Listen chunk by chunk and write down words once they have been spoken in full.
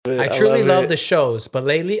I truly love the shows, but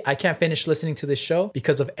lately I can't finish listening to this show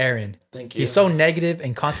because of Aaron. Thank you. He's so negative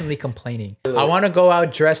and constantly complaining. I want to go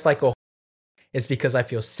out dressed like a. It's because I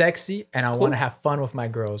feel sexy and I want to have fun with my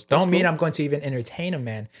girls. Don't mean I'm going to even entertain a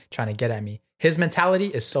man trying to get at me. His mentality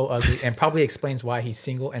is so ugly and probably explains why he's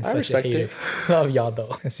single and such a hater. Love y'all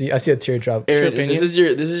though. I see a teardrop. Aaron, this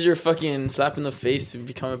is your fucking slap in the face to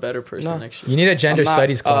become a better person next year. You need a gender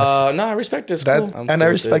studies class. No, I respect this. That, cool. and I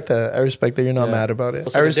respect that. I respect that you're not mad about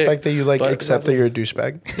it. I respect that you accept that you're a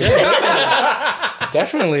douchebag. Yeah,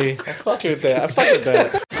 definitely. I fuck with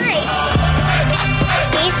that.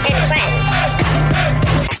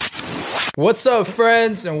 What's up,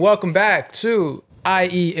 friends, and welcome back to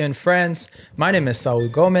IE and Friends. My name is Saul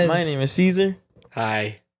Gomez. My name is Caesar.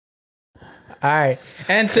 Hi. All right.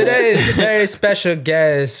 And today's very special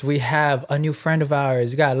guest, we have a new friend of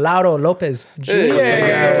ours. We got Lauro Lopez Jr.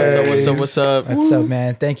 What's up? What's up,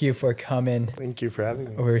 man? Thank you for coming. Thank you for having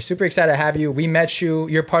me. We're super excited to have you. We met you.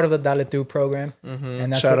 You're part of the Dale Tu program.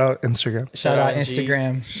 And Shout out Instagram. Shout out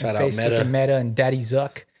Instagram. Shout out Facebook and Meta and Daddy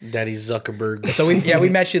Zuck. Daddy Zuckerberg. So we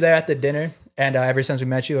met you there at the dinner. And ever since we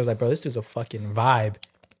met you, I was like, bro, this dude's a fucking vibe.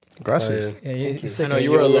 Gracias. Yeah, I know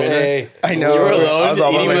you were alone. Hey. I know. You were alone. I was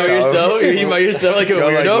all by eating myself. by yourself. You're eating by yourself like a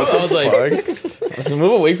weirdo. I was like, let's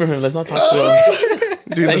move away from him. Let's not talk to him.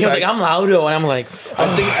 Dude, And he was like, I'm Lauro. And I'm like,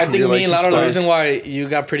 I think me and Lauro are the reason why you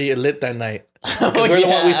got pretty lit that night. Because we're the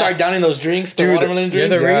one we started downing those drinks, the watermelon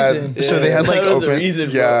drinks. You're the reason. So they had like That was the open.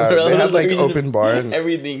 reason, bro. Yeah, That they was had the like reason. open bar. And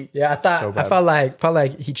everything. Yeah, So I felt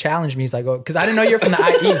like he challenged me. He's like, oh, because I didn't know you're from the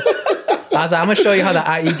IE. I was like, I'm gonna show you how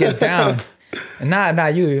the IE gets down. And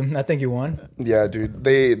not you. I think you won. yeah, dude.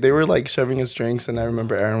 They were like serving us drinks, and I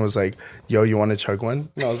remember Aaron was like, "Yo, you want to chug one?"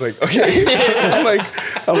 And I was like, "Okay." I'm like,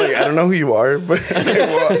 I don't know who you are, but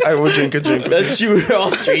I will drink a drink. With That's you. We're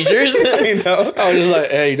all strangers. you know. I was just like,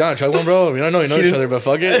 hey, you down? Chug one, bro? We don't know each other, but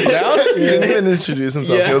fuck it. You down? He didn't even introduce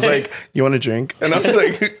himself. Yeah. He was like, "You want a drink?" And I was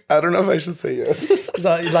like, "I don't know if I should say yes." So,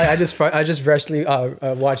 like I just freshly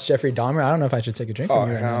watched Jeffrey Dahmer. I don't know if I should take a drink Oh from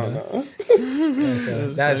you right hell now. no. Yeah,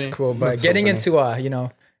 so that's funny. cool. But That's so getting funny.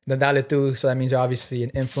 into the Dale Tu, so that means you're obviously an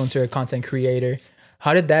influencer, content creator.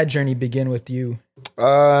 How did that journey begin with you?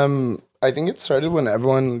 I think it started when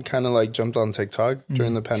everyone kind of like jumped on TikTok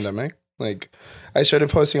during the pandemic. Like, I started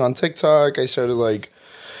posting on TikTok. It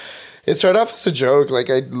started off as a joke. Like,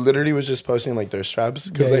 I literally was just posting like thirst traps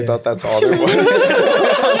because I thought that's all there was.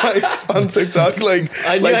 Like, on TikTok, like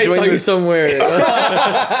I knew like I saw you somewhere.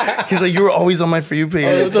 He's like, you were always on my For You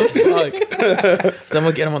page. What the fuck?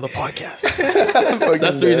 Someone get him on the podcast.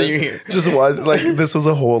 That's the reason you're here. Just watch. Like, this was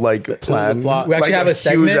a whole like plan. plot. We actually Like, have a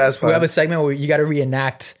segment. huge ass plan. We have a segment where you got to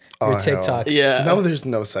reenact your hell. TikToks. Yeah. No, there's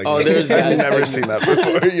no segment. Oh, there's I've that never segment. seen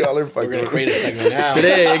that before. Y'all are fucking. We're going to create a segment now.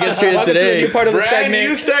 Today, it gets created Welcome to the today. new part of the Brand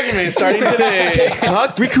new segment. segment starting today.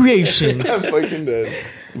 TikTok recreations. I'm fucking dead.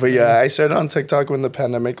 But yeah, I started on TikTok when the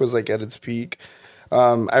pandemic was like at its peak.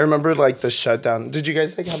 I remember like the shutdown. Did you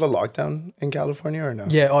guys like have a lockdown in California or no?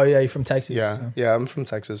 Yeah. Oh yeah. You're from Texas. Yeah, so. yeah, I'm from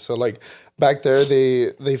Texas. So like back there,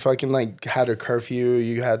 they fucking like had a curfew.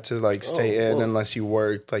 You had to like stay in unless you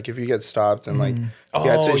worked. Like if you get stopped and like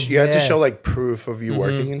you had to show like proof of you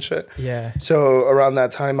working and shit. Yeah. So around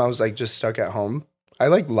that time, I was like just stuck at home. I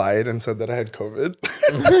like lied and said that I had COVID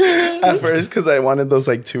at first because I wanted those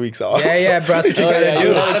like 2 weeks off. Yeah, bro. That's what you gotta do.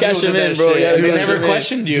 You gotta cash him in, bro. Dude, they Cash never him in.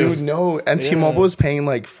 questioned you. Dude, no. And T-Mobile was paying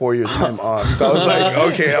like for your time off. So I was like,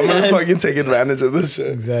 okay, I'm going to fucking take advantage of this shit.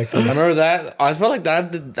 Exactly. I remember that. I felt like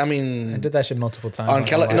that. I I mean, did that shit multiple times. on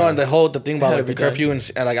and the thing about like Every the curfew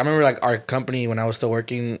and like I remember like our company when I was still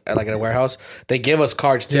working at like at a warehouse, they gave us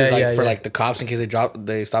cards too, for like the cops in case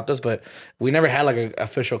they stopped us, but we never had like an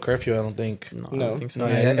official curfew. I don't think. I don't think so.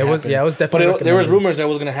 Yeah, it was definitely. But there was rumors that it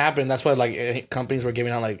was gonna happen. That's why like companies were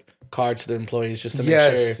giving out like cards to their employees just to make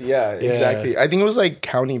sure. Yeah, exactly. I think it was like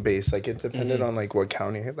county based. Like it depended on like what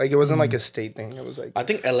county. Like it wasn't like a state thing. It was like I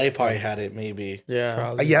think LA probably had it maybe. Yeah.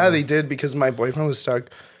 Probably. yeah, they did because my boyfriend was stuck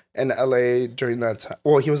in LA during that time.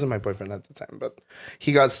 Well, he wasn't my boyfriend at the time, but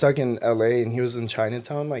he got stuck in LA and he was in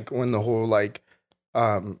Chinatown like when the whole like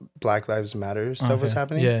Black Lives Matter stuff was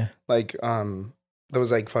happening. Yeah. Like there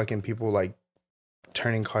was like fucking people like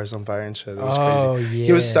turning cars on fire and shit. It was Oh crazy. yeah.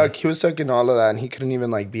 He was stuck in all of that and he couldn't even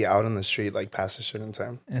like be out on the street like past a certain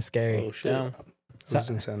time. That's scary. Oh shit. Yeah. It was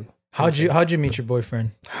insane. How'd you meet your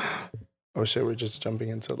boyfriend? Oh shit, we're just jumping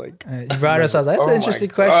into like You brought us. I was like, that's Oh an my interesting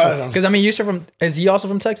God. question. Because I mean, you're from. Is he also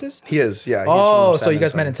from Texas? he is, yeah. He's Oh, from so San you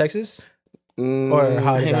guys met in Antonio. Texas, or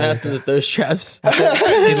how He did met that? after the thirst traps. He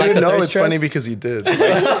liked Dude, the no, thirst it's funny traps? because he did.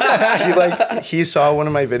 He saw one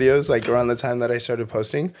of my videos like around the time that I started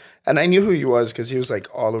posting, and I knew who he was because he was like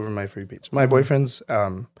all over my free page. My boyfriend's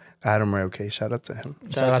Adam Ray. Okay, shout out to him.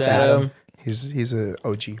 Shout out to Adam. He's a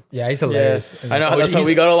OG. Yeah, he's hilarious. I know. That's how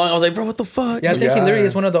we got along. I was like, bro, what the fuck? Yeah, I think he literally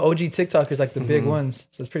is one of the OG TikTokers, like the big ones.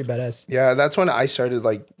 So it's pretty badass. Yeah, that's when I started,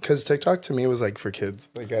 like, because TikTok to me was like for kids.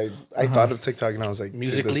 Like I thought of TikTok and I was like,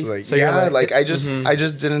 Musically? this is like, So yeah, you're like- I just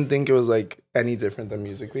didn't think it was like any different than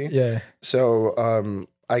Musically. Yeah. So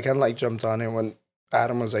I kind of like jumped on it when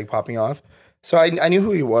Adam was like popping off. So I knew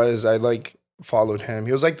who he was. I like followed him.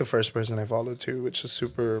 He was like the first person I followed too, which is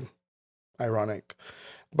super ironic.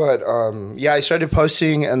 But yeah, I started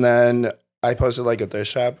posting, and then I posted like a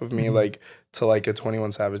thirst trap of me like to like a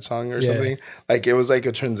 21 Savage song or something. Like it was like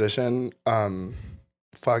a transition.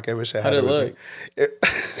 Fuck, I wish I had How'd it with look? me.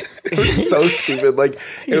 It was so stupid. Like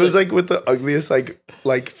it was like with the ugliest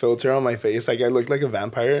like filter on my face. Like I looked like a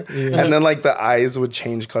vampire, and then like the eyes would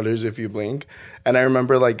change colors if you blink. And I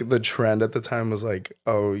remember like the trend at the time was like,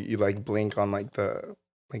 oh, you like blink on like the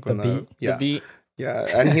like when beat? yeah. The beat. Yeah,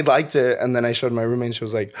 and he liked it, and then I showed my roommate, and she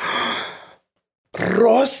was like,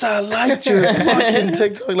 Rosa liked your fucking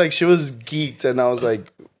TikTok. Like, she was geeked, and I was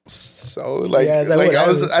like, so? Like, Yeah, like I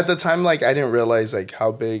was, at the time, like, I didn't realize, like,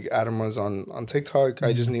 how big Adam was on TikTok.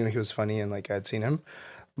 I just knew he was funny, and, like, I'd seen him.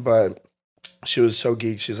 But she was so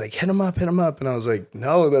geeked. She's like, hit him up. And I was like,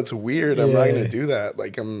 no, that's weird. I'm not going to do that.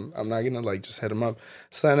 Like, I'm not going to, like, just hit him up.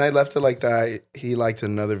 So then I left it like that. He liked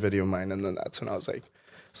another video of mine, and then that's when I was like,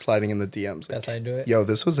 sliding in the DMs. Like, That's how you do it. Yo,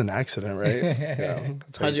 this was an accident, right? Yeah.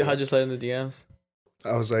 How'd you slide in the DMs?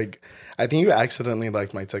 I was like, I think you accidentally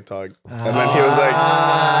liked my TikTok. And then he was like,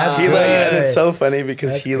 and it's so funny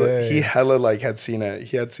because he hella like had seen it.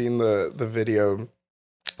 He had seen the video.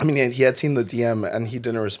 I mean, he had seen the DM and he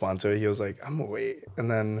didn't respond to it. He was like, I'm gonna wait. And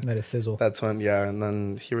then Let it sizzle. that's when, and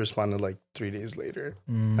then he responded like 3 days later.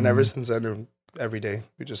 And ever since then, every day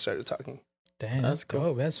we just started talking. Damn, that's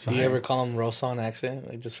cool. That's fine. Do you ever call him Rosa on accident?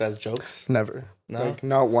 Like just as jokes? Never. No? Like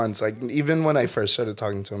not once. Like even when I first started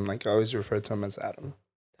talking to him, like I always referred to him as Adam.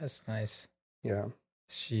 That's nice. Yeah.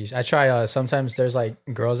 Sheesh. I try, sometimes there's like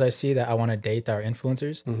girls I see that I want to date that are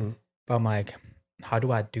influencers. But I'm like, how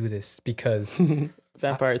do I do this? Because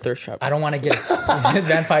Vampire thirst trap. I don't want to get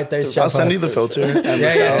vampire thirst trap. I'll send you the filter. And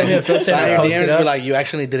Send me a filter. Sign and your post it DMs up. be like, you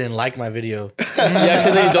actually didn't like my video. You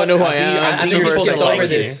actually don't know who I am. I I think you you first skipped like over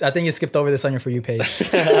liking this. I think you skipped over this on your For You page.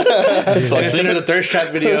 And send her the thirst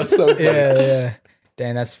trap video. Yeah.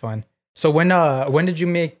 Dang, that's fun. So when did you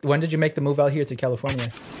make the move out here to California?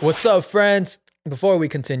 What's up, friends? Before we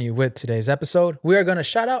continue with today's episode, we are gonna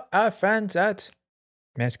shout out our friends at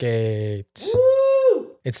Manscaped.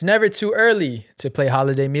 It's never too early to play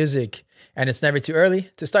holiday music, and it's never too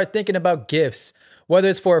early to start thinking about gifts. Whether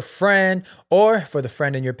it's for a friend or for the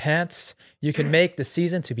friend in your pants, you can make the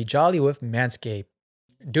season to be jolly with Manscaped.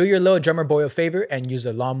 Do your little drummer boy a favor and use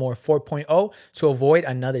a Lawnmower 4.0 to avoid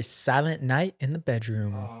another silent night in the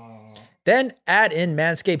bedroom. Then add in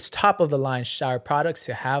Manscaped's top-of-the-line shower products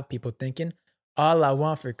to have people thinking, all I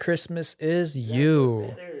want for Christmas is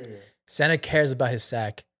you. Santa cares about his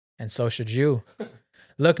sack, and so should you.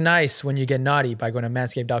 Look nice when you get naughty by going to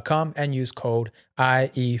manscaped.com and use code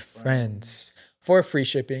IEFRIENDS for free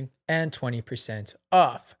shipping and 20%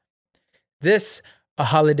 off. This a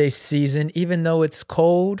holiday season, even though it's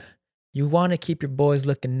cold, you want to keep your boys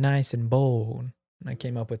looking nice and bold. And I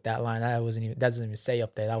came up with that line. That doesn't even say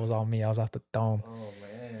up there. That was all me. I was off the dome. Oh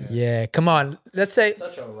man. Yeah, come on. Let's say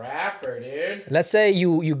Such a rapper, dude. let's say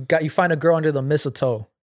you find a girl under the mistletoe,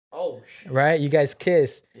 Oh shit. right? You guys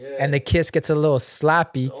kiss, and the kiss gets a little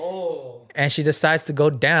sloppy, and she decides to go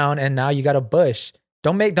down, and now you got a bush.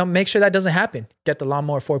 Don't make sure that doesn't happen. Get the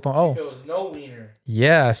Lawnmower 4.0. There was no wiener.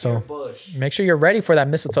 Yeah, so Bush. make sure you're ready for that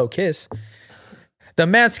mistletoe kiss. The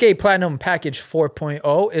Manscaped Platinum Package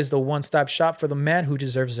 4.0 is the one-stop shop for the man who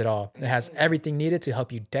deserves it all. It has everything needed to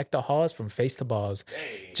help you deck the halls from face to balls,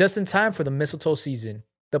 just in time for the mistletoe season.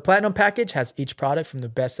 The Platinum Package has each product from the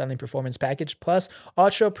best-selling Performance Package, plus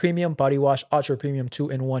Ultra Premium Body Wash, Ultra Premium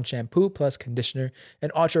 2-in-1 Shampoo, plus Conditioner,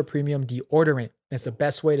 and Ultra Premium Deodorant. It's the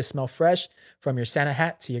best way to smell fresh from your Santa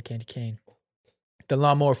hat to your candy cane. The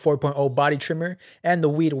Lawnmower 4.0 Body Trimmer and the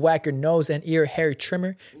Weed Whacker Nose and Ear Hair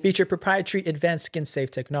Trimmer feature proprietary advanced skin-safe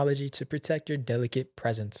technology to protect your delicate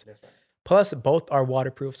presence. Plus, both are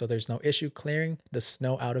waterproof, so there's no issue clearing the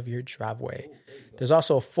snow out of your driveway. There's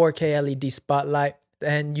also a 4K LED spotlight,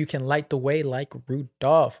 and you can light the way like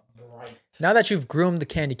Rudolph. Now that you've groomed the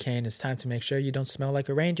candy cane, it's time to make sure you don't smell like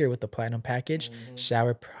a reindeer with the Platinum Package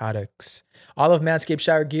shower products. All of Manscaped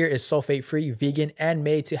shower gear is sulfate-free, vegan, and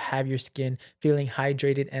made to have your skin feeling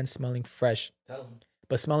hydrated and smelling fresh.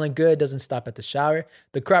 But smelling good doesn't stop at the shower.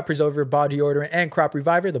 The Crop Preserver Ball Deodorant and Crop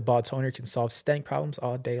Reviver, the ball toner, can solve stank problems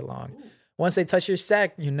all day long. Once they touch your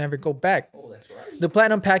sack, you never go back. Oh, that's right. The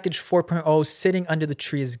Platinum Package 4.0 sitting under the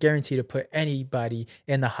tree is guaranteed to put anybody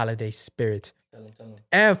in the holiday spirit. Tell him.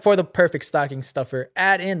 And for the perfect stocking stuffer,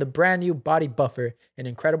 add in the brand new Body Buffer, an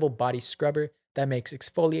incredible body scrubber that makes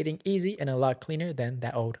exfoliating easy and a lot cleaner than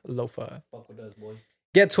that old loafer. Fuck with us, boy.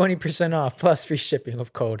 Get 20% off plus free shipping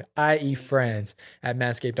with code IEFriends at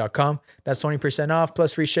manscaped.com. That's 20% off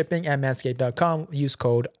plus free shipping at manscaped.com. Use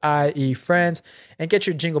code IEFriends and get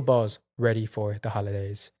your jingle balls ready for the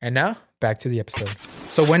holidays. And now back to the episode.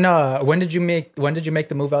 So when did you make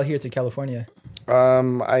the move out here to California?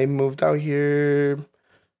 I moved out here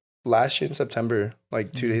last year in September,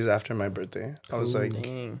 like 2 days after my birthday. I was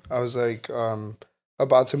like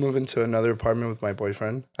about to move into another apartment with my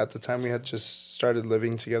boyfriend. At the time, we had just started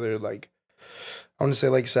living together, like, I want to say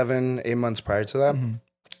like 7-8 months prior to that. Mm-hmm.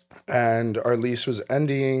 And our lease was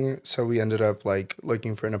ending, so we ended up like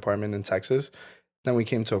looking for an apartment in Texas. Then we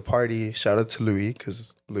came to a party. Shout out to Louis,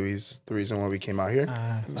 because Louis is the reason why we came out here.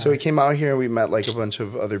 So we came out here, we met like a bunch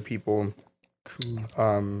of other people. Cool.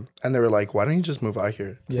 And they were like, why don't you just move out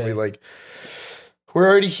here? Yeah. We're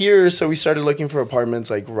already here, so we started looking for apartments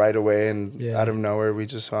like right away, and out of nowhere we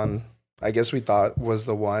just found, I guess we thought was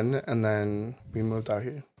the one, and then we moved out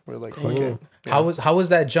here. We're like, fuck it. Yeah. How was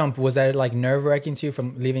that jump? Was that like nerve-wracking to you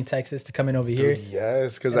from leaving Texas to coming over here?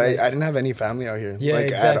 Yes, because I didn't have any family out here,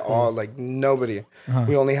 at all, like nobody.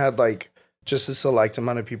 We only had like just a select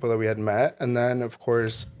amount of people that we had met, and then of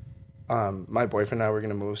course, my boyfriend and I were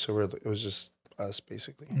gonna move, so it was just us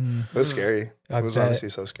basically. It was scary. It was honestly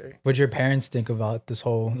so scary. What did your parents think about this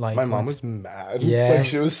whole like? My mom was mad. Yeah, like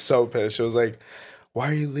she was so pissed. She was like, "Why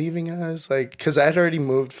are you leaving us?" Like, because I had already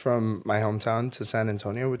moved from my hometown to San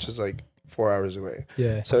Antonio, which is like 4 hours away.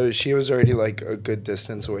 Yeah. So she was already like a good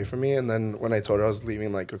distance away from me. And then when I told her I was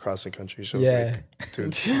leaving like across the country, she was like,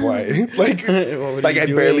 "Dude, why? like I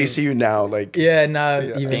barely see you now." Like, even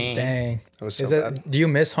dang. It was so bad. Do you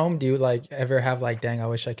miss home? Do you like ever have like, dang, I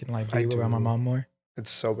wish I could like be around my mom more? It's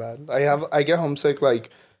so bad. I get homesick like,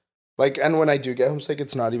 and when I do get homesick,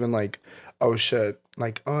 it's not even like, oh shit,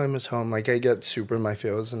 like, oh, I miss home. Like I get super in my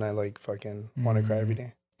feels and I like fucking want to cry every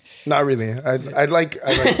day. Not really. I like.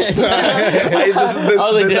 This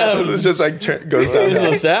episode just like goes down. It's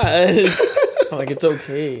so sad. I'm like, it's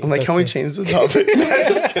okay. I'm like, can we change the topic? No,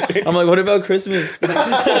 just kidding. I'm like, what about Christmas?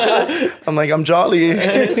 I'm like, I'm jolly.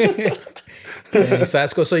 Yeah, so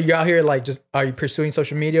that's cool. So you're out here like, just are you pursuing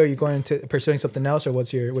social media? Or are you going into pursuing something else, or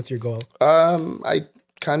what's your goal? I'm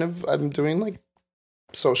doing like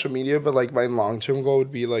social media, but like my long-term goal would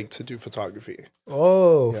be like to do photography.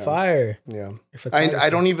 Oh, fire. Yeah. I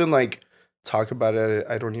don't even like talk about it.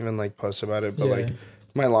 I don't even like post about it, but like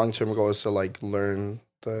my long-term goal is to like learn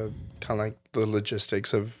the kind of like the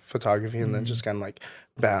logistics of photography and then just kind of like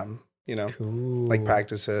bam, you know, like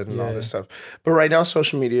practice it and all this stuff. But right now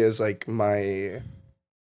social media is like my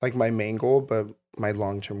main goal, but my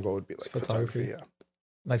long-term goal would be like photography. Yeah.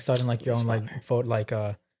 Like starting like your own like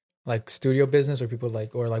photo like studio business, or people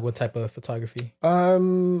like, or like what type of photography? I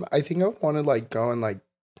think I want to like go and like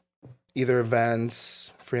either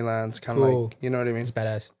events, freelance, kind of like, you know what I mean? It's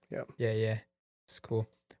badass. Yeah. Yeah. It's cool.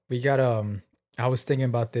 We got I was thinking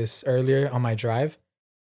about this earlier on my drive.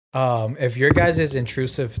 If your guys'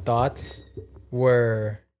 intrusive thoughts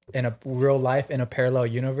were in a real life in a parallel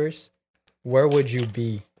universe, where would you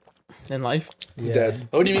be? In life? Yeah. Dead.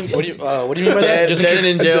 What do you mean? What do you mean by that? Just dead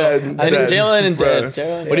in jail. I think jail and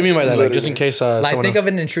dead. What do you mean by that? Like just in case like think of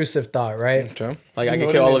an intrusive thought, right? True. Like I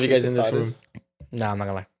could kill all of you guys in this room. Nah, I'm not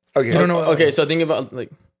gonna lie. Okay. You don't know. Okay, so think about like.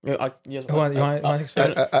 You want to explain?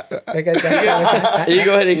 You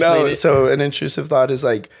go ahead and explain it. So an intrusive thought is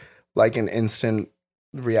like an instant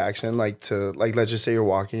reaction, like to like, let's just say you're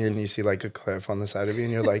walking and you see like a cliff on the side of you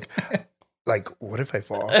and you're like what if I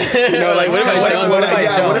fall? You know, like what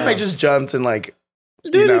if I just jumped and like,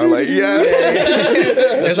 you know, like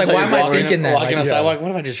it's like, why am I thinking that? Walking on the sidewalk, what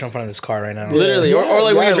if I just jump in front of this car right now? Literally, or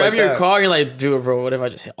like when you're driving your car, you're like, dude, bro, what if I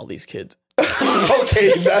just hit all these kids?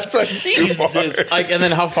 Okay, that's like too far. Like, and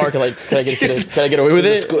then how far can I get away with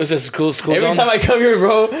it? Is this school Every zone? time I come here,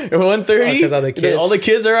 bro, at 1:30, because all the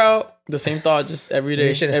kids are out. The same thought, just every day.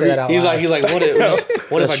 You shouldn't say that out loud. He's like, what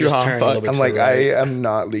if I just turn a little bit? I'm like, I am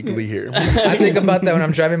not legally here. I think about that when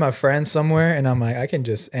I'm driving my friends somewhere, and I'm like, I can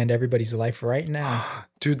just end everybody's life right now.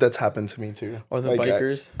 Dude, that's happened to me too. Or the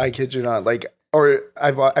bikers. I kid you not. Like, or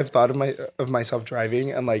I've thought of myself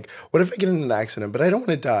driving and like, what if I get in an accident, but I don't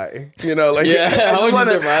want to die? You know, like, I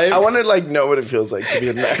want to like know what it feels like to be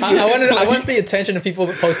in an accident. I want the attention of people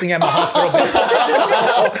posting at my hospital.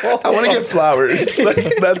 I want to get flowers.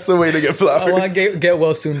 Like, that's the way to get flowers. I want to get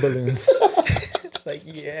well soon balloons. She's like,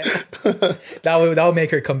 yeah. That would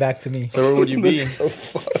make her come back to me. So where would you be?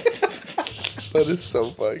 That is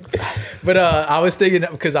so fucked. But I was thinking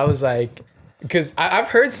because I was like, because I've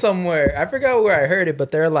heard somewhere, I forgot where I heard it,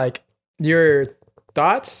 but they're like your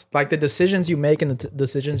thoughts, like the decisions you make and the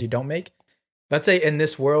decisions you don't make. Let's say in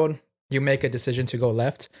this world you make a decision to go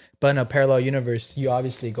left, but in a parallel universe you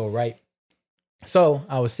obviously go right. So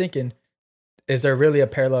I was thinking, is there really a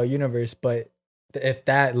parallel universe? But if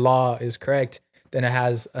that law is correct, then it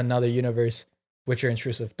has another universe with your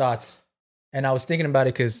intrusive thoughts. And I was thinking about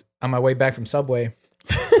it because on my way back from Subway,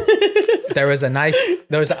 I'm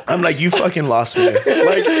like, you fucking lost me. Like, so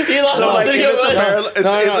like, if it's a parallel,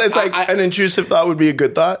 it's like an intrusive thought would be a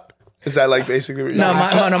good thought. Is that like basically what you're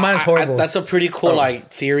saying? No, mine is horrible. That's a pretty cool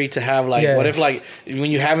like theory to have. Like, what if like when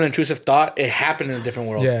you have an intrusive thought, it happened in a different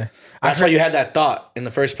world? Yeah. That's why you had that thought in the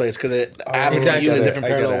first place, because it happened to you in a different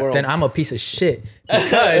parallel world. Then I'm a piece of shit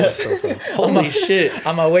because holy shit!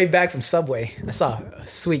 On my way back from Subway, I saw a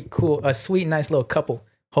sweet, nice little couple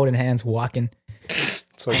holding hands, walking,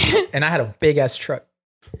 and I had a big ass truck,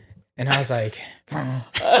 and I was like, I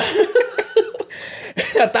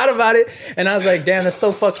thought about it, and I was like, damn, that's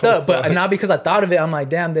so fucked up. But not because I thought of it. I'm like,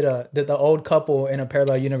 damn, did the old couple in a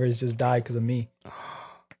parallel universe just die because of me?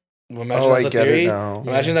 Well, imagine that's a theory.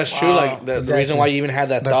 Imagine that's true. Like the reason why you even had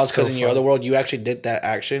that thought is because in your other world you actually did that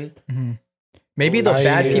action. Mm-hmm. Maybe the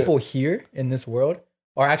bad people here in this world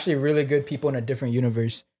are actually really good people in a different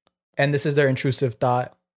universe, and this is their intrusive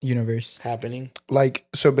thought universe happening. Like,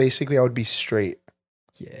 so basically, I would be straight.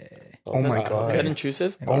 Yeah. Oh my god. Is that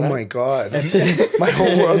intrusive? Oh my god. My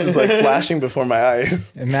whole world is like flashing before my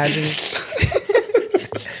eyes. Imagine.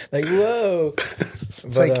 Like, whoa.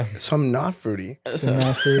 It's so I'm not fruity. So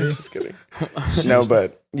not fruity. Just kidding. No,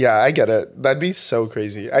 but yeah, I get it. That'd be so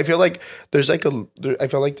crazy. I feel like there's like a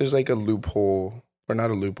loophole, or not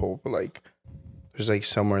a loophole, but like there's like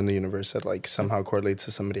somewhere in the universe that like somehow correlates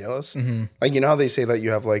to somebody else. Mm-hmm. Like, you know how they say that you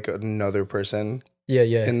have like another person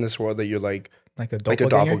in this world that you're like a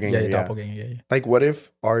doppelganger? Yeah. Doppelganger, yeah. Like, what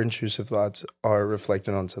if our intrusive thoughts are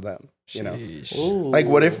reflected onto them? You know? Ooh. Like,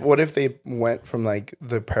 what if they went from like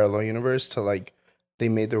the parallel universe to like they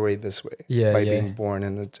made their way this way by being born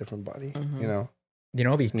in a different body? Mm-hmm. You know? You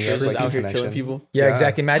know, just like out here killing people. Yeah,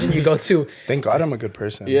 exactly. Imagine you go to. Thank God I'm a good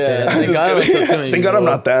person. Yeah, thank God I'm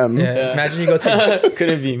not them. Yeah. Imagine you go to.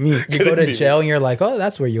 Couldn't be me. You go to jail and you're like, oh,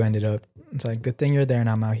 that's where you ended up. It's like, good thing you're there and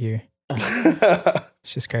I'm out here.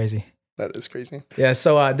 It's just crazy. That is crazy. Yeah.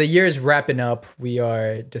 So the year is wrapping up. We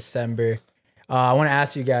are December. I want to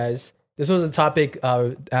ask you guys. This was a topic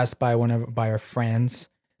asked by our friends.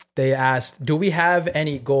 They asked, do we have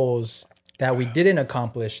any goals that we didn't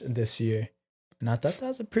accomplish this year? And I thought that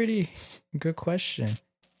was a pretty good question.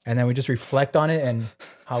 And then we just reflect on it and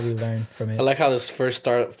how we learn from it. I like how this first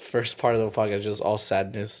part of the podcast is just all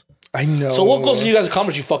sadness. I know. So what goals did you guys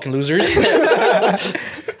accomplish, you fucking losers? I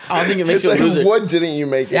don't think it makes you a loser. What didn't you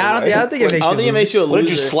make? Yeah, I don't think it makes you a loser. What did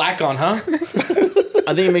you slack on, huh?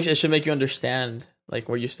 I think it should make you understand like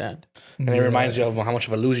where you stand. And it reminds you of how much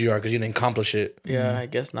of a loser you are because you didn't accomplish it. Yeah, I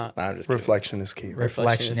guess not. Nah, just reflection is key.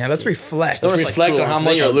 Reflection. Yeah, let's reflect. Let's reflect on how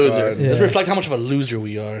much you're a loser. Yeah. Let's reflect how much of a loser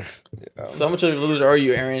we are. Yeah. So how much of a loser are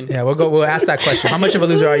you, Aaron? Yeah, we'll ask that question. How much of a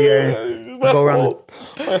loser are you, Aaron? We'll go around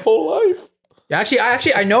my whole life. Actually,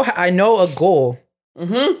 I know a goal.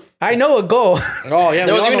 Mm-hmm. I know a goal. Oh yeah,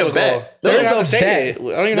 there was even a bet. There was no say it. I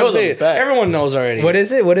don't even know to say it. Everyone knows already. What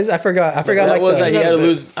is it? I forgot. I forgot. That was that he had to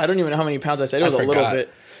lose. I don't even know how many pounds I said. It was a little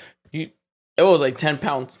bit. It was like 10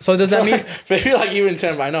 pounds. So does that mean? Maybe like even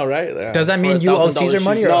 10. I know, right? Yeah. Does that mean you owe Caesar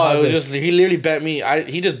money? Or no, it was just he literally bet me.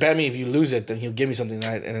 He just bet me if you lose it, then he'll give me something,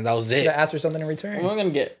 right? And then that was it. Should I ask for something in return? What am I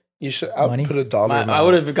gonna get? You should money? Put $1. I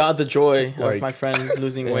would have got the joy of my friend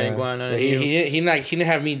losing weight and going on. He didn't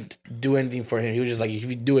have me do anything for him. He was just like, if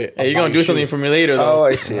you do it, hey, you're gonna do something for me later, though. Oh,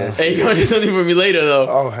 I see. Hey, you're gonna do something for me later, though.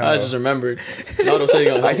 Oh, hell. I just remembered.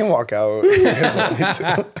 I can walk out.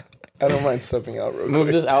 I don't mind stepping out real quick. Move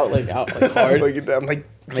this out like hard. I'm like,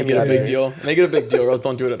 make it a big deal. Make it a big deal, or else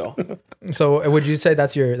don't do it at all. So would you say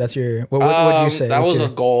that's your what would you say? That was a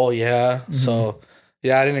goal, yeah. Mm-hmm. So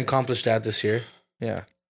yeah, I didn't accomplish that this year. Yeah.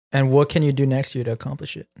 And what can you do next year to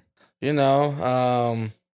accomplish it? You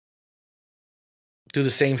know, do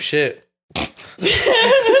the same shit.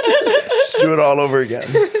 Just do it all over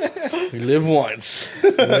again. We live once.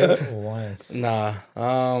 Nah.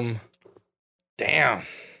 Damn.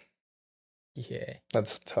 Yeah.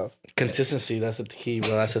 That's tough. Consistency, that's the key,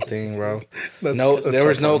 bro. That's the thing, bro. There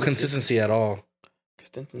was no consistency at all.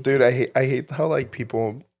 Dude, I hate how like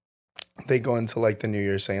people they go into like the new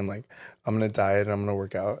year saying like I'm gonna diet and I'm gonna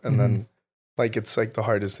work out, and then like it's like the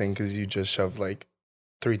hardest thing because you just shove like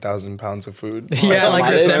 3,000 pounds of food. Yeah,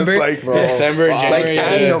 like December, December and January,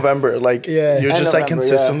 and November. Like you're just like November,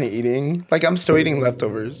 consistently eating. Like I'm still eating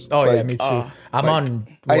leftovers. Oh like, yeah, me too. I'm on.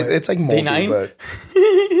 It's like moldy, Day 9? but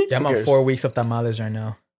Yeah, I'm on 4 weeks of tamales right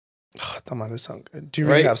now. tamales sound good. Do you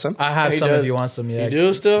really have some? I have some if you want some. Yeah, You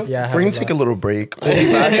do still? Yeah, I have We're gonna a take lot. a little break. We'll be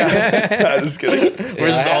back. Nah, just kidding. We're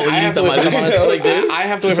just all eating tamales like this. I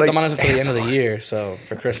have to wait for like tamales until the end of the year, so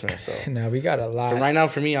for Christmas. So No, we got a lot. from right now,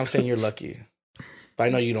 for me, I'm saying you're lucky. But I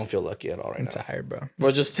know you don't feel lucky at all right I'm now. tired, bro.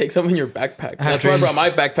 Bro, just take some in your backpack. I have That's what I dreams. brought my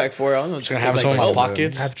backpack for. I don't know. Just gonna have some in my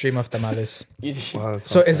pockets. I have dream of tamales. Wow, that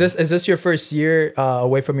So sounds is this your first year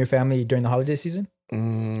away from your family during the holiday season?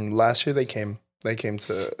 Last year they came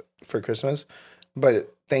for Christmas,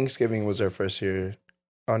 but Thanksgiving was our first year.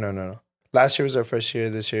 Oh no. Last year was our first year.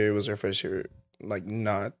 This year was our first year. Like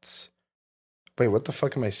not. Wait, what the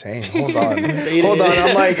fuck am I saying? Hold on. I'm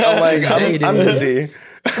dizzy.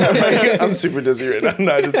 I'm super dizzy right now.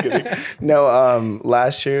 No, just kidding. No,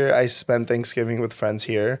 last year I spent Thanksgiving with friends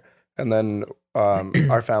here, and then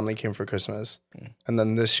our family came for Christmas, and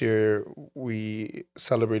then this year we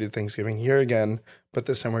celebrated Thanksgiving here again, but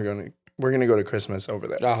this time we're gonna go to Christmas over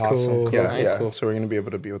there. Awesome. Cool. Yeah, Nice. yeah. Cool. So we're gonna be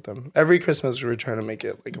able to be with them every Christmas. We're trying to make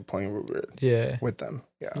it like a point where we're with them.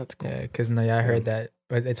 Yeah, That's cool. Yeah, because I heard that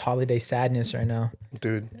it's holiday sadness right now.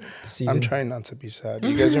 dude. Season. I'm trying not to be sad.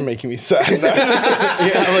 You guys are making me sad. No, I'm just kidding.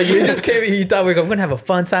 Yeah, well, you just came. You thought I'm gonna have a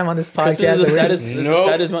fun time on this Christmas podcast. is the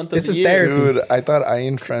saddest month of This the is year. therapy. Dude, I thought I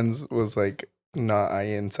and Friends was like not I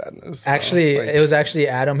in sadness. Actually, Like, it was actually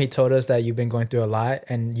Adam. He told us that you've been going through a lot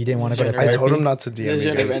and you didn't want to go to I therapy. told him not to This DM is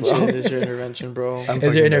your me guys, intervention. bro. This is your intervention, bro. I'm It's fucking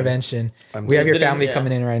your done. intervention. I'm We have your didn't- family yeah.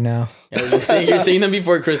 coming in right now. Yeah, you're seeing them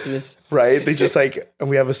before Christmas. right. They just like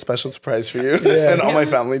we have a special surprise for you, and all my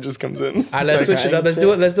family just comes in. All right, let's switch it up. Let's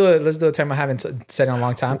do it. Let's do a term I haven't said in a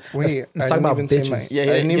long time. Wait, let's I talk didn't about even say bitches. my. Yeah, I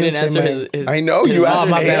he didn't even didn't say answer my. his- I know you Oh, asked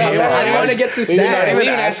my me. bad. Yeah, I didn't want to get too Did you not sad. I even didn't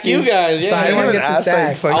even ask you guys. So I Yeah. didn't want to even get too ask, sad.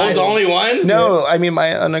 like, fucking- I was the only one. No, I mean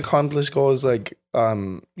my unaccomplished goal is like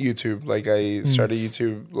YouTube. Like I started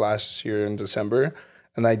YouTube last year in December,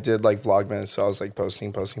 and I did like Vlogmas. So I was like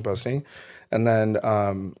posting, and then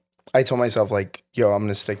I told myself like, "Yo, I'm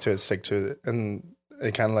gonna stick to it," and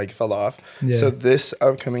it kind of like fell off. Yeah. So this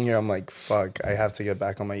upcoming year, I'm like, "Fuck, I have to get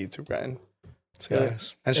back on my YouTube grind." So yeah,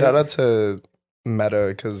 Yes. and shout out to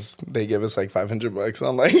Meta because they give us like $500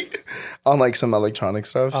 on like some electronic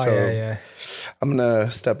stuff. Oh so yeah. I'm gonna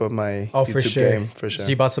step up my Oh, YouTube for sure. game for sure. So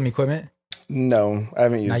you bought some equipment? No, I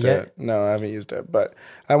haven't used Not yet? it. No, I haven't used it. But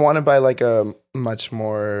I want to buy like a much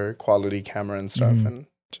more quality camera and stuff and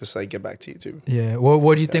just like get back to YouTube. Yeah.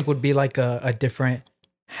 What do you think would be like a different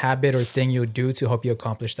habit or thing you would do to help you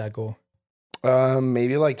accomplish that goal?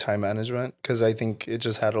 Maybe like time management because I think it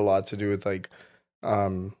just had a lot to do with like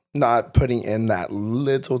not putting in that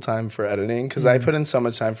little time for editing because I put in so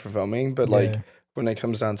much time for filming, but like when it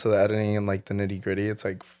comes down to the editing and like the nitty gritty, it's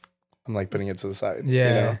like I'm like putting it to the side. Yeah.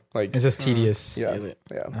 You know? Like It's just tedious. yeah. Feel it.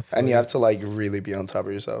 Yeah. I feel And you it. have to like really be on top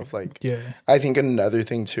of yourself. Like Yeah. I think another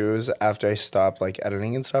thing too is after I stopped like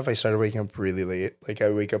editing and stuff, I started waking up really late. Like I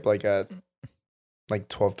wake up like at like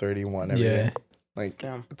 12:31 every day. Yeah. Like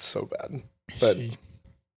Damn. it's so bad. But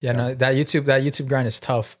Yeah, no, that YouTube grind is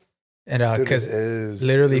tough. And dude, it because is.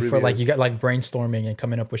 literally It for really like is. you got like brainstorming and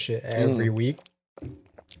coming up with shit every week.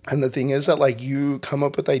 And the thing is that like you come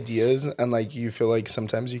up with ideas and like you feel like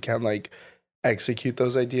sometimes you can't like execute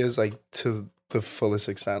those ideas like to the fullest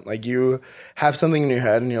extent. Like you have something in your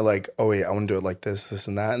head and you're like, oh wait, I want to do it like this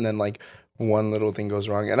and that. And then like one little thing goes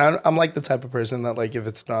wrong. And I'm like the type of person that like if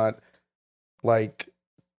it's not like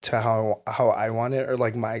to how I want it or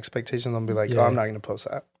like my expectations, I'll be like, Yeah. oh, I'm not gonna post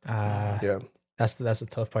that. Yeah. That's the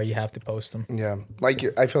tough part. You have to post them. Yeah. Like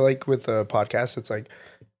I feel like with the podcast, it's like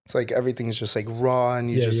everything's just like raw and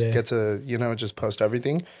you just get to, you know, just post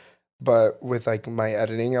everything. But with like my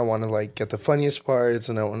editing, I want to like get the funniest parts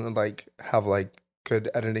and I want to like have like good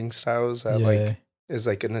editing styles that like is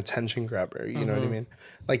like an attention grabber. You know what I mean?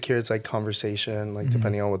 Like here it's like conversation, like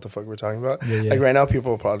depending on what the fuck we're talking about. Like right now,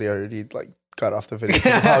 people probably already like got off the video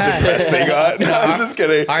because of how depressed they got. No, I'm just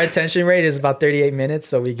kidding. Our attention rate is about 38 minutes,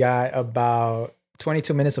 so we got about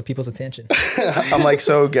 22 minutes of people's attention. I'm like,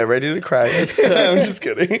 so get ready to cry. I'm just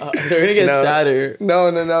kidding. They're gonna get sadder.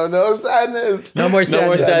 No sadness. No more sadness. No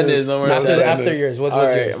more sadness. No more After, sadness. after yours, what's All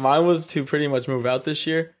right, yours? mine was to pretty much move out this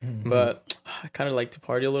year, but I kind of like to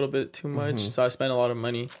party a little bit too much, so I spent a lot of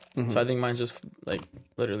money. So I think mine's just like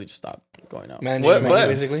literally just stopped going out. Managing But- your money, but-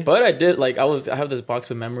 basically. But I did like I have this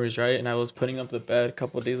box of memories, right? And I was putting up the bed a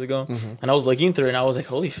couple of days ago, and I was looking through it, and I was like,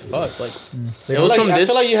 holy fuck! Like So it you was Like, from I this.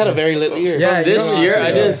 feel like you had a very lit year. Yeah, From this you know, year, I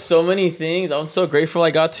yeah. did so many things. I'm so grateful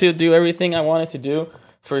I got to do everything I wanted to do.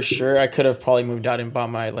 for sure I could have probably moved out and bought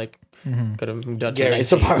my could have moved out to a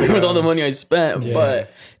nice apartment with all the money I spent.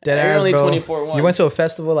 But Deadass, only bro. 24 once. You went to a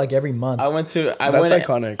festival like every month. That's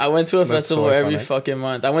iconic. I went to a festival so every iconic. fucking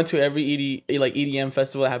month. I went to every EDM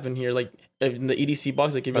festival that happened here, like in the EDC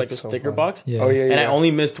box. They give you like a sticker box. Yeah. Oh yeah, yeah. And I only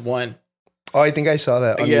missed one. Oh, I think I saw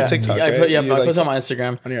that on your TikTok. I Right? put, You, I like, put it on my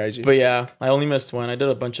Instagram. on your IG. But yeah, I only missed one. I did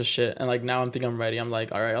a bunch of shit, and like now I'm thinking I'm ready. I'm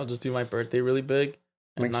like, all right, I'll just do my birthday really big,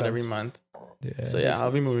 and Makes not sense. every month. Yeah. So yeah,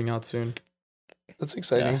 I'll be moving out soon. That's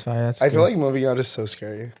exciting. That's fine, that's I feel cool. like moving out is so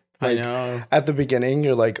scary. I Like, know. at the beginning,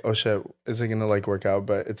 you're like, oh shit, is it gonna like work out?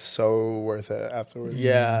 But it's so worth it afterwards.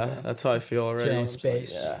 Yeah, that's how I feel already. your own I'm just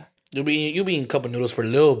space. Like, yeah. You'll be eating a cup of noodles for a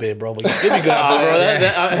little bit, bro. But you'll be good.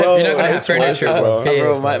 Bro, You're not gonna have it's furniture, worth it, bro.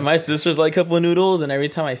 bro. Bro, my sister's like a couple of noodles, and every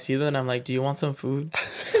time I see them, I'm like, "Do you want some food?"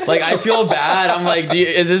 Like, I feel bad. I'm like,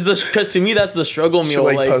 "Is this because to me that's the struggle She meal?"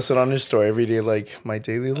 like, Like, post it on your story every day, like my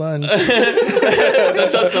daily lunch.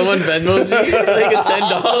 that's how someone Venmos me like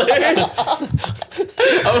 $10.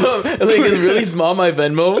 Like it's really small. My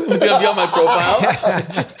Venmo, it's gonna be on my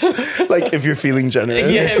profile. Like if you're feeling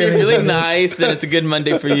generous. Yeah, if you're feeling nice and it's a good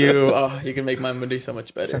Monday for you, you can make my Monday so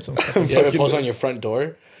much better. Send some You have it post on your front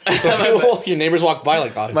door. So people, your neighbors walk by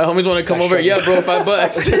like, oh, My homies want to come over. Yeah, bro,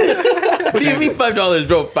 $5. What do you mean $5,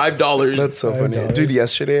 bro? $5. That's so funny. Dude,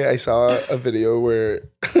 yesterday I saw a video where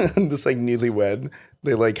this like newlywed,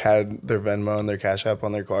 they like had their Venmo and their Cash App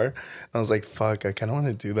on their car. And I was like, fuck, I kind of want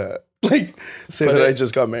to do that. Like, say that I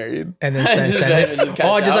just got married. And then Just send it. just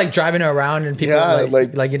cash Just out. like driving around and people Yeah,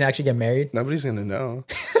 like like- you didn't actually get married. Nobody's gonna know.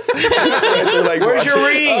 They're like, where's your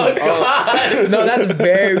watching- ring? No, that's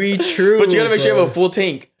very true. But you gotta make sure you bro. have a full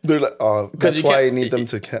tank. They're like, oh, that's you why I can't- need them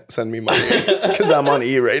to send me money because I'm on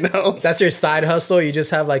E right now. That's your side hustle. You just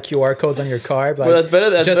have like QR codes on your car. Like, But that's better.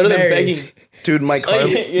 That's just better than married. begging. Dude, my car,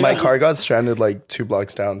 you my know? car got stranded like 2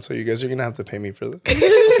 blocks down. So you guys are gonna have to pay me for this.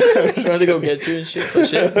 Trying to go get you and shit. For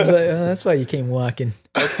shit. Like, that's why you came walking.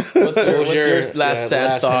 What's your last sad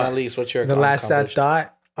last but thought? not least, what's your The last sad accomplished?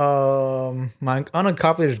 thought. My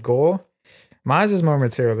unaccomplished goal. Mine is more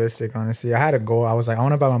materialistic, honestly. I had a goal. I was like, I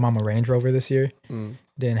want to buy my mom a Range Rover this year.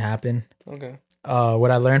 Didn't happen. Okay.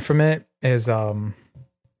 What I learned from it is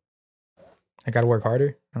I gotta work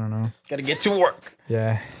harder. I don't know. Gotta get to work.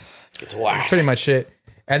 Yeah, It's whack. pretty much it.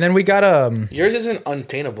 And then we got Yours isn't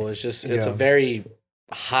unattainable. It's just it's a Yeah. very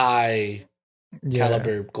high yeah.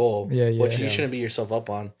 caliber goal. Yeah, yeah. Which you Yeah. shouldn't beat yourself up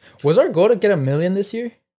on. Was our goal to get 1 million this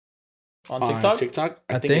year? On On TikTok? TikTok?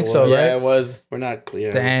 I think so, was. right? Yeah, it was. We're not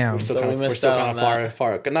clear. Damn. We're still So kind we of, we're missed still out kind on of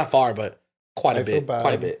far. Not far, but quite a I feel bit. bad.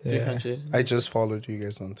 Quite a bit. Yeah. 300. I just followed you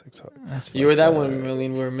guys on TikTok. You were that 1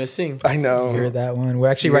 million we're missing. I know. You're that one. We're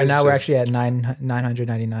actually You right guys now. We're just- actually at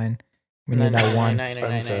 999. We need that one.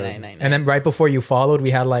 999. And then right before you followed,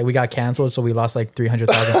 we got canceled, so we lost like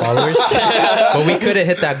 300,000 followers. But we could have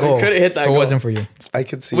hit that goal. coulda hit that if goal. It wasn't for you. I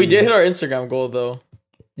could see. We did hit our Instagram goal though.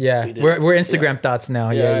 Yeah, We did. we're Instagram thoughts now.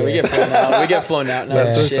 Yeah, we get flown out. We get flown out now.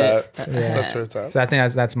 That's where it's Shit. at. Yeah. That's where it's at. So I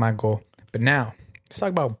think that's my goal. But now let's talk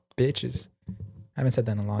about bitches. I haven't said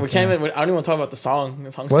that in a long We time. can't even. I don't even want to talk about the song.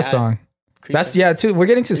 The song's What sad. song? Creepin'. That's too. We're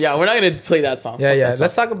getting to. Yeah, we're not gonna play that song. yeah, Fuck yeah. that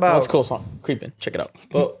Let's song. talk about. That's a cool song. Creeping. Check it out.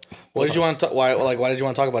 But what did you want to why did you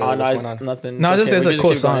want to talk about it? Oh, What's going on? nothing. No, It's it's okay. a We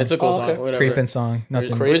cool just keep going. song. It's a cool Oh, okay. song. Whatever. Creeping song.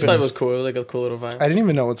 Nothing. We just thought it was cool. It was like a cool little vibe. I didn't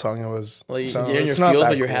even know what song it was. Like so you're in your it's not field, that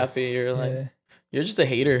but you're cool. happy. You're like Yeah. you're just a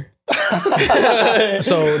hater.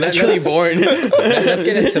 So That's really boring. let's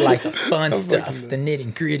get into like the fun stuff, fucking the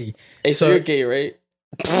nitty gritty. Hey, so So- you're gay, right?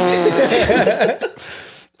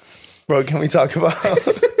 Bro, can we talk about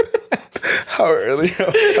how early I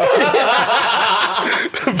was talking?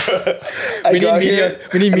 Bro, I We need got media- here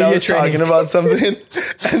we need and I media was training. talking about something,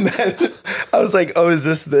 and then I was like, "Oh, is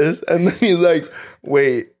this?" And then he's like,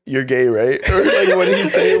 "Wait, you're gay, right?" Or like, what did he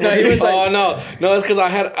say? No, he was like- Oh no, it's because I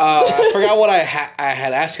had I forgot what I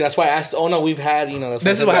had asked you. That's why I asked. Oh no, we've had That's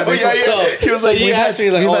This is why I what said- happened. Oh, yeah, yeah. So, He was so like, you "We've asked had,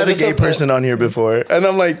 me like, we've oh, had is a this gay person on here before," and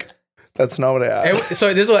I'm like, "That's not what I asked."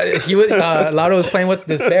 So this was he was Lauro was playing with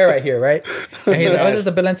this bear right here, right? And he's like, "Oh, this is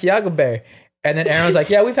the Balenciaga bear." And then Aaron was like,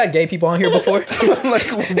 "Yeah, we've had gay people on here before." I'm like,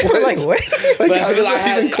 "What?" We're like, "What?" Like, But how because does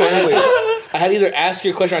that even correlate? I had either asked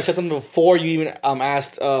you a question or I said something before you even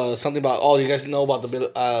asked something about. Oh, you guys know about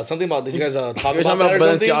the something about? Did you guys talk You're about talking that about or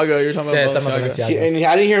something? Balenciaga. You're talking Yeah, about it's talking Balenciaga. about Balenciaga. And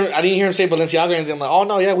I didn't hear him say Balenciaga or anything. I'm like, oh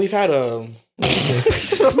no, yeah, we've had a. I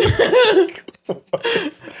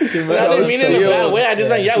didn't mean it in a bad way. I just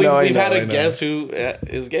meant No, I we've had know, a I know. guest who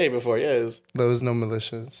is gay before. Yeah, There was no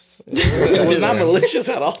malicious. it was not malicious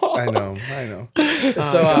at all. I know.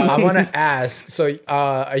 So I want to ask. So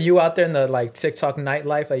are you out there in the like TikTok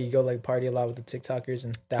nightlife? Like you go like party a lot with the TikTokers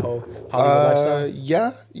and that whole Hollywood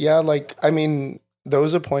lifestyle? Yeah. Like, I mean, there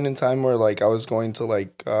was a point in time where like I was going to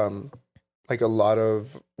like a lot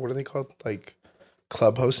of, what are they called, like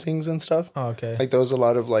club hostings and stuff. Oh, okay. Like there was a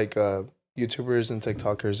lot of like YouTubers and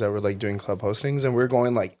TikTokers that were like doing club hostings, and we are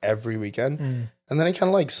going like every weekend. And then I kind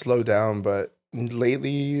of like slowed down, but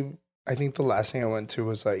lately I think the last thing I went to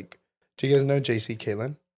was like, do you guys know JC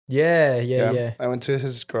Kalen? Yeah. I went to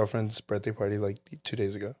his girlfriend's birthday party like 2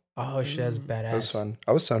 days ago. Oh shit, that's badass. It was fun.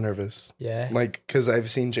 I was so nervous. Yeah. Like, because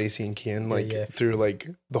I've seen JC and Kian like through like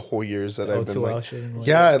the whole years that I've been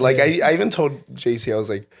like. I even told JC, I was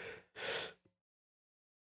like,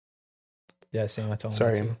 yeah, same. I told him.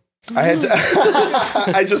 Sorry. I had to,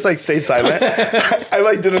 I just like stayed silent. I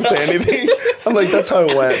like didn't say anything. I'm like, that's how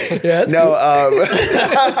it went. Yeah, no,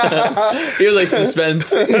 he was like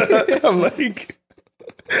suspense. I'm like,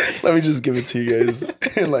 let me just give it to you guys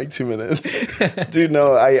in like 2 minutes. Dude,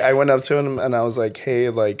 no, I went up to him and I was like, hey,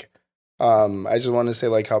 like, I just want to say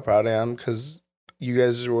like how proud I am, because you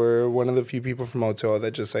guys were one of the few people from Otoa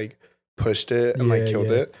that just like pushed it and like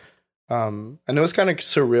killed it. And it was kind of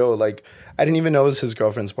surreal. Like, I didn't even know it was his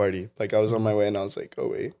girlfriend's party. Like, I was on my way and I was like, oh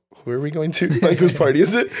wait, who are we going to? Like, whose party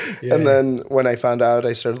is it? And then when I found out,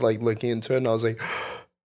 I started like looking into it and I was like,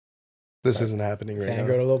 this isn't happening right now.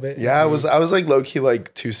 Fangirl a little bit. Yeah, I was like low key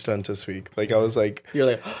like too stunned to speak. Like I was like, you're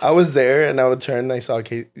like, I was there and I would turn and I saw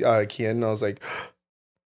Kian and I was like,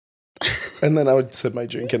 and then I would sip my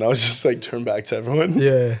drink and I would just like turn back to everyone.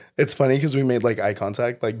 Yeah, it's funny because we made like eye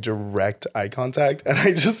contact, like direct eye contact, and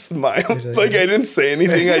I just smiled. Like I didn't say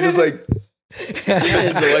anything. I just like.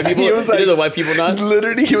 The white people. He was like, the white people not.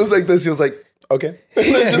 Literally, he was like this. He was like, okay, and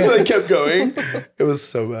then just like kept going. It was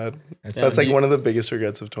so bad. That's like one of the biggest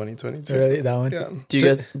regrets of 2022. Really, that one? Yeah. Do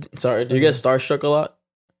you get starstruck a lot?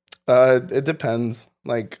 It depends.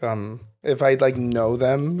 Like, if I like know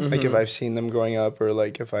them, like if I've seen them growing up, or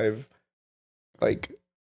like if I've like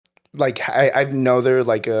I know they're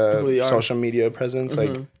like a social media presence,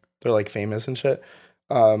 like they're like famous and shit.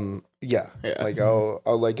 Like I'll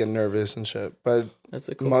like get nervous and shit. But that's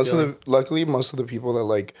a cool luckily most of the people that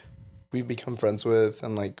like we've become friends with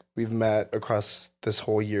and like we've met across this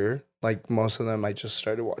whole year, like most of them I just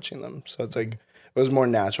started watching them. So it's like it was more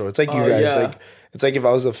natural. It's like you guys, like it's like if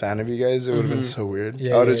I was a fan of you guys, it would have been so weird.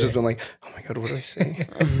 I would have just been like, oh my god, what do I say?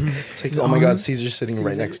 It's like, oh my god, Caesar's sitting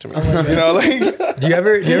right next to me. Oh you know, like do you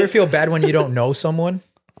ever feel bad when you don't know someone?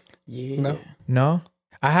 No.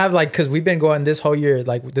 I have like, cause we've been going this whole year,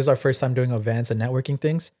 like this is our first time doing events and networking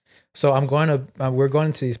things. So we're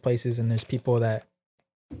going to these places and there's people that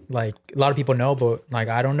like a lot of people know, but like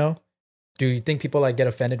I don't know. Do you think people like get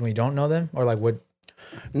offended when you don't know them, or like would?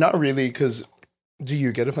 Not really, because do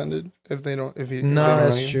you get offended if they don't? If you no, if they don't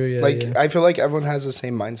that's know you? true. Yeah, like I feel like everyone has the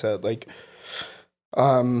same mindset. Like,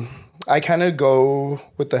 I kind of go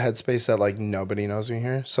with the headspace that like nobody knows me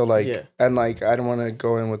here. So like, and like I don't want to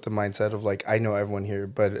go in with the mindset of like I know everyone here,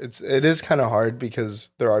 but it is kind of hard because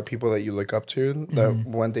there are people that you look up to that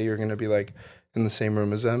one day you're gonna be like in the same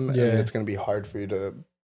room as them, and it's gonna be hard for you to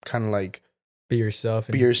kind of like be yourself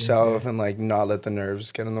and like not let the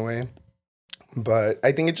nerves get in the way. But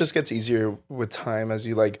I think it just gets easier with time as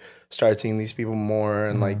you like start seeing these people more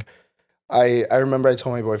and like. I remember I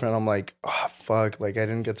told my boyfriend, I'm like, oh fuck, like I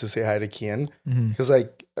didn't get to say hi to Kian because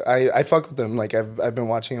like I fuck with him, like I've been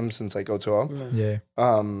watching him since like O2O. Yeah.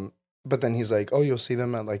 But then he's like, oh, you'll see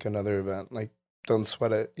them at like another event, like don't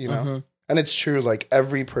sweat it, you know. And it's true, like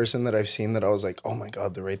every person that I've seen that I was like, oh my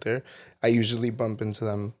god, they're right there, I usually bump into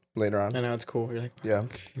them later on. And now it's cool. You're like,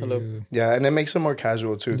 hello. Yeah, and it makes it more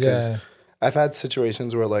casual too, because I've had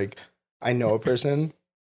situations where like I know a person,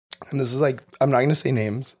 and this is like I'm not gonna say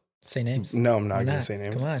names. Say names. No, I'm not going to say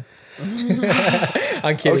names. Come on.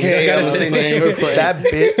 I'm kidding. Okay, I'm going to say names. That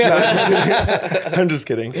bit. No, I'm just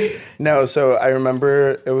kidding. No, so I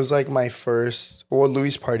remember it was like my first,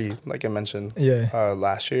 Louis' party, like I mentioned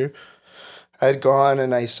last year. I had gone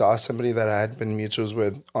and I saw somebody that I had been mutuals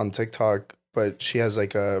with on TikTok, but she has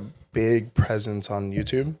like a big presence on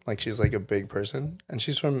YouTube. Like she's like a big person, and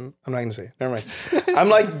she's from. I'm not gonna say. Never mind. I'm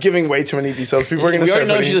like giving way too many details. People are gonna start. We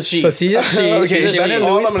already know she's a she. So she's a she. Okay, she's that's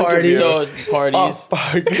all I'm gonna party. give you. So parties. Oh,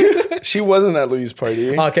 fuck. She wasn't at Louis'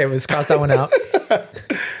 party. Okay, let's cross that one out.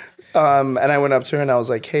 And I went up to her and I was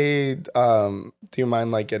like, "Hey, do you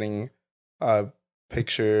mind like getting a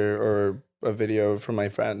picture or a video for my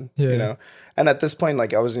friend?" You know. And at this point,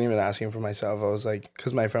 like I wasn't even asking for myself. I was like,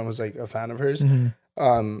 because my friend was like a fan of hers.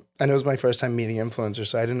 And it was my first time meeting influencers,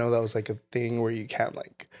 so I didn't know that was like a thing where you can't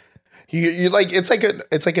like you like it's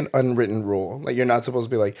like an unwritten rule. Like you're not supposed to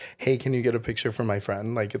be like, hey, can you get a picture for my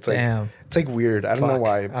friend? Like it's like it's like weird. I don't know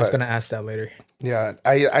why. I was gonna ask that later. Yeah,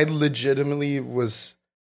 I legitimately was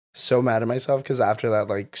so mad at myself because after that,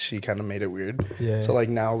 like, she kind of made it weird. Yeah. So like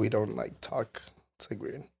now we don't like talk. It's like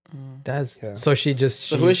weird. That's Yeah. so she just.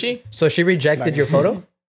 So who is she? So she rejected your photo.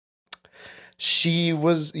 She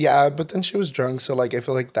was, yeah, but then she was drunk, so like I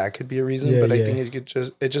feel like that could be a reason. Yeah, but I yeah. think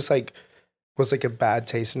it just like was like a bad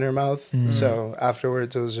taste in her mouth. So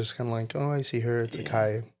afterwards, it was just kind of like, oh, I see her. It's like,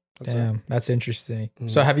 hi. That's it. Damn, that's interesting.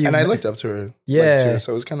 So have you? And I looked up to her. Yeah. Like, too,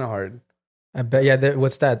 so it was kind of hard. I bet. Yeah.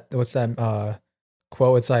 What's that?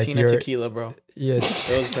 Quote? It's like Tina Tequila, bro. Yeah.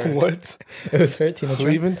 It was her. What? It was her. Tina. Who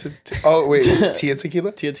Trump. even oh wait, Tia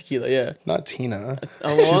Tequila? Tia Tequila, yeah. Not Tina.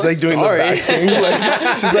 Oh, She's like doing the back thing.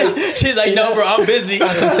 Like, she's like, no, bro, I'm busy.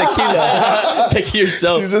 Some tequila. Take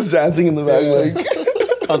yourself. she's just dancing in the back,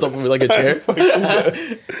 like. On top of me like a chair.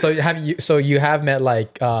 So you have met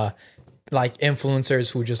like influencers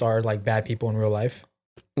who just are like bad people in real life?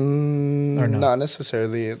 Or no? Not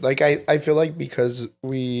necessarily. Like I feel like because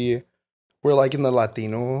we're like in the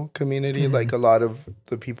Latino community, like a lot of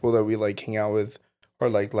the people that we like hang out with are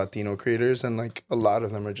like Latino creators, and like a lot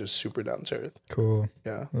of them are just super down to earth. Cool.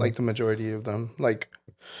 Yeah, like the majority of them. Like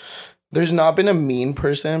there's not been a mean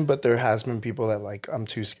person, but there has been people that like I'm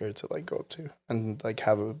too scared to like go up to and like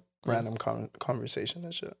have a random conversation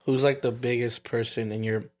and shit. Who's like the biggest person in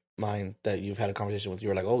your mind that you've had a conversation with? You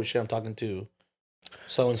were like, oh shit, I'm talking to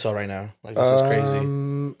so and so right now. Like, this is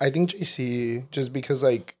crazy. I think JC, just because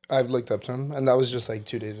like I've looked up to him, and that was just like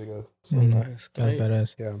 2 days ago. So nice. That's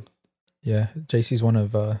badass. Yeah, Yeah. JC's one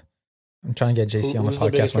of. I'm trying to get JC on the Who's the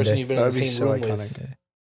biggest podcast one person day. you've been That in would the be same so room iconic. with?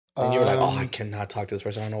 And you were like, oh, I cannot talk to this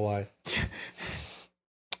person. I don't know why.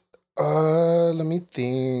 Let me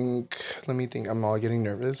think. I'm all getting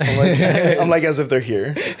nervous. I'm like as if they're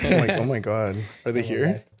here. I'm like, oh my god, are they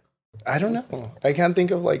here? I don't know. I can't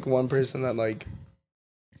think of like one person that like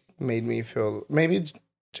made me feel. Maybe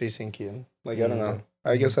Jason Kian. Like I don't know.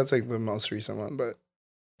 I guess that's like the most recent one, but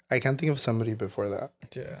I can't think of somebody before that.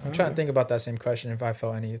 Yeah. I'm trying to think about that same question if I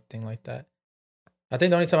felt anything like that. I think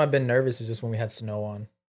the only time I've been nervous is just when we had snow on.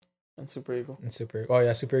 And Super Ego. And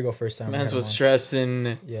Super Ego first time. Mans was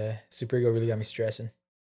stressing. Yeah, Super Ego really got me stressing.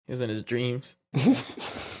 He was in his dreams.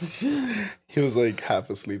 He was like half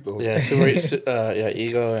asleep the whole Yeah, time.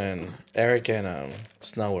 Ego and Eric and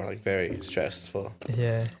Snow were like very stressful.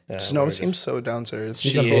 Yeah. Snow seems so down to earth.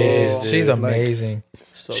 She's She amazing. is, dude. She's amazing.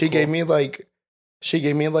 So She cool. gave me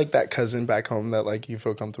like that cousin back home that like you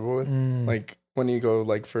feel comfortable with. Like when you go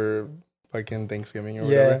like for fucking Thanksgiving or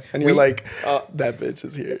whatever. And you're like, that bitch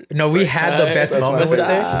is here. No, we had the best That's moment my with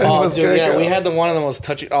favorite. her. Oh, was dude, good, yeah, girl. we had one of the most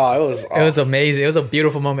touching. Oh, It was amazing. It was a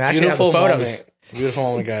beautiful moment. I actually have the beautiful photos. moment. Beautiful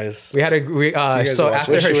moment, guys. We had guys so watch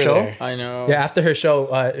after Wish her you were show, there. I know. yeah, after her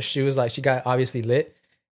show, she was like, she got obviously lit,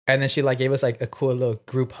 and then she like gave us like a cool little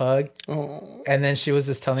group hug, Oh, and then she was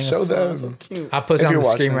just telling show us. them. Cute. I'll post If it on you're the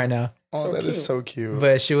screen watching. right now. Oh, that is so cute.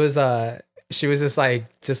 But she was just like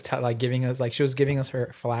like giving us like she was giving us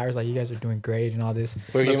her flowers like you guys are doing great and all this.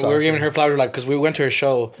 We were That's giving awesome. her flowers like because we went to her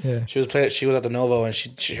show. Yeah. She was at the Novo and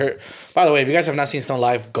she her. By the way, if you guys have not seen Stone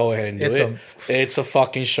live, go ahead and do it. It's a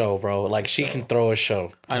fucking show, bro. Like she can throw a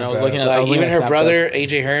show. I know. I was looking at Like even her Snapchat. brother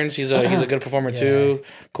AJ Hearns, he's a good performer too.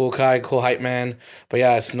 Cool guy, cool hype man. But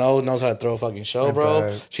yeah, Snow knows how to throw a fucking show, bro.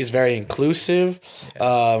 bet. She's very inclusive.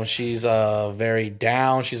 She's very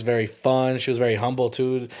down. She's very fun. She was very humble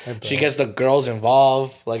too. She gets the girls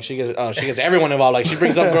involved. Like she gets everyone involved. Like she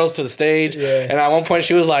brings up girls to the stage. And at one point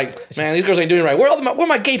she was like, "Man, these girls ain't doing it right. Where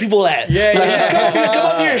my gay people at? Come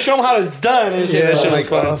up here and show them how it's done." And shit. That shit I'm was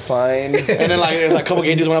like, fun. oh, fine. And then like there's like a couple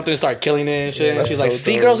gay dudes went up there and started killing it and shit. and that's she's like, so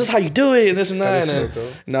 "See, dope. girls, this is how you do it," and this and that. That is And so then,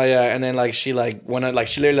 dope. no, yeah, and then like she like went like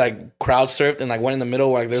she literally like crowd surfed and like went in the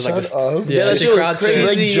middle where like there's like this Shut up. Yeah, that she shit was crowd crazy.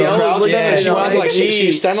 Like, I was crowd looking surfing, at and she it, wanted to, like geez.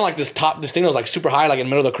 she's standing on like this thing that was like super high like in the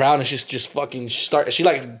middle of the crowd and she's just fucking she popped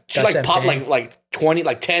champagne.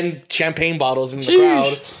 like 10 champagne bottles in the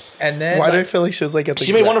crowd. And then Why do I feel like she was like at the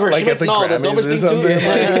She made one of her. like She made, at the no, the Grammys dopest or thing something?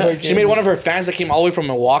 too. Like, She made one of her fans that came all the way from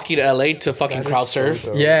Milwaukee to LA to fucking crowd surf.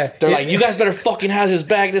 yeah, They're like, "You guys better fucking have his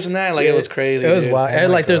bag, this and that." Like it was crazy. It was dude. wild. Oh And,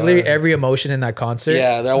 my like there's literally God. every emotion in that concert.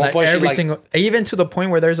 Yeah, there at one like, point she, every like- single, even to the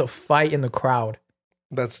point where there's a fight in the crowd.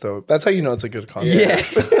 That's dope. That's how you know it's a good concert. Yeah.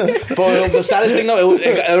 But the saddest thing though,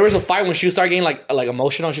 there was a fight when she started getting like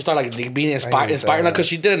emotional. She started like being inspiring, that. because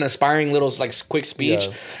she did an inspiring little like quick speech,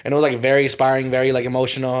 Yeah. and it was like very inspiring, very like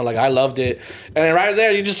emotional. Like I loved it. And then right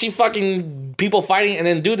there, you just see fucking people fighting, and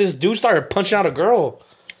then this dude started punching out a girl.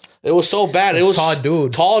 It was so bad. It was tall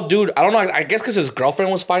dude. I don't know. I guess because his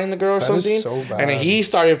girlfriend was fighting the girl or That something. is so bad. And then he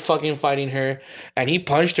started fucking fighting her, and he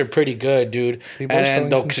punched her pretty good, dude. People And are then so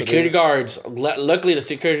the inconsiderate. security guards, luckily the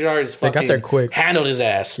security guards They got fucking there quick. handled his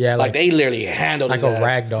ass. Yeah, like they literally handled like his a ass.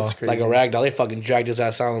 rag doll. That's Like a crazy. rag doll. They fucking dragged his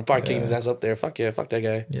ass out and probably kicking his ass up there. Fuck yeah, fuck that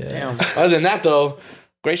guy. Yeah. Damn. Other than that, though,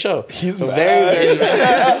 great show. He's very, mad.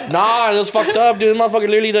 very. Nah, it was fucked up, dude. Motherfucker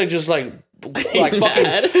literally like just like fucking like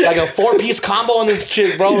a 4-piece combo on this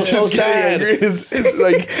chick, bro. It was so Just getting sad. angry. His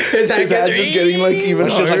hat's just getting like even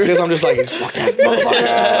It's just like harder. this. I'm just like, fuck that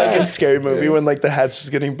motherfucker. Like in Scary Movie when like the hat's just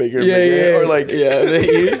getting bigger and Yeah, bigger. yeah. Or like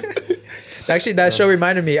Actually, that show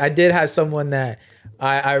reminded me. I did have someone that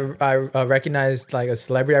I recognized, like a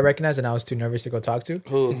celebrity I recognized, and I was too nervous to go talk to.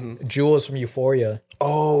 Who? Jules from Euphoria.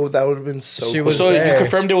 oh, that would have been so She cool. was So you there.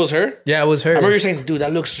 confirmed it was her? Yeah, it was her. I remember you saying, dude,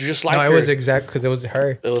 that looks just like no, her. it was exact because it was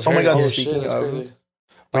her. It was Oh her. my God, shit, speaking that's of- crazy. Wait,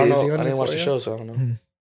 I don't is he know. on I didn't watch the Euphoria? show, so I don't know.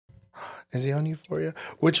 Is he on Euphoria?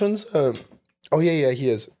 Which one's oh yeah, he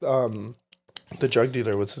is. The drug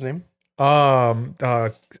dealer, what's his name?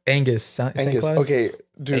 Angus. St. Angus. Cloud? Okay,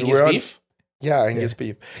 dude, Angus we're on beef? Yeah, Angus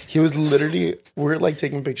beef. He was literally we're like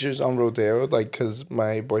taking pictures on Rodeo, like because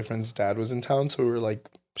my boyfriend's dad was in town, so we were like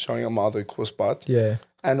showing him all the cool spots. Yeah.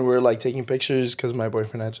 And we're like taking pictures because my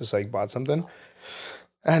boyfriend had just like bought something.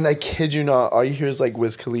 And I kid you not, all you hear is like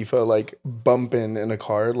Wiz Khalifa like bumping in a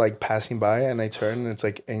car, like passing by, and I turn and it's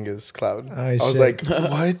like Angus Cloud. Oh, I was shit.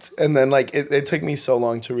 like, what? And then like it took me so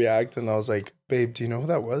long to react, and I was like, babe, do you know who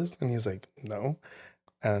that was? And he's like, no.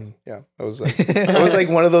 And yeah, it was like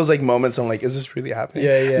one of those like moments. I'm like, is this really happening?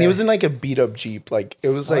 Yeah, yeah. And he was in like a beat up Jeep, like it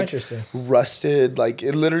was like Interesting. rusted, like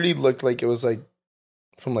it literally looked like it was like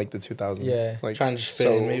from like the 2000s. Yeah. like Trying to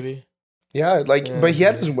fit in, maybe. Yeah, like, Yeah. but he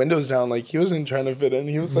had his windows down. Like, he wasn't trying to fit in.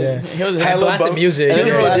 He was like, Yeah. He was hella blasting bump- music. He And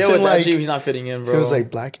was then Yeah. bro, deal with blasting that like, Jeep, he's not fitting in, bro. he was like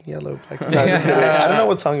black and yellow. Black and... No, just kidding. I don't know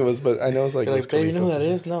what song it was, but I know it was like. You're Wiz like, babe, you know who that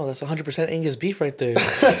Khalifa. is? No, that's 100% Angus beef right there.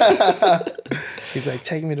 He's like,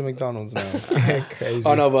 take me to McDonald's now. Crazy.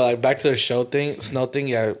 Oh no, but like back to the show thing, Snow thing.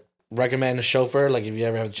 Yeah, recommend a chauffeur. Like if you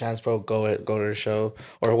ever have a chance, bro, go to the show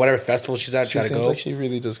or whatever festival she's at. She Gotta seems go. like she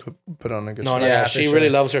really does put on a good No, show. no, Yeah, yeah, for she sure. really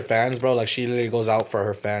loves her fans, bro. Like she literally goes out for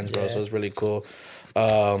her fans, bro. Yeah. So it's really cool.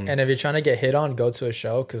 And if you're trying to get hit on, go to a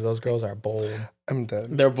show because those girls are bold. I'm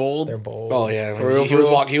dead. They're bold. They're bold. Oh yeah, For real, he for was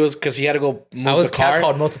real? walking. He was because he had to go move I was the car.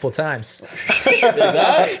 catcalled multiple times.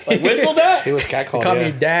 Like whistle that? He was catcalled. Call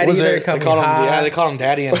yeah. me daddy. Was they it- call They me call him, hot. yeah, they call him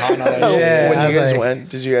daddy and hot and all that shit. Yeah. When I you was guys like- went,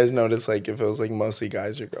 did you guys notice like if it was like mostly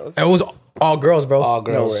guys or girls? It was all girls, bro. All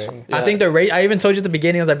girls. No way. I think the rate. I even told you at the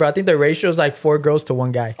beginning. I was like, bro, I think the ratio is like 4 girls to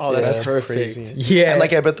 1 guy. Oh, that's, That's perfect. crazy. Yeah. And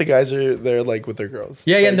like I bet the guys are there like with their girls.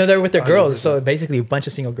 yeah, Like, no, they're with their girls. 100%. So basically, a bunch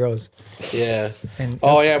of single girls. Yeah. And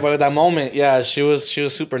Oh yeah, but at that moment, yeah, she was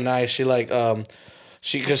super nice. She like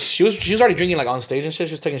she was already drinking like on stage and shit.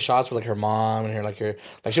 She was taking shots with like her mom and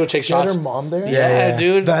she would take She had shots. her mom there. Yeah, Yeah.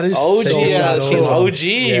 dude. That is OG. so Yeah, dope. she's OG,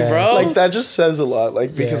 Yeah. bro. Like that just says a lot.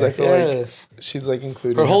 Like because Yeah. I feel Yeah. like she's like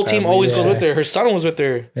including Her whole team family. always goes Yeah. with her. Her son was with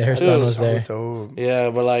her. Yeah, her too. son was So there. dope. Yeah,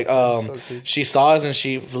 but like so crazy. she saw us and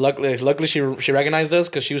she luckily she recognized us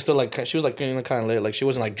because she was still like kind of lit, like she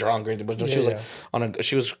wasn't like drunk or anything, but she was like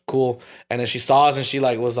she was cool, and then she saw us and she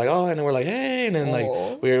like was like, oh, and then we're like, hey, and then Aw.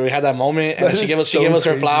 like we had that moment and That she is gave us so her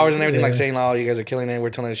crazy. flowers and everything, like Yeah. saying, oh, you guys are killing it.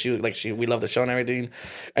 We're telling her we love the show and everything,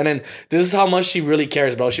 and then this is how much she really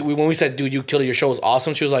cares, bro. When we said, dude, you killed it, your show was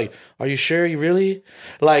awesome, she was like, are you sure? You really?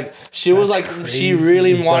 Like she was like she crazy.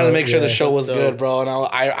 really She's wanted to dope, make sure the yeah. show was That's good, dope. bro, and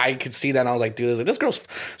I could see that and I was like, dude, this girl's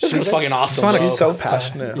like- fucking awesome. wanna- bro. She's so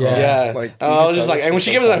passionate. huh? Yeah. Yeah, Like and you I could was just tell like, that and when she's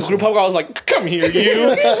she so gave us that passionate. group hug, I was like, "Come here,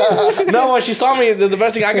 you." No, when she saw me, the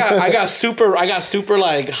best thing I got super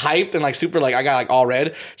like hyped and like super like I got like all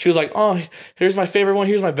red. She was like, "Oh, here's my favorite one.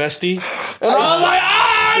 Here's my bestie," and I was like,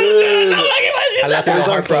 "Ah, dude, no, look at my shit." I left It was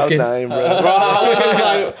my on heart cloud broken. 9, bro.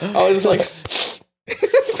 Bro, I was just like,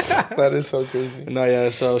 That is so crazy. no, yeah.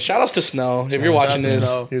 So shout outs to Snow if you're watching to this.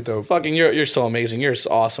 Snow. You're dope. Fucking, you're so amazing. You're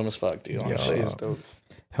so awesome as fuck, dude. She Honestly. is dope.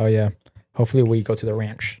 Hell yeah. Hopefully, we go to the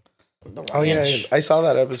ranch. Oh yeah, I saw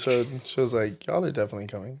that episode. She was like, "Y'all are definitely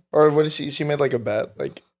coming." Or what did she made like a bet,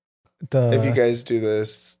 like if you guys do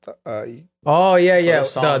this, Oh yeah, yeah. the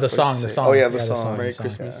song. The What song. she The say? song. Oh, yeah, the the song. Merry the song.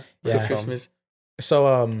 Christmas. Yeah. Merry Christmas. So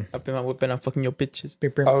Up in my whip and I'm fucking your bitches.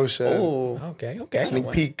 oh shit, Oh, okay, okay. sneak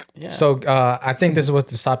peek. yeah. So I think this is what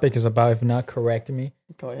the topic is about. If not, correct me.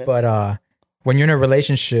 Go ahead. But when you're in a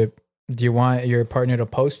relationship, do you want your partner to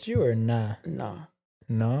post you or nah? nah,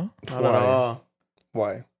 No. not Why? at all.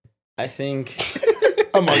 Why? I think.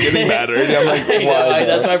 I'm not getting mad already. I'm like, I know, why?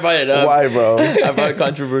 that's why I brought it up. Why, bro? I brought a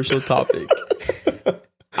controversial topic.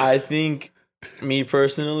 I think, me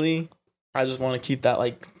personally, I just want to keep that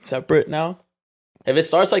like separate now. If it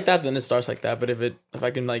starts like that, then it starts like that. But if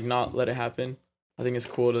I can like not let it happen, I think it's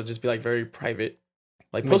cool to just be like very private.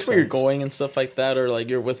 Like post where you're going and stuff like that, or like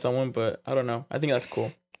you're with someone, but I don't know. I think that's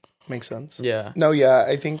cool. Makes sense. Yeah. No, yeah.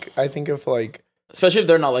 I think if like, especially if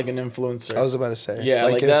they're not like an influencer. I was about to say. Yeah,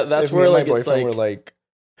 like if, that's if where me and like my it's boyfriend like. were like,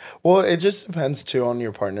 well, it just depends too on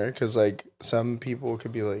your partner, because like some people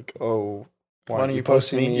could be like, oh, why aren't you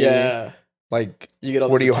posting me? Yeah. Like, you get all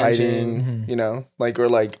what are you attention. hiding? Mhm. You know, like, or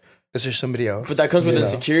like, is there somebody else? But that comes with You know?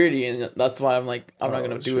 insecurity, and that's why I'm like, I'm not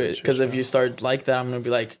gonna do it, because if you start like that, I'm gonna be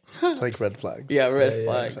like, it's like red flags. yeah, red Yeah,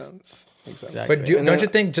 flags. Makes sense. Exactly. But don't you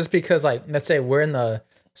think just because like let's say we're in the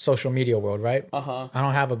social media world, right? I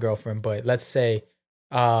don't have a girlfriend, but let's say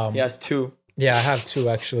yeah, it's 2. yeah, I have 2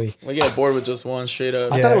 actually. We get bored with just one straight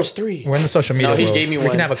up. I thought it was 3. We're in the social media No, he world. gave me we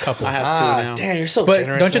one. can have a couple. I have 2 now. Damn, you're so But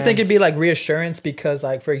generous. don't you man. think it'd be like reassurance because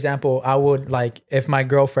like for example, I would like if my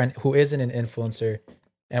girlfriend who isn't an influencer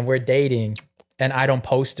and we're dating and I don't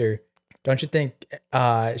post her, don't you think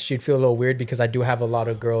she'd feel a little weird because I do have a lot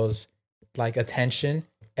of girls like attention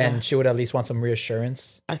and she would at least want some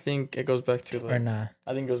reassurance I think it goes back to or like, nah?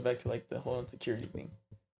 I think it goes back to like the whole insecurity thing.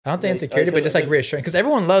 I don't think Like, insecurity, but just like reassurance because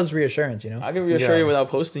everyone loves reassurance, you know. I can reassure you without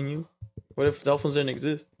posting you. What if cell phones didn't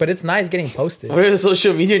exist? But it's nice getting posted. What if the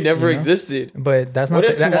social media never You know? existed? But that's not. What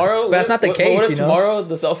if tomorrow? But that's not the case. What if you know? tomorrow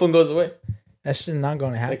the cell phone goes away? That's just not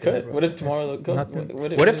going to happen. It could. bro. What if tomorrow?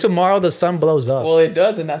 What if tomorrow the sun blows up? Well, it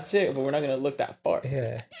does, and that's it. But we're not gonna look that far.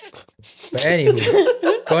 Yeah. But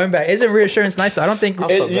anywho, going back, isn't reassurance nice? I don't think. I'm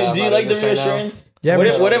so Do glad you I'm like not the in this right now. reassurance? Yeah.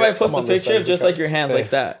 What if I post I'm a on this picture side of just of the like your hands Hey, like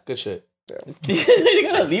that? Good shit. You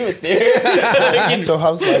gotta leave it there. So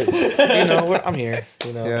how's life? You know what? I'm here.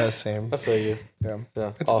 You know. Yeah, same. I feel you. Yeah,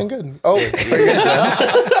 Yeah. it's been good. Oh,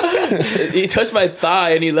 He touched my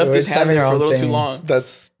thigh and he left We're his just hand having there our for a own little too thing. long.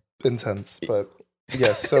 that's intense, but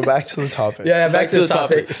yes. So back to the topic. Yeah. Back to the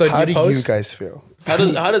topic. So How do post? you guys feel? How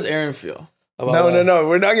does Aaron feel? No.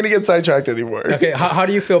 We're not gonna get sidetracked anymore. Okay. How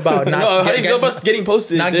do you feel about not? No, how do you feel about getting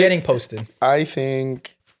posted? not dude? getting posted? I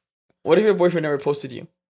think What if your boyfriend never posted you?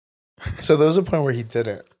 so. There was a point where he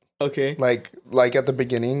didn't. Okay. Like at the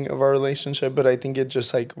beginning of our relationship, but I think it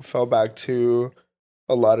just like fell back to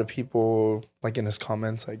a lot of people like in his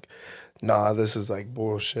comments like, nah, this is like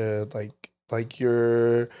bullshit. Like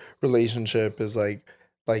your relationship is like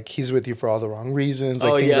he's with you for all the wrong reasons.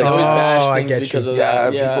 Like Oh things yeah, like there was Oh, bash I things get because you. of yeah,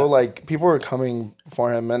 that. Yeah. people were coming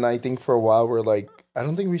for him, and I think for a while we're like, I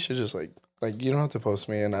don't think we should just like you don't have to post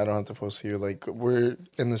me and I don't have to post you. Like we're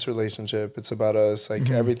in this relationship. It's about us. Like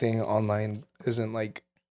everything online isn't like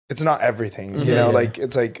it's not everything. You know, Yeah. like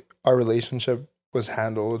it's like our relationship was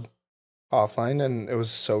handled offline and it was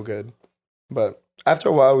so good. But after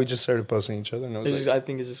a while we just started posting each other and it was It's like just, I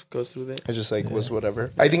think it just goes through that. it just like was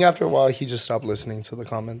whatever. I think after a while he just stopped listening to the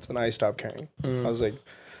comments and I stopped caring. I was like,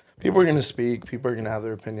 people are gonna speak, people are gonna have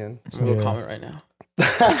their opinion. I'm gonna go comment right now.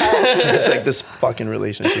 It's like this fucking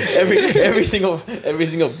relationship. every single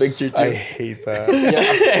picture too. I hate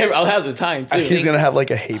that. I'll have the time too. He's gonna have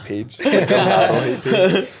like a hate page, like a model hate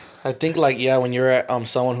page. I think like when you're at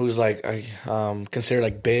someone who's like considered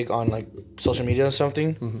like big on like social media or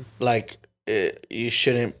something, like you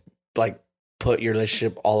shouldn't like put your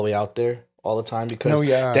relationship all the way out there all the time because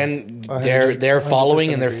then their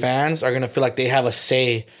following and their fans are gonna feel like they have a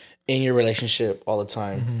say in your relationship all the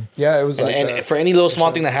time. Yeah, it was like And that. for any little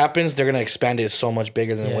small thing that happens, they're gonna expand it so much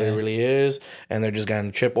bigger than what it really is, and they're just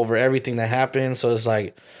gonna trip over everything that happens. So it's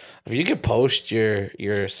like, if you could post your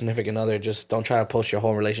significant other, just don't try to post your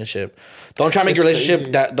whole relationship. Don't try to make your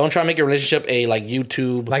relationship don't try to make your relationship a like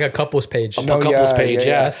YouTube Like a couples page. couples page,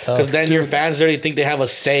 yeah. That's tough. Because then your fans really think they have a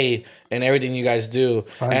say in everything you guys do,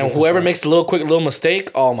 and whoever makes a little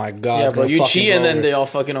mistake, oh my god, yeah, it's bro, gonna you fucking cheat go and then over. they all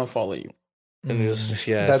fucking unfollow you. And just,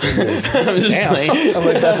 That's I'm just playing. I'm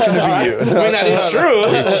like, that's gonna be you. I mean, that is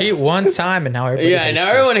true. You cheat one time and now everybody. Yeah, and hates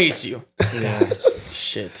now you. everyone hates you. Yeah.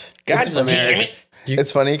 Shit. God It's funny. damn it.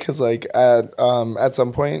 It's funny because like at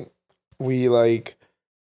some point we like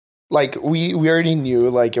we already knew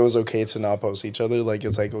like it was okay to not post each other. Like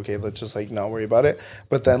it's like okay, let's just like not worry about it.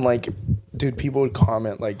 But then like, dude, people would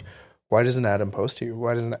comment like, why doesn't Adam post you?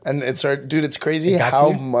 Why doesn't and it started, dude, it's crazy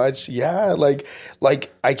how much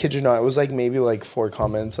like I kid you not, it was like maybe like 4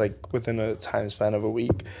 comments like within a time span of a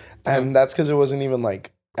week. And that's because it wasn't even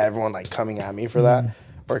like everyone like coming at me for that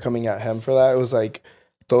or coming at him for that. It was like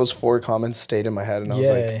those 4 comments stayed in my head and I was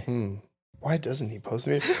like, why doesn't he post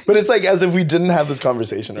me? But it's like as if we didn't have this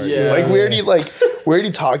conversation already. Yeah. Like we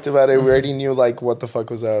already talked about it. We already knew like what the fuck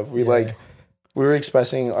was up. We were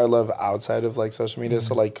expressing our love outside of like social media.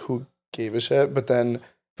 So like who gave a shit? But then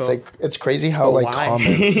it's crazy how But like why?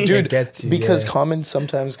 comments, dude, Get you, because yeah. comments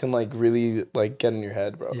sometimes can like really like get in your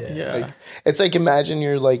head, bro. Yeah. Like it's like imagine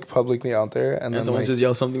you're like publicly out there and And then someone like just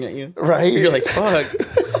yells something at you. right, You're like, fuck.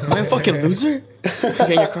 Am I a fucking loser? Get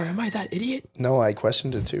in your car. Am I that idiot? no, I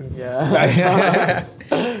questioned it too. Yeah.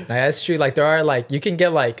 Nah, that's true. Like there are like you can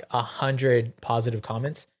get like 100 positive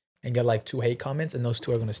comments and get like 2 hate comments, and those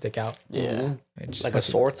 2 are gonna stick out. Yeah. It's Like a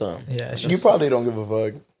sore thumb. Yeah, it's You just, probably don't give a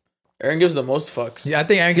fuck. Aaron gives the most fucks. yeah. I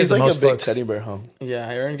think Aaron He's gives the like most a big fucks. teddy bear, huh? Yeah,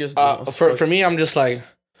 Aaron gives the most For fucks. me, I'm just like,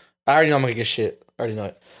 I already know I'm gonna get shit. I already know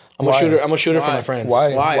it. I'm Why? a shooter for Why? my friends.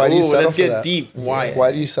 Why? Why? Why do you Ooh, settle let's for get that? deep. Why?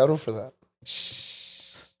 Why do you settle for that?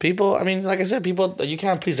 People, I mean, like I said, people, you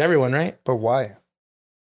can't please everyone, right? But why?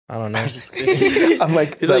 I don't know. I'm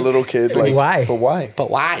like He's that like, little kid. Like why? But why? But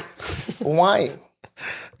why? Why?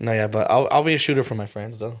 No, yeah, but I'll be a shooter for my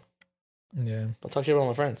friends though. Yeah, I'll talk shit about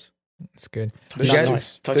my friends. it's good. They're, You guys-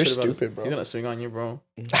 nice. Talk they're shit about stupid, us. bro. He's gonna swing on you, bro.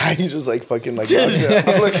 He's just like fucking like,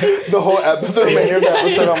 I'm like the whole episode, the remainder of the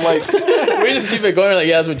episode, I'm like, We just keep it going. Like,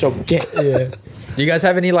 yeah, that's what joke. Yeah. Do you guys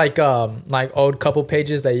have any like old couple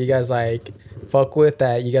pages that you guys like fuck with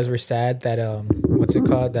that you guys were sad that what's it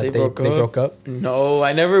called that they broke up? No,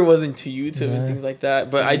 I never was into YouTube Nah. and things like that.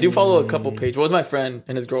 But I do follow a couple page. Well, it's my friend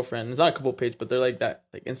and his girlfriend. It's not a couple page, but they're like that,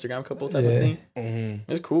 like Instagram couple type of Yeah. thing.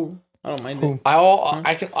 Mm-hmm. It's cool. I don't mind Cool. it. I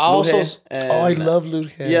also Luhe and- oh, I love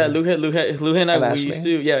Luke. Yeah, Luhe and I, And we Ashley? used to,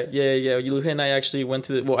 yeah. Luhe and I actually went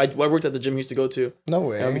to, I worked at the gym he used to go to. No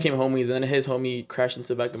way. And we became homies, and then his homie crashed into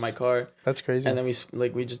the back of my car. That's crazy. And then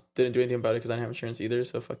we just didn't do anything about it because I didn't have insurance either,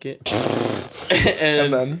 so fuck it.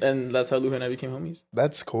 And and then? that's how Luhe and I became homies.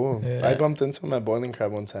 That's cool. Yeah. I bumped into him at Boiling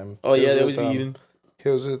Crab one time. Oh He yeah, was they with, always be eating. He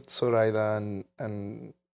was with Soraida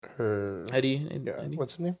and her. Eddie. Yeah, Eddie.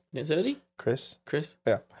 what's his name? Is it Eddie? Chris. Chris?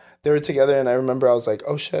 They were together, and I remember I was like,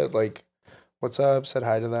 "Oh shit!" Like, what's up? Said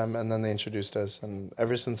hi to them, and then they introduced us, and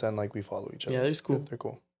ever since then, like, we follow each other. Yeah, they're cool. They're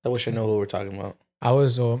cool. I wish I knew who we're talking about. I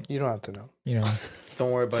was You don't have to know. you know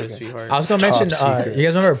Don't worry about it, Okay. sweetheart. I was gonna Top mention secret. you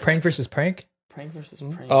guys remember Prank versus Prank? Prank versus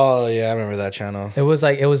Hmm? prank. Oh yeah, I remember that channel. It was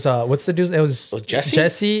what's the dude's? It was Jesse?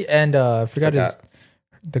 Jesse and I forgot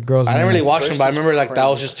the girl's I didn't name. really watch them, but I Versus remember like that Prank.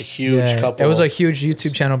 was just a huge Yeah, couple. it was a huge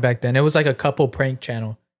YouTube channel back then. It was like a couple prank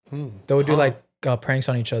channel. They would do like pranks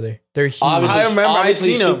on each other. They're huge. obviously, I remember, I've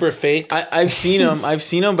obviously seen 'em. super fake. I've seen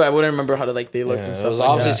them, but I wouldn't remember how they looked Yeah, and it stuff was like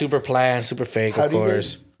obviously that. super planned, super fake, How of do you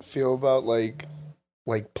course. guys feel about like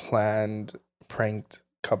planned pranked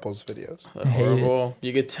couples videos? hate it. Horrible.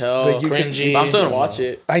 You could tell. Like, you can- Cringy. I'm still gonna watch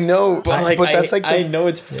it. I know, But but that's like I the, know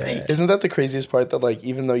it's fake. isn't that the craziest part? That like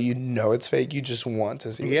even though you know it's fake, you just want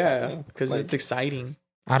to see what's Yeah, happening. because Like, it's exciting.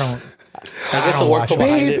 I don't. I guess the work watch it.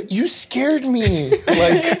 behind babe, it. you scared me.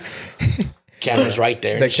 Like Camera's right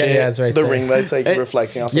there. The and shit. yeah, it's right the there. ring light's like Hey,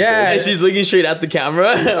 reflecting off. yeah, the And she's looking straight at the camera.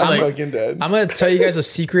 I'm I'm like, fucking dead. I'm gonna tell you guys a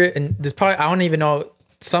secret, and this probably I don't even know.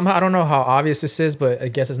 Somehow I don't know how obvious this is, but I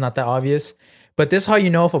guess it's not that obvious. But this is how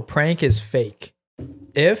you know if a prank is fake.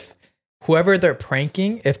 If whoever they're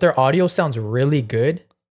pranking, if their audio sounds really good,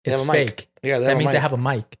 it's have a mic. fake. Yeah, That means mic. they have a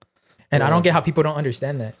mic. And I don't get how people don't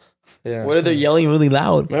understand that. Yeah. what if they're yelling really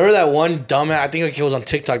loud? Remember that one dumb? I think like it was on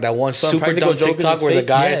TikTok. That one super Practical dumb Jokers TikTok is where the fake?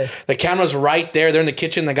 guy, Yeah. the camera's right there. They're in the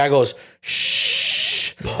kitchen. The guy goes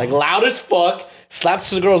shh, like loud as fuck. Slaps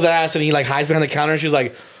the girl's ass and he like hides behind the counter. And she's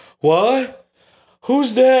like, "What?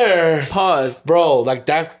 Who's there?" Pause. Bro, like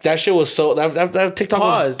that shit was so that TikTok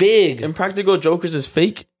was Pause. big. Impractical Jokers is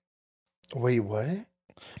fake. Wait, what?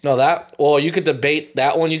 No, you could debate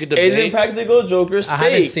that one. You could debate. Is Impractical Jokers I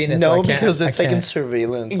fake? haven't seen it. No, so I can't, because it's I like in can't.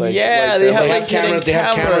 surveillance. Like, Yeah, they they're, have, They like, have cameras. They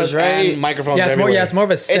have cameras, cameras right? and microphones. Yeah, it's more. everywhere. Yeah, it's more of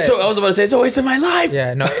a set. I was about to say it's a waste of my life.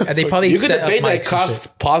 Yeah, no, they probably You could set up debate that mics and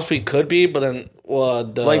shit. possibly could be, but then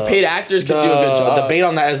the Like paid actors could do a good job. The debate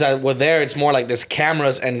on that is that with there, it's more like there's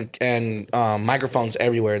cameras and microphones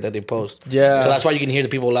everywhere that they post. Yeah. so that's why you can hear the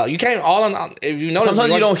people loud. You can't all on. If you notice,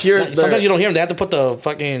 Sometimes you don't hear Sometimes the- you don't hear them. They have to put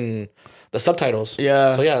the subtitles.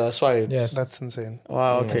 Yeah. So yeah, that's why. Yeah. That's insane.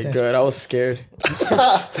 Wow. Okay. Good. I was scared.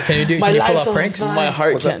 Can you My pull life's off on pranks? fire. My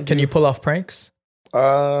heart What's up? can't. Can you pull off pranks?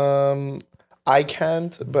 I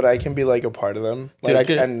can't, but I can be like a part of them. Like, Dude, I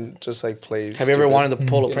could- and just like play. Have you ever stupid. wanted to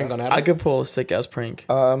pull a prank on Adam? I could pull a sick ass prank.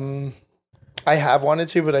 I have wanted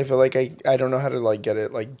to, but I feel like I don't know how to like get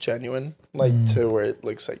it like genuine, like to where it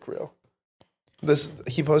looks like real.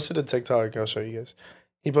 He posted a TikTok. I'll show you guys.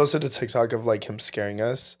 He posted a TikTok of like him scaring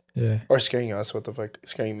us. Yeah. Or scaring us, what the fuck?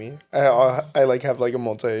 Scaring me. I like have like a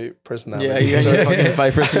multi-personality. Yeah, you got your fucking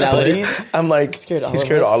five personality. I'm like, Scared all he of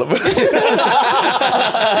scared us. all of us.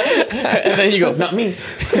 And then you go, not me.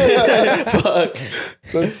 Fuck.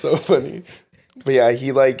 That's so funny. But yeah,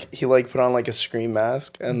 he put on like a scream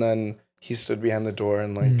mask and then he stood behind the door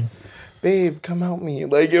and like babe, come help me.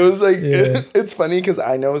 Like, it was like, it's funny because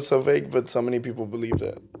I know it's so fake, but so many people believed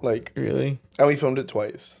it. Like, Really? and we filmed it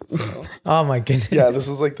twice. So. Oh my goodness. Yeah, this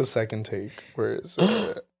is like the second take where it's,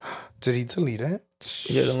 did he delete it?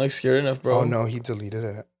 You didn't look scared enough, bro. Oh no, he deleted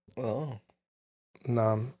it. Oh.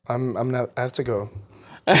 No, I'm not, I have to go.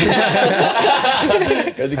 You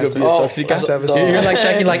have to go be a toxic. I have to have a So you're like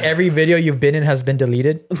checking like every video you've been in has been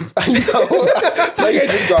deleted. I know. Like I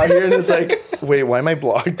just got here and it's like, wait, why am I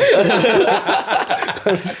blocked?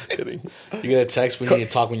 I'm just kidding. You get a text when you need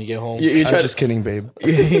to talk when you get home. You I'm try just kidding, babe.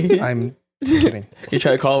 I'm kidding. You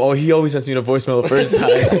try to call him. Oh, he always sends me the voicemail the first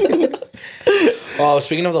time. Oh,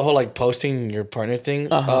 speaking of the whole like posting your partner thing,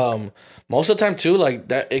 most of the time too, like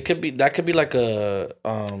that could be like a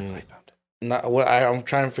not what I'm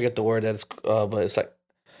trying to forget the word that's but it's like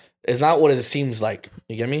it's not what it seems like.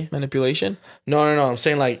 You get me? Manipulation? No. I'm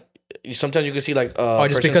saying like sometimes you can see like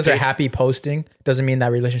Just because they're happy posting doesn't mean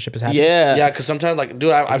that relationship is happy. yeah, because sometimes like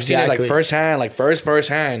dude, I've seen it like Exactly. firsthand, like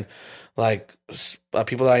firsthand, like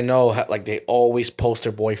people that I know like they always post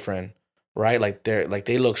their boyfriend. Right, like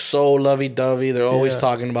they look so lovey-dovey. They're always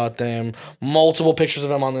talking about them. Multiple pictures of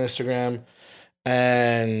them on Instagram,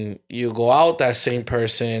 and you go out that same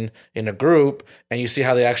person in a group, and you see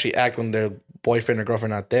how they actually act when their boyfriend or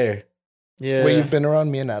girlfriend not there. Yeah. Wait, you've been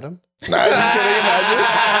around me and Adam? No, I'm just kidding. Imagine.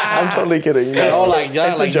 I'm totally kidding. No, Oh, like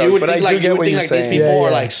yeah, it's a like joke, you would but think I do like get you would what think you're like these saying. people Yeah, are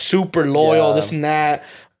yeah. like super loyal, Yeah. this and that.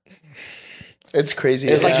 It's crazy.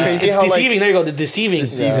 It's like crazy it's how, deceiving. There you go, the deceiving.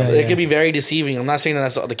 Yeah. It can be very deceiving. I'm not saying that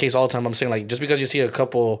that's the case all the time. I'm saying like just because you see a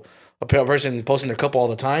person posting their couple all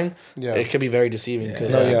the time, Yeah. it can be very deceiving.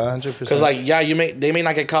 Cause, No, yeah, 100%. Because like they may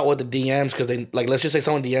not get caught with the DMs because they like let's just say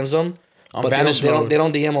someone DMs them, On but vanish they don't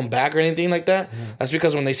mode. DM them back or anything like that. That's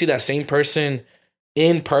because when they see that same person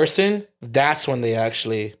in person, that's when they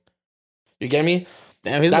actually. You get me?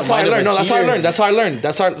 Damn, he's That's the how I mind of a learned. No, that's how I cheater. learned. That's how I learned.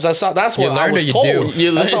 That's what I learn or was you told. do?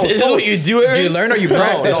 You That's learn, what I was is this told. what you do, Do Aaron? you learn or you No,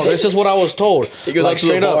 practice? no, this is what I was told. He goes Like up to the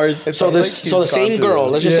straight up. bars. It So sounds this, like so the he's gone same through girl.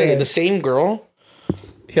 this. Let's just say Yeah. the same girl.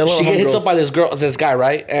 Hello, She hits homegirls. up by this guy,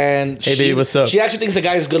 right? And Hey, baby, what's up? She actually thinks the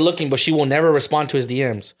guy is good looking, but she will never respond to his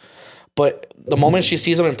DMs. But the moment she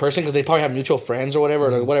sees him in person, because they probably have mutual friends or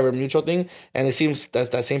whatever, or whatever mutual thing, and it seems that's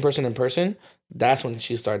that same person in person, that's when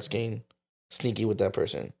she starts getting sneaky with that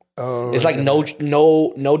person. Oh, It's like no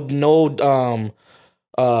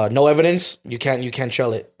evidence. You can't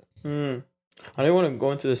chill it. I don't want to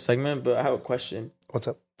go into this segment, but I have a question. what's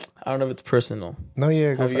up? I don't know if it's personal. No,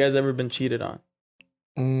 yeah. Go Have you for it. guys ever been cheated on?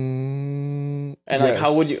 And And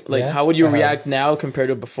how would you how would you react now compared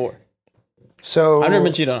to before? So I've never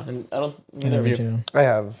been cheated on, and I don't. Neither of you. I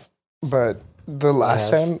have, but the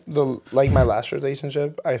last have. time, my last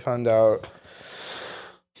relationship, I found out.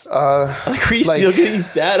 Like, are you Like- still getting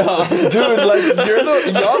sad off? Dude, like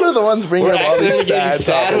y'all are the ones bringing We're up all these accidentally getting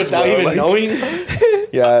sad topics, without bro. even Like, knowing.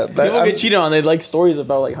 Yeah, People get cheated on. They like stories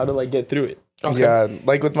about like how to like get through it. Yeah,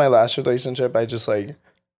 like with my last relationship, I just like,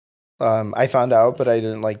 I found out, but I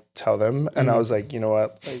didn't like tell them, and I was like, you know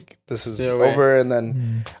what, like this is Yeah, right. over, and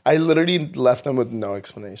then I literally left them with no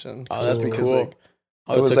explanation, Oh, just that's because cool. like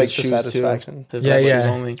I it was took like his the shoes, too. satisfaction, His Yeah, left yeah. shoes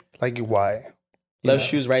only. like why, Left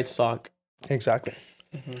shoes, right sock. exactly,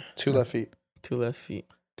 2 left feet. 2 left feet.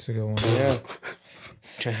 It's a good one.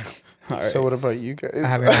 Yeah. All right. So what about you guys? I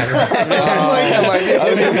haven't. Am I the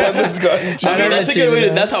only one that's gotten I mean, never that's a cheated, good way.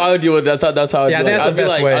 man. That's how I would deal with. That's how I would. Yeah, I do think it. that's the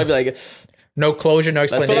best way. I'd be like, No closure, no I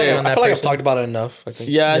feel like- explanation on I that feel like I've person. talked about it enough. I think.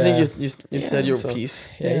 yeah, I Yeah. think you said your so- piece.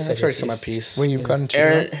 Yeah, you said I've already your said my piece. piece. when you've gotten cheated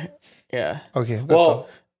on? Aaron, yeah. Okay, that's Well, all.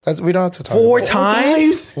 We don't have to talk. 4 about it.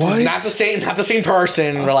 times? What? Not the same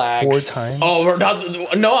person. Relax. 4 times? Oh, we're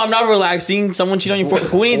not, no, I'm not relaxing. Someone cheat on you for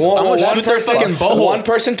who needs? I'm gonna shoot their fucking butthole. One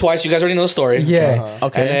person twice. You guys already know the story. Yeah.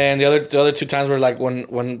 Okay. And then the other 2 times were like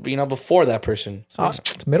when before that person. So, Oh,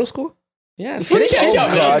 it's middle school? yeah. It's What pretty do you cool.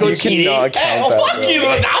 think? God, you cheating. cannot count Hey, oh that, fuck bro. you!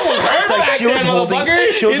 That was her It's like back she was then, holding,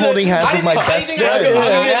 motherfucker. she was holding hands with my best friend.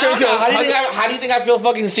 How do you think I feel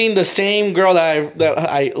fucking seeing the same girl that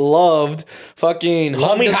I loved fucking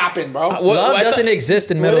homie does- happen, bro? Love doesn't exist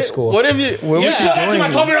in middle school. What if you? What was she Tell that to my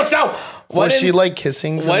doing? 12-year-old self. Was she like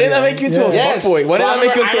kissing? Why didn't that make you into a Yes. fuckboy? Why didn't that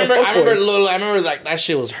make you into a I remember, fuckboy? I remember like that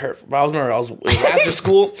shit was hurt. Bro, it was after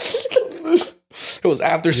school. It was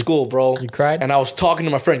after school, bro. You cried? And I was talking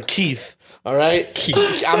to my friend Keith. All right, Keith.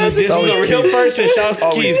 this is always a real Keith. person. Shout out to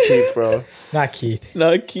Always Keith. Keith, bro. Not Keith.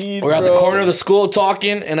 Not Keith. We're at the bro. corner of the school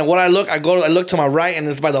talking, and when I look to my right, and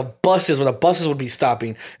it's by the buses where the buses would be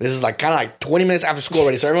stopping. This is like kind of like 20 minutes after school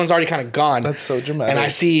already, so everyone's already kind of gone. That's so dramatic. And I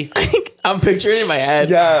see, I'm picturing it in my head.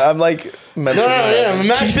 Yeah, I'm like no, mentally.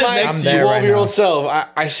 imagine Keith is my next to you right 12-year-old now. self.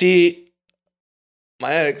 I see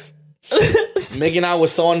my ex making out with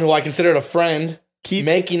someone who I considered a friend. Keith?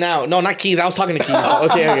 making out. No, not Keith. I was talking to Keith.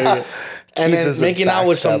 Okay. And Keith then is a making out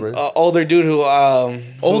with some backstabber. older dude who I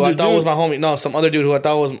thought dude? was my homie. No, some other dude who I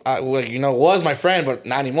thought was was my friend, but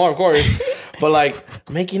not anymore, of course. But like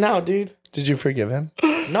making out, dude. Did you forgive him?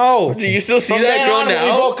 No. Do you still see From that then girl on, when we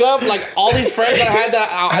now? broke up, like all these friends that I had that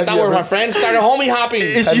I thought were my friends started homie hopping.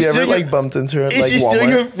 Have you ever like bumped into her at Is like she still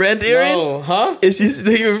your Walmart? friend, Aaron? No, huh? Is she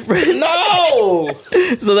still your friend? No.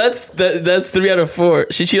 So that's 3 out of 4.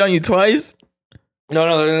 She cheated on you twice?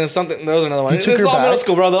 No, there's something. There was another one. You took This is her all middle back?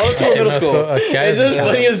 school, bro. The other two were middle school. Okay, It's just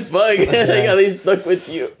funny as fuck. Like how they stuck with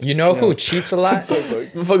you. You know who cheats a lot?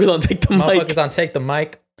 Motherfuckers don't take the mic. Motherfuckers on Take the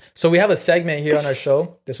Mic. So we have a segment here on our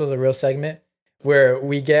show. This was a real segment where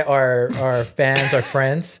we get our fans, our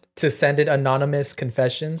friends, to send in anonymous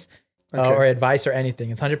confessions or advice or anything.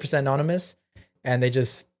 It's 100% anonymous, and we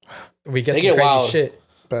get They some get crazy wild. shit.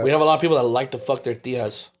 But We have a lot of people that like to fuck their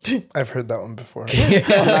tias. I've heard that one before.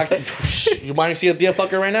 You might see a tia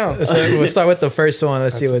fucker right now. So we'll start with the first one.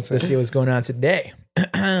 Let's see insane. what's going on today.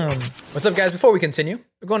 What's up, guys? Before we continue,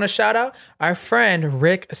 we're going to shout out our friend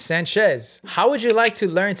Rick Sanchez. How would you like to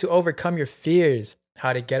learn to overcome your fears?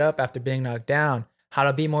 How to get up after being knocked down? How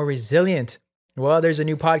to be more resilient? Well, there's a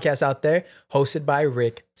new podcast out there hosted by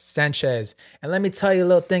Rick Sanchez. And let me tell you a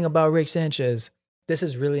little thing about Rick Sanchez. This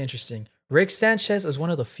is really interesting. Rick Sanchez is one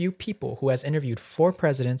of the few people who has interviewed 4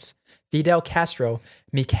 presidents: Fidel Castro,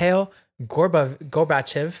 Mikhail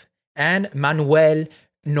Gorbachev, and Manuel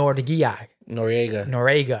Noriega.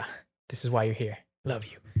 This is why you're here. Love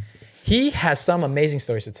you. He has some amazing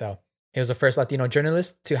stories to tell. He was the first Latino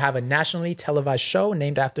journalist to have a nationally televised show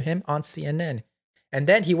named after him on CNN. And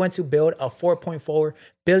then he went to build a $4.4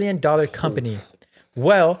 billion company.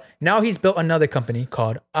 Well, now he's built another company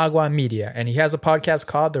called Agua Media, and he has a podcast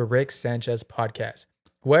called The Rick Sanchez Podcast,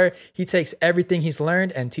 where he takes everything he's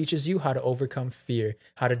learned and teaches you how to overcome fear,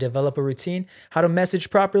 how to develop a routine, how to message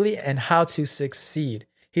properly, and how to succeed.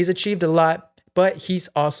 He's achieved a lot, but he's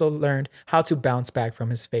also learned how to bounce back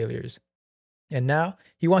from his failures. And now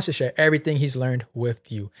he wants to share everything he's learned with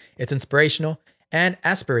you. It's inspirational and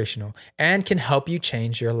aspirational and can help you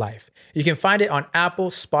change your life. You can find it on Apple,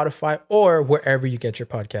 Spotify, or wherever you get your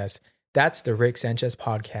podcasts. That's the Rick Sanchez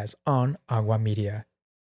Podcast on Agua Media.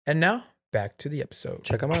 And now, back to the episode.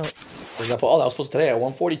 Check them out. For example, that was supposed to today at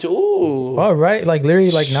 1:42. Ooh. All right, like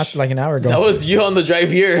literally like not like an hour ago. That was you on the drive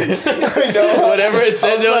here. I know. Whatever it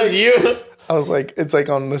says, it was you. I was like, it's like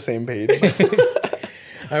on the same page.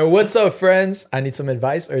 All right, what's up, friends? I need some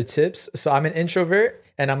advice or tips. So I'm an introvert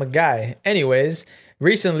and I'm a guy. Anyways,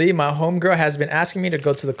 recently my homegirl has been asking me to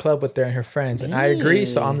go to the club with her and her friends, and I agree.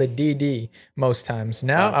 So I'm the DD most times.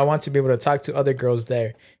 Now I want to be able to talk to other girls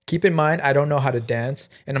there. Keep in mind, I don't know how to dance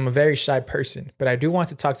and I'm a very shy person, but I do want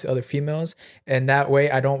to talk to other females, and that way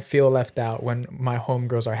I don't feel left out when my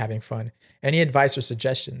homegirls are having fun. Any advice or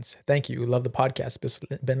suggestions? Thank you. Love the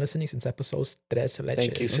podcast. Been listening since episodes 3 leches.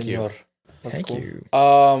 Thank you, senor. Thank you.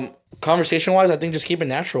 Conversation wise, I think just keep it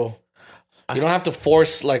natural. You don't have to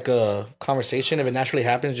force like a conversation. If it naturally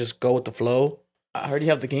happens, just go with the flow. I already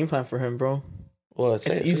have the game plan for him, bro. What?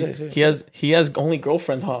 It's easy. He has only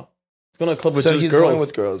girlfriends, huh? He's going to a club with So just he's girls. going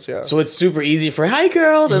with girls, yeah. So it's super easy for hi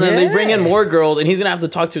girls, and then they bring in more girls, and he's gonna have to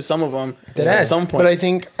talk to some of them at some point. But I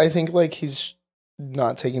think like he's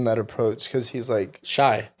not taking that approach because he's like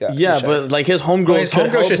Shy. yeah, shy. but like his homegirls, His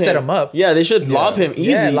homegirl should set him up. Yeah, they should lob him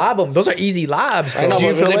easy. Yeah, lob them. Those are easy lobs, bro. I know, Do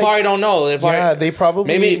you but feel they like- probably don't know. They probably, yeah, they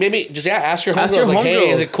probably maybe just ask your Ask your homegirls like, hey,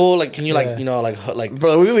 is homegirls. it cool? Like, can you Yeah. like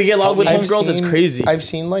Bro, we get lobbed with I've homegirls. It's seen- crazy. I've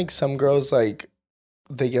seen like some girls like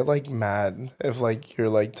they get like mad if like you're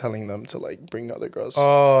like telling them to like bring other girls.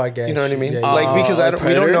 Oh, I guess. You know what I mean? Yeah, yeah. Like because like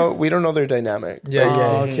we don't predator? know their dynamic. Yeah, Like,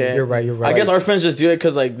 yeah. okay. You're right. I guess our friends just do it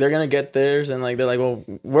because like they're gonna get theirs, and like they're like, well,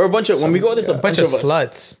 we're a bunch of when we go, it's a yeah. bunch bunch of of us.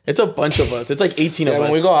 sluts. It's a bunch of us. It's like 18 Yeah, of us.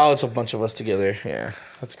 when we go out, it's a bunch of us together. Yeah.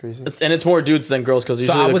 That's crazy. And it's more dudes than girls because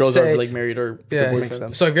So usually I the would girls say- are like married or Yeah. Makes boyfriends.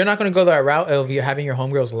 sense. So if you're not gonna go that route of you having your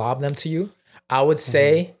homegirls lob them to you, I would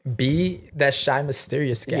say be that shy,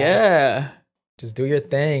 mysterious guy. Yeah. Just do your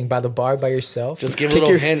thing by the bar by yourself. Just give Kick little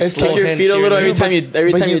your- hints, it's little Kick your hints. feet a here little and every there. time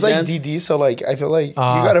you But you he's like dance. DD, so like I feel like you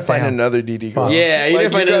Ah, gotta find damn. another DD girl. Yeah, you Like,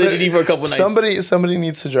 gotta find you another gotta- DD for a couple nights. Somebody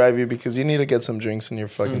needs to drive you because you need to get some drinks in your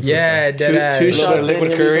fucking system. yeah, dead ass. two A little bit of shots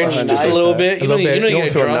liquid in, courage, you'll be just a fine. little bit. You little know, bit. you You get don't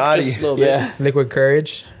feel drunk, naughty. just a little bit. Yeah. Liquid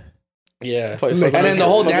courage. Yeah, Probably and then the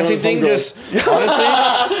whole dancing thing, just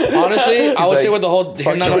honestly, I would say with the whole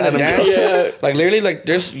him not knowing to dance, like literally, like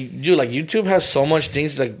there's dude, like YouTube has so much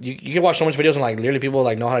things, like you can watch so much videos and like literally people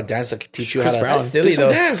like know how to dance, like teach you how to That's silly do some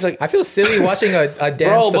though. dance. Like I feel silly watching a dance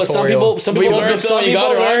bro, but tutorial. some people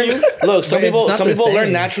learn. Look, some But it's people not the learn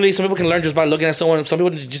same. naturally. Some people can learn just by looking at someone. Some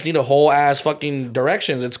people just need a whole ass fucking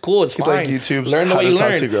directions. It's cool. It's fine. like YouTube's learn the how way to you talk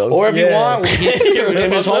learn. to girls. Or if you Yeah. want,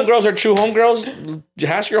 if his homegirls are true homegirls,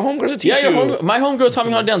 ask your homegirls to teach you. my homegirl taught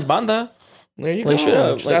me how to dance banda. There you Like, go. straight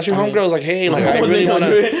up, Just like, ask your I mean, homegirls, like, hey, like, my I mom really wasn't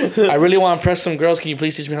want gonna to, I really want to impress some girls. Can you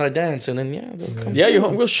please teach me how to dance? And then Yeah, your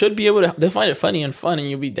homegirl should be able to. They find it funny and fun, and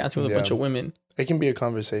you'll be dancing with a Yeah. bunch of women. It can be a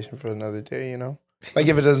conversation for another day, you know? Like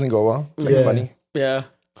if it doesn't go well, it's like Yeah. funny. Yeah,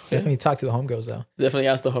 Definitely talk to the homegirls though. definitely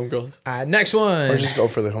ask the homegirls. All right, next one. Or just go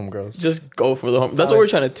for the homegirls. Just go for the home. That's what we're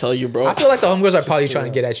trying to tell you, bro. I feel like the homegirls are probably trying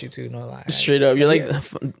to get at you too. No lie. Straight up, you're like,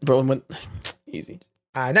 bro, easy.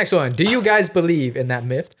 All right, next one. Do you guys believe in that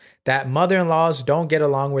myth that mother-in-laws don't get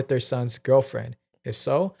along with their son's girlfriend? If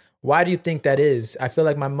so, why do you think that is? I feel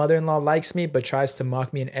like my mother-in-law likes me, but tries to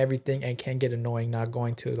mock me in everything and can get annoying, not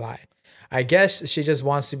going to lie. I guess she just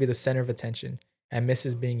wants to be the center of attention and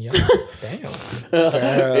misses being young.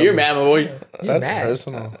 Damn. You're mad, my boy. You That's mad.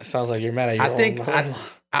 personal. sounds like you're mad at your I think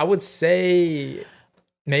I would say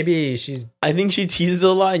maybe she's I think she teases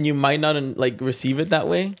a lot, and you might not like receive it that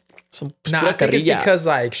way. nah, I think it's because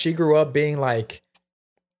like she grew up being like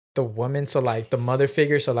the woman, so like the mother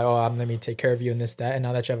figure, so like, oh, let me take care of you and this, that, and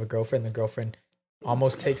now that you have a girlfriend, the girlfriend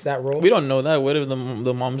almost takes that role. we don't know that. What if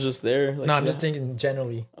the mom's just there? Like, No, I'm just thinking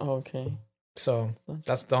generally. Oh, okay. So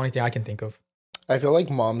that's the only thing I can think of. I feel like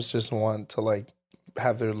moms just want to like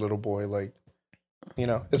have their little boy like, you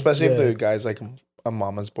know, especially if Yeah. the guy's like a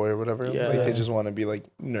mama's boy or whatever. Yeah. Like they just want to be like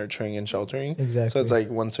nurturing and sheltering. Exactly. So it's like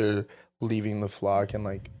once they're leaving the flock and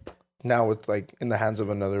like now it's like in the hands of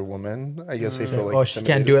another woman, I guess they feel like she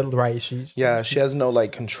can't do intimidated. it right. She Yeah, she has no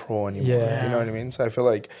like control anymore. Yeah. You know what I mean? So I feel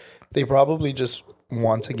like they probably just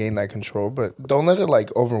want to gain that control, but don't let it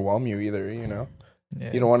like overwhelm you either, you know?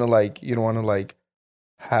 yeah. You don't want to like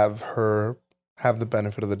have her have the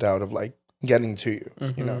benefit of the doubt of like getting to you,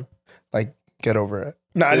 you know? Like get over it.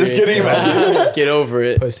 Nah, just kidding. Imagine. Get over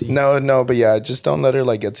it. pussy. No, but yeah, just don't let her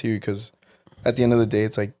like get to you because at the end of the day,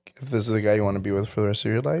 it's like if this is a guy you want to be with for the rest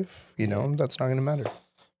of your life, you know, that's not gonna matter.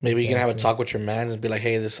 Maybe you can have a talk with your man and be like,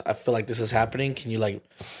 hey, I feel like this is happening. Can you like,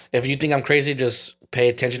 if you think I'm crazy, just pay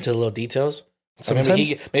attention to the little details. So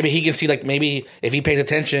maybe he can see like maybe if he pays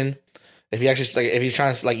attention, if he actually like if he's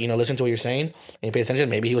trying to like listen to what you're saying and he pays attention,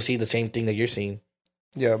 maybe he will see the same thing that you're seeing.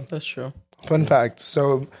 Yeah. That's true. Fun fact.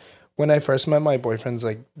 So when I first met my boyfriend's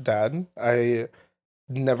like dad, I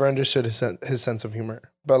never understood his sense of humor.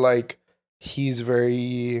 But like he's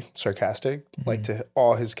very sarcastic, like to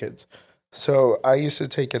all his kids. So I used to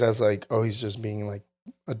take it as like, oh, he's just being like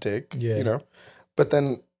a dick, you know? But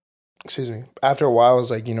then, after a while I was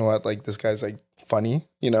like, you know what? Like this guy's like funny,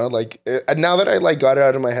 you know? Like now that I like got it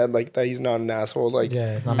out of my head, like that he's not an asshole. Like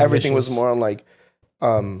it's not everything was malicious. more on like,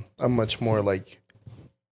 a much more like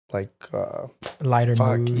lighter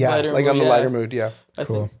mood. yeah, Lighter like mood, on the yeah. lighter mood, yeah.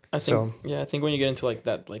 Cool. I think when you get into like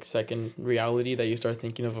that like second reality that you start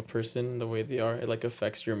thinking of a person the way they are, it like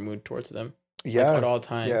affects your mood towards them. Yeah, Like, at all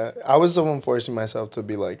times. Yeah, I was the one forcing myself to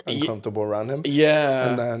be like uncomfortable around him. Yeah.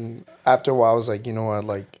 And then after a while, I was like, you know what,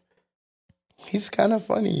 like he's kind of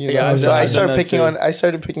funny, you know. Yeah, so I I've done that I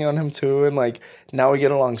started picking on him too, and like now we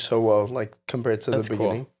get along so well, like compared to That's the cool.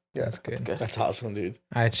 beginning. Yeah, That's good. That's awesome, dude.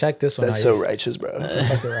 I checked this one. that's out. so righteous, bro.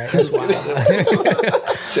 Fucking right. That's wild.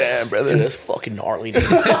 Damn, brother. Dude, that's fucking gnarly, dude.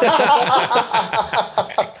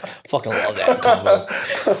 Fucking love that combo.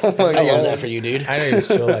 I love that for you, dude. I know you're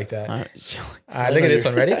chill like that. All right, look at this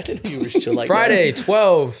one. Ready? I didn't know you were chill like Friday,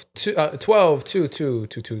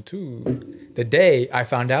 12/2/2/2/2. The day I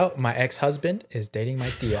found out my ex-husband is dating my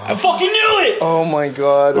tia. I fucking knew it. Oh my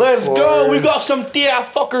god. of Let's go. We course. got some tia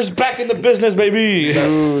fuckers back in the business, baby.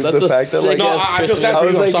 Dude, That's the a fact that like No, I feel sad I for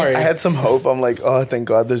was you. I'm like, sorry. I had some hope. I'm like, oh, thank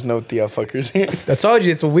God, there's no Thea fuckers here. I told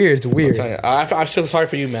you it's weird. It's weird. I'm still sorry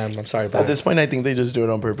for you, man. I'm sorry, bro. At this point, I think they just do it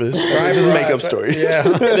on purpose. They just make up stories. Yeah.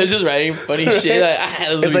 They're just writing funny shit. Like,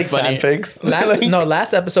 those It's would be like funny. fanfics.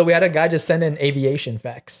 Last episode we had a guy just send in aviation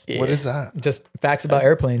facts. Yeah. What is that? Just facts about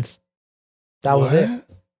airplanes. That was it.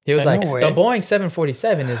 He was No like, way. the Boeing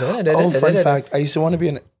 747 is. Oh, fun fact. I used to want to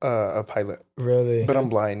be a pilot, Really? but I'm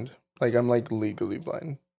blind. Like, I'm like legally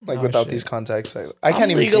blind. Like, Oh, without shit. these contacts, I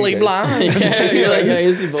can't even legally see you guys. blind. Yeah, you're like,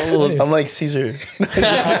 I see bubbles. I'm like Caesar. You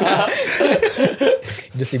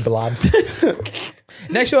just see blobs.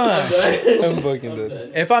 Next one. I'm fucking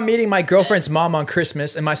dead. If I'm meeting my girlfriend's mom on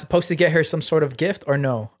Christmas, am I supposed to get her some sort of gift or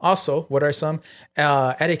no? Also, what are some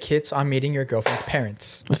etiquettes on meeting your girlfriend's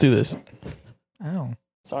parents? Let's do this. Oh.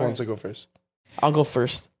 Who wants to go first? I'll go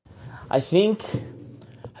first. I think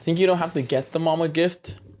you don't have to get the mom a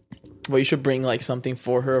gift, but you should bring like something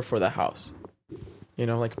for her or for the house. You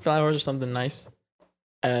know, like flowers or something nice.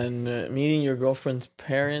 And meeting your girlfriend's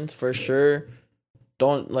parents, for sure.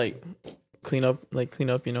 Don't like clean up,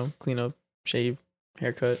 you know, clean up, shave,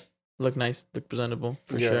 haircut, look nice, look presentable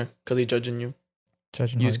for sure. Because he's judging you.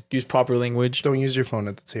 Use proper language. Don't use your phone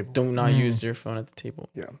at the table. Do not use your phone at the table.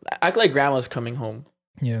 Yeah. Act like grandma's coming home.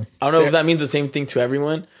 Yeah. I don't know if that means the same thing to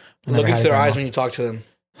everyone. Look into their eyes when you talk to them.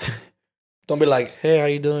 Don't be like, "Hey, how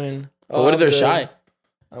you doing?" But what if they're shy?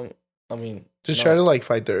 I mean, Just try to like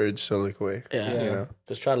fight the urge to look away. Yeah. You know?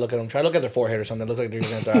 Just try to look at them. Try to look at their forehead or something. It looks like they're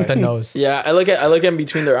looking at their The eye. nose. Yeah, I look at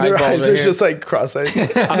between their Their eyeballs. eyes are Right here. just like cross-eyed.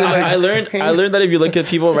 I learned that if you look at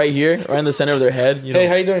people right here, right in the center of their head, you know. Hey,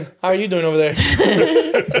 how you doing? How are you doing over there?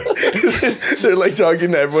 They're like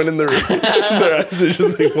talking to everyone in the room. Their eyes are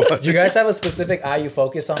just like Do watching. you guys have a specific eye you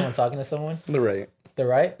focus on when talking to someone? The right. The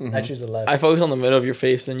right? I choose the left. I focus on the middle of your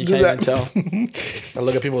face and you Does can't even tell. I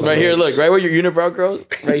look at people's Right here, lips. look, right where your unibrow grows,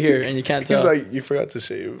 right here, and you can't tell. He's like, you forgot to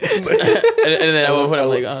shave. and then at one point I'm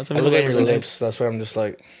like, oh, I some look people at your really nice. lips. That's why I'm just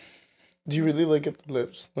like, Do you really look at the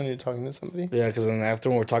lips when you're talking to somebody? yeah. Because then after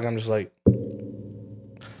when we're talking, I'm just like,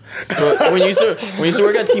 But when you used to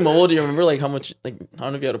work at T-Mobile, do you remember like how much, like, I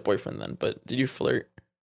don't know if you had a boyfriend then, but did you flirt?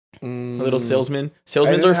 A little salesman?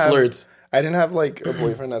 Salesmen or flirts? I didn't have like a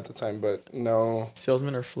boyfriend at the time, but no.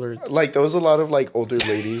 Salesmen or flirts? Like there was a lot of like older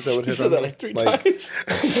ladies that would you hit said on that me. like 3 times.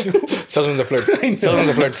 Salesman's a flirt. Salesman's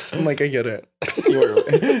a flirt. I'm like, I get it. You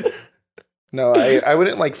were- No, I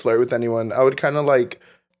wouldn't like flirt with anyone. I would kind of like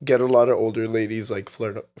get a lot of older ladies like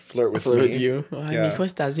flirt with flirt me. with you. Ay, Yeah. mijo,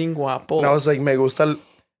 estás bien guapo. And I was like, me gusta.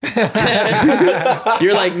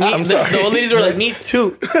 You're like, me. The old ladies were like, me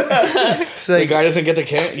too. She's The like, guy doesn't get the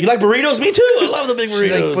can. You like burritos? Me too. I love the big she's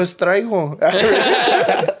like, burritos. pues traigo.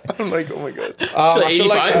 I'm like, oh my god. I feel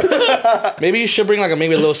like maybe you should bring like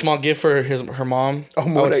maybe a little small gift for her mom. Oh, I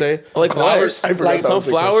more would like- say Like flowers. I forgot Like that some was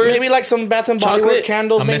the question. flowers. maybe like some Bath and Body Chocolate? Works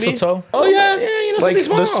candles. A Maybe. mistletoe? Oh yeah, you know, Like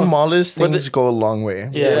something the small. smallest things go a long way.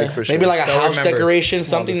 Yeah. Like for sure. Maybe like a They'll house remember. decoration,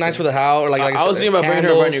 something nice for the house. Or like I was thinking about bringing her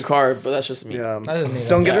a brand new candles. car, but that's just me. Yeah. doesn't mean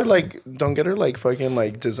Don't that. get her like fucking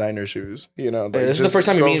like designer shoes. You know, like, This is the just first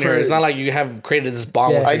time you're go meeting her. for- It's not like you have created this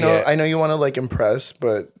bond Yeah. with her yet. I know you want to like impress,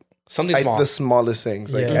 but Something small. the smallest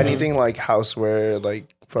things, like Yeah. anything like houseware, like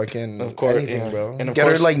fucking Of course, anything, yeah. bro. And of Get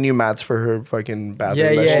her course- like new mats for her fucking bathroom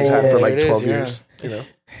Yeah, that yeah, she's had yeah, for yeah. like It is, 12 yeah. years. You know,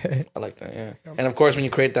 I like that, yeah. And of course, when you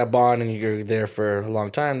create that bond and you're there for a long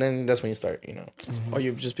time, then that's when you start, you know. Or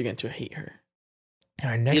you just begin to hate her. All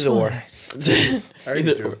right, next Either one. or. I already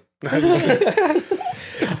Either do.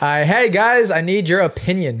 Hey guys, I need your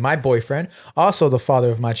opinion. My boyfriend, also the father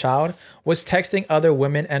of my child, was texting other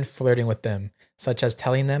women and flirting with them, such as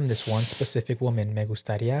telling them this one specific woman, me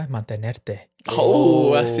gustaría mantenerte,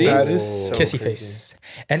 Oh, I see. That is so kissy crazy. face,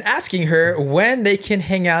 and asking her when they can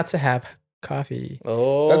hang out to have coffee.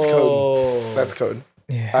 Oh. That's code. That's code.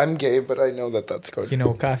 Yeah. I'm gay, but I know that that's code. You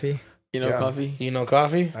know coffee? You know, Yeah. coffee. You know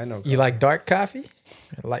coffee? I know. You like dark coffee?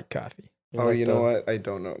 I like coffee. Oh, like you the- know what? I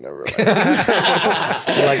don't know. Never mind.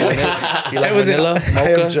 You like vanilla? You like was an- vanilla? I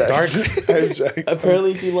Mocha? object. Dark? I object.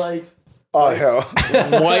 Apparently, he likes Oh hell.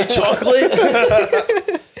 white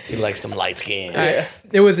chocolate. You like some light skin?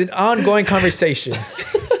 It was an ongoing conversation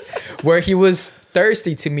where he was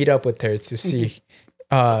thirsty to meet up with her to see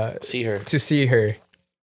See her.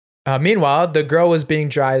 her. Meanwhile, the girl was being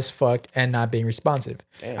dry as fuck and not being responsive.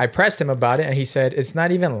 Damn. I pressed him about it and he said, it's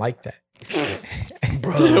not even like that.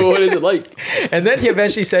 What is it like? And then he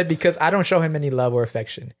eventually said, because I don't show him any love or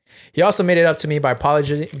affection. He also made it up to me by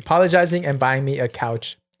apologizing and buying me a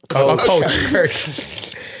coach. A coach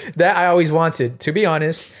that I always wanted. To be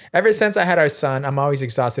honest, ever since I had our son, I'm always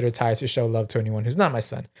exhausted or tired to show love to anyone who's not my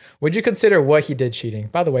son. Would you consider what he did cheating?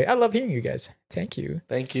 By the way, I love hearing you guys. Thank you.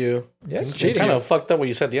 Thank you. Yes, You cheating. kind of fucked up what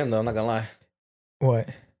you said at the end, though. I'm not gonna lie. What?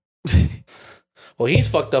 Well, he's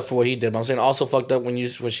fucked up for what he did. But I'm saying also fucked up when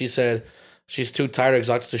she said she's too tired or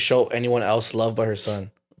exhausted to show anyone else love but her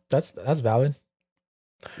son. That's valid.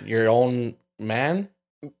 Your own man?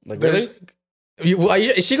 Like There's- really?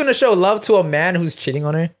 Is she gonna show love to a man who's cheating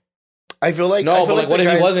on her? I feel like No, but like, what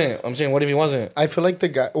if he wasn't? I'm saying, what if he wasn't? I feel like the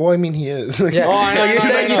guy. Well, I mean, he is. Yeah. Oh, So you're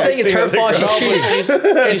saying it's her fault she's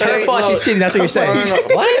cheating. It's her fault she's cheating. That's what you're saying.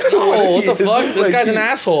 No. What? No, what the fuck? This Like, guy's an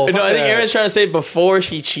asshole. No, Fuck I think that. Aaron's trying to say before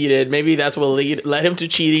she cheated. Maybe that's what led him to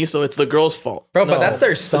cheating. So it's the girl's fault. Bro, No. but that's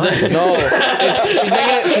their son. No, she's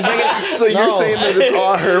making it. So you're saying that it's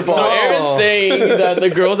all her fault? So Aaron's saying that the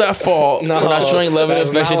girl's at fault for not showing love and that's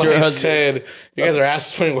affection not to her what I husband. said. You guys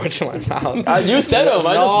are putting words in my mouth. You said them.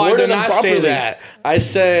 I just No, I worded did them not properly. say that. I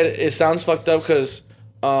said it sounds fucked up because,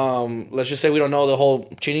 let's just say we don't know the whole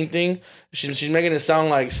cheating thing. She's making it sound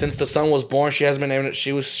like since the son was born, she hasn't been able.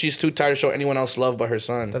 She's too tired to show anyone else love but her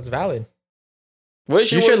son. That's valid. What if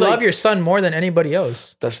she You was should love like, your son more than anybody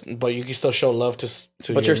else. But you can still show love to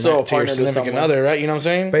But you're still a to your partner to significant someone. other, right? You know what I'm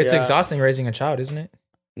saying? But it's Yeah. exhausting raising a child, isn't it?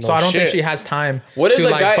 No So I don't think shit. she has time. What if to the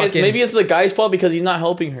like guy? fucking, Maybe it's the guy's fault because he's not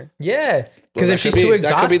helping her. yeah. Because Well, if she's that could too be-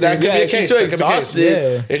 that could be- exhausted, that could be a Yeah, if she's case. too That could be a case.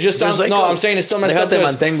 exhausted. yeah. It just sounds. like No, a- I'm saying it's still messed up. Déjate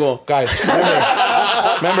 'Cause- mantengo. Guys,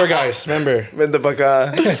 remember. Vende pa'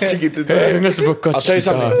 acá, chiquitito. I'll tell you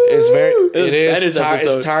something. It's Spanish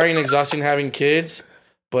episode. it's tiring and exhausting having kids,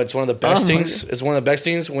 but it's one of the best things. It's one of the best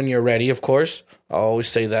things when you're ready, of course. I always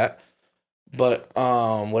say that. But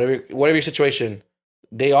whatever your situation,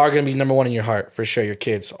 they are gonna be number one in your heart for sure. Your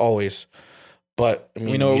kids always. But I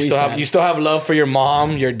mean, We know where we stand. you still have love for your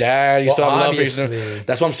mom, your dad. You Well, still have love for obviously. your.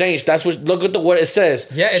 That's what I'm saying. That's what. Look at what it says.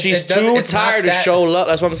 Yeah, she's it doesn't- too it's not tired to that- show love.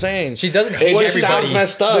 That's what I'm saying. She doesn't It hate just sounds everybody.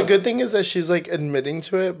 messed up. The good thing is that she's like admitting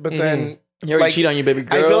to it, but then You already like, cheat on you, baby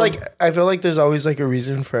girl. I feel like there's always like a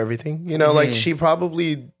reason for everything. You know, like she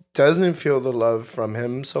probably doesn't feel the love from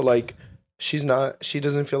him, so like she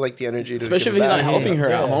doesn't feel like the energy to especially if give he's not back. helping her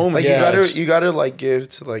Yeah. at home. Like Yeah. you gotta like give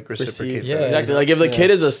to like reciprocate. Receive. Yeah. that. Exactly. Like if the kid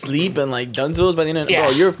is asleep and like Dunzo's by the end of Yeah.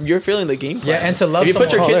 bro, you're feeling the game plan. Yeah, and to love If you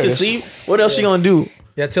put your someone- kid there to it is. sleep, what else you gonna do?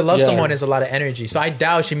 Yeah, to love Yeah. someone is a lot of energy. So I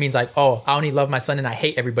doubt she means like, oh, I only love my son and I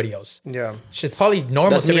hate everybody else. Yeah. It's probably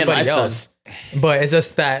normal That's to me and my everybody son. else. But it's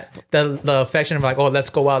just that the affection of like, oh, let's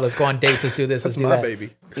go out, let's go on dates, let's do this, let's That's do my that. baby.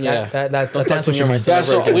 Yeah. That's talk to what me she or my means. son. Yeah,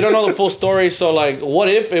 so we don't know the full story. So, like, what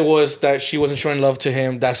if it was that she wasn't showing love to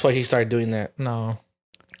him? That's why he started doing that. No.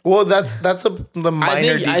 Well, that's the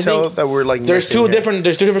minor I detail think that we're like. There's missing here.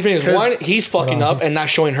 There's two different opinions. 'Cause- One, he's fucking up and not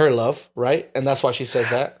showing her love, right? And that's why she says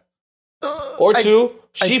that. Or two,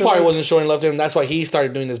 I she feel probably like- wasn't showing love to him. That's why he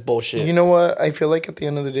started doing this bullshit. You know what? I feel like at the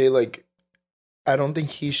end of the day, like, I don't think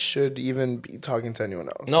he should even be talking to anyone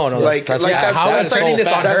else. No, like that's yeah, how that's inserting so this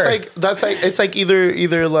on fast. her? that's like it's like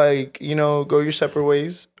either like, you know, go your separate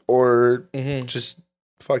ways or just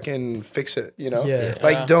fucking fix it, you know? Yeah.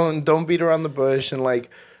 Like don't beat around the bush and like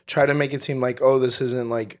try to make it seem like, oh,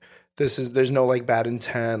 there's no like bad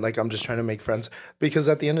intent, like I'm just trying to make friends, because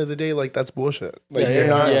at the end of the day, like that's bullshit. Like Yeah, you're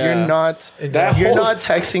yeah. not Exactly. you're whole- not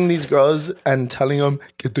texting these girls and telling them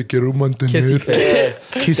que te quiero mantener. Kissy face.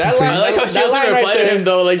 Kissy That face. line- I like how she That doesn't line reply right to there- him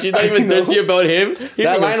though. Like she's not even thirsty about him. He's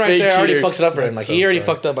That a line right fake there already cheater. fucks it up for him. That's Like, so he already bad.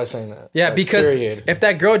 fucked up by saying that. Yeah, Like, because period. if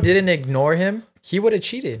that girl didn't ignore him, he would have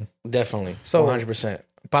cheated. Definitely. So- 100%.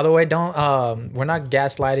 By the way, don't we're not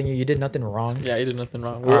gaslighting you. You did nothing wrong. Yeah, he did nothing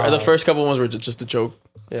wrong. The first couple ones were just a joke.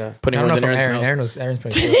 Yeah. Putting I don't know words if in I'm Aaron's Aaron. mouth.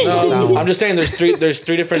 Aaron's pretty close. No, I'm just saying there's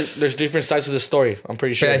three different sides to the story. I'm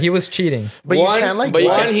pretty sure. Yeah, he was cheating. But one, you can't like but you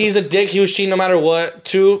one, can't- he's a dick. He was cheating no matter what.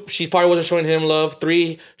 Two, she probably wasn't showing him love.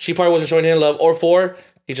 Three, she probably wasn't showing him love. Or four,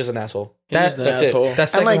 he's just an asshole. He's just an that's it. asshole. That and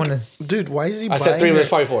second like, one. dude, why is he? I said three, but buying it's her-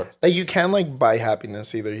 probably four. Like you can't like buy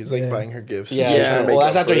happiness either. He's like Yeah. buying her gifts. Yeah, just to yeah. make Well,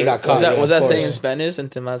 that's up after for he it. got caught. Was that Yeah, was of that saying in course. Spanish?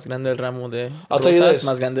 Entre más grande el ramo de I'll tell you rosas, this.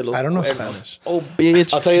 más grande los I don't know cuernos. Spanish. Oh,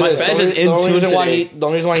 bitch. I'll tell you My this. Spanish the is only, in the only tune reason why today. the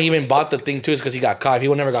only reason why he even bought the thing too is because he got caught. If he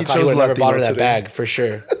would never got caught, he chose would never bought her Latino that today. bag for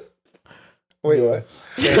sure. Wait, what?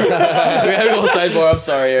 We have to go sidebar. I'm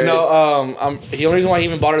sorry, Aaron. No, the only reason why he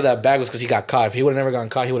even bought her that bag was because he got caught. If he would have never gotten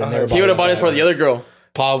caught, he would have never. He would have bought it for the other girl.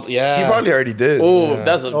 Yeah. He probably already did. Oh,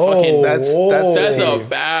 that's a fucking. That's That's the a tea.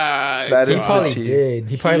 bag. That He is probably the tea. did.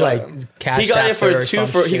 He probably like cashed He got it after her for or two. some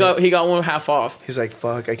For he shit. got one half off. He's like,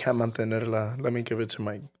 fuck, I can't mantenerla. Let me give it to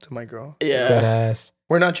my girl. Dead Yeah. ass.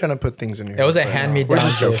 We're not trying to put things in your It was a head right now. hand-me-down We're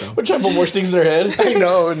just gift. joking. We're trying to put more things in their head.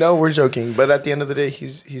 No, we're joking. But at the end of the day,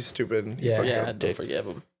 he's stupid. He Yeah. fucked Yeah, up. don't forgive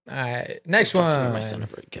him. All right, next Talk to me, one. my son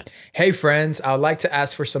ever again. Hey friends, I would like to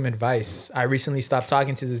ask for some advice. I recently stopped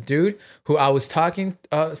talking to this dude who I was talking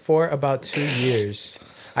for about 2 years.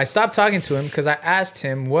 I stopped talking to him because I asked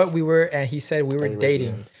him what we were and he said we were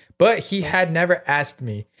dating. But he had never asked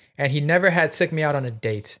me and he never had took me out on a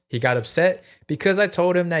date. He got upset because I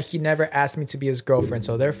told him that he never asked me to be his girlfriend,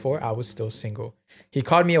 so therefore I was still single. He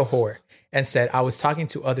called me a whore and said I was talking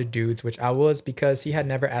to other dudes, which I was because he had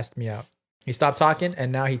never asked me out. He stopped talking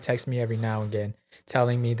and now he texts me every now and again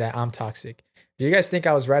telling me that I'm toxic. Do you guys think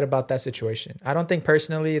I was right about that situation? I don't think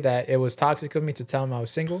personally that it was toxic of me to tell him I was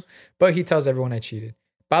single, but he tells everyone I cheated.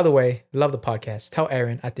 By the way, love the podcast. Tell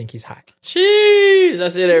Aaron I think he's hot. Jeez,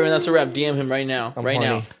 that's it, Aaron. That's a wrap. DM him right now. I'm right horny.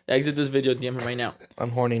 now. Exit this video. DM him right now. I'm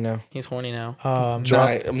horny now. He's horny now.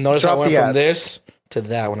 Notice I went the from ads. this to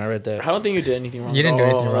that when I read that. I don't think you did anything wrong. You didn't do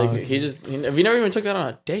anything wrong. Like, we never even took that on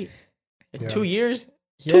a date. In 2 years.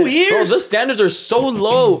 Yeah. 2 years? Bro, the standards are so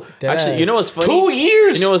low. Actually, you know what's funny? 2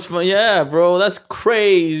 years? You know what's funny? Yeah, bro, that's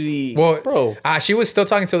crazy. Well, Bro. she was still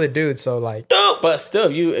talking to the dude, so like. But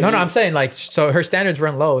still, if I'm saying like, so her standards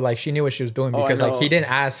weren't low. Like she knew what she was doing I because like know. he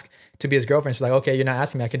didn't ask to be his girlfriend. She's like, okay, you're not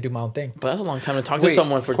asking me. I can do my own thing. But that's a long time to talk to Wait,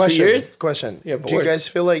 someone for question, 2 years. Question. Yeah, do you bored. guys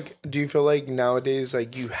feel like? Do you feel like nowadays,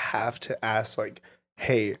 like you have to ask, like,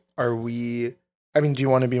 hey, are we? I mean, do you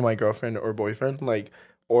want to be my girlfriend or boyfriend? Like,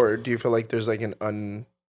 or do you feel like there's like an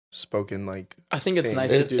unspoken like? I think it's thing?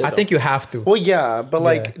 nice to do so. I think you have to. Well, yeah, but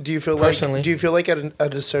like, do you feel Personally. like? Do you feel like at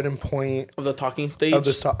a certain point Of the talking stage. of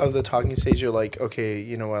the talking stage, you're like, okay,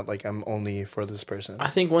 you know what? Like, I'm only for this person. I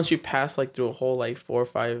think once you pass like through a whole like 4 or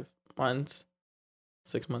 5 months,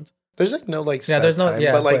 6 months. There's like no like Yeah, set there's no- time,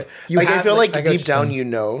 yeah, but like but you I have, feel like, like I get what deep you're down saying. you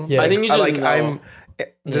know. Yeah. I think you just like know.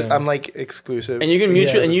 I'm like exclusive, And you can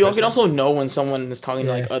mutually, with and this you person. can also know when someone is talking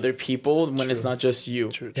to like Yeah. other people when it's not just you,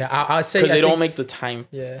 True. Yeah, I'll say because I they think- don't make the time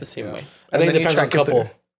Yeah. the same Yeah. way. I think it then you depends on check if couple.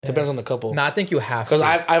 they're- Depends on the couple. No, I think you have Because to.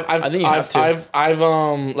 I think you have to. I've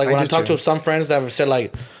like when I I've do talked too. to some friends that have said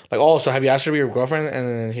like oh, so have you asked her to be your girlfriend? And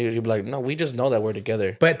then he'd be like, no, we just know that we're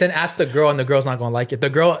together. But then ask the girl, and the girl's not gonna like it. The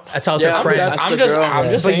girl tells Yeah, her friends. that's I'm the just girl. I'm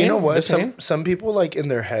just But saying. you know what? just saying. Some people like in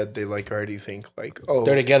their head they like already think like, oh,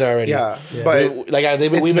 They're together already. Yeah, Yeah. but Like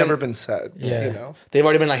it's we've never been said. Yeah. You know. they've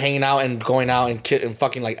already been like hanging out and going out and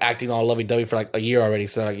fucking like acting all lovey dovey for like a year already.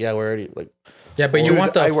 So like yeah, we're already like. Yeah, but you Dude,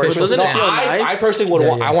 want the I work official. with- Doesn't it stamp. feel nice? I personally would Yeah,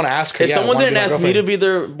 want. yeah. I want to ask her. If yeah, someone wanna didn't be my ask me to girlfriend. be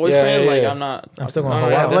their boyfriend, yeah, like yeah. I'm not. I'm still going No,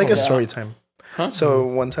 home. I have like a Yeah. story time. Huh? So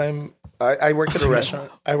one time, I work at a restaurant.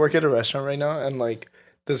 I work at a restaurant right now, and like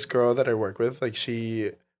this girl that I work with, like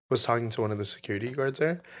she was talking to one of the security guards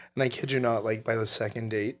there, and I kid you not, like by the second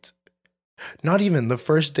date, not even the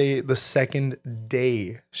first day, the second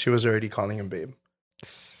day, she was already calling him babe.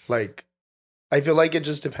 Like, I feel like it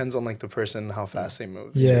just depends on like the person and how fast they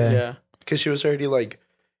move. Yeah. Yeah. because she was already like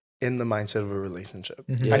in the mindset of a relationship,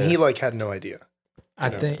 Mhm. and he like had no idea. I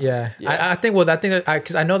know. think, yeah. Yeah. I think, well,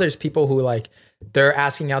 because I know there's people who like, they're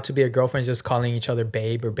asking out to be a girlfriend, just calling each other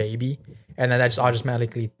babe or baby. And then that just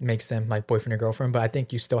automatically makes them like boyfriend or girlfriend. But I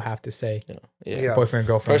think you still have to say Yeah. boyfriend or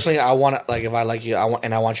girlfriend. Personally, I want to like if I like you, I want you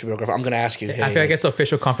to be my girlfriend. I'm gonna ask you. I feel like it's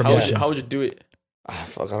official How would, confirmation. how would you do it?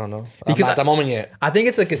 Fuck, I don't know. Because I'm not at the moment yet. I think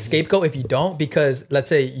it's like a scapegoat if you don't, because let's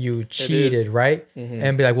say you cheated, right?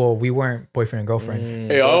 And be like, well, we weren't boyfriend and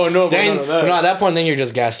girlfriend. Hey, oh no, Then no, at that point, then you're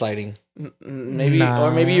just gaslighting. maybe Nah.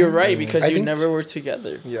 or maybe you're right because I you think never were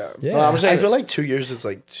together. Yeah, Yeah. No, I'm I saying feel like 2 years is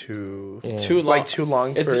like too Too long. like too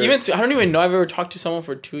long. It's for, even. I don't even know I've ever talked to someone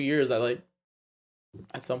for 2 years that like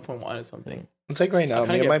at some point wanted something. It's like right now, kinda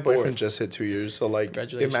me and get my bored. boyfriend just hit 2 years. So like,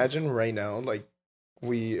 Congratulations. imagine right now, like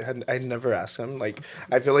I'd never asked him. Like,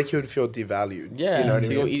 I feel like he would feel devalued. Yeah, you know what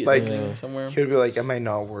to I go mean? eat Like, something somewhere. he would be like, "Am I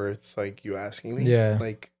not worth like you asking me?" Yeah.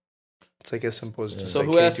 like it's like as simple as just So like,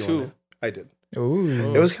 who "Hey, asked do you who? wanna-" I did.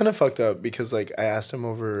 Ooh. It was kind of fucked up because like I asked him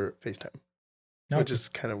over FaceTime, which Okay. is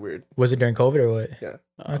kind of weird. Was it during COVID or what? Yeah.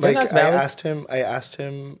 Okay, Like that's I valid. asked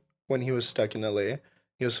him when he was stuck in LA.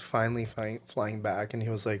 He was finally flying back, and he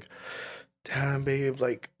was like, "Damn, babe,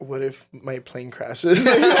 like, what if my plane crashes?"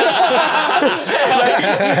 like,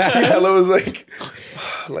 Yella was like,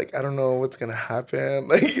 I don't know what's gonna happen.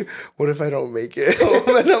 Like, what if I don't make it?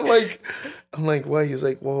 And I'm like, what? He's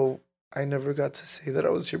like, well, I never got to say that I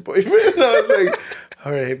was your boyfriend. And I was like,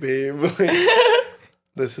 all right, babe. Like,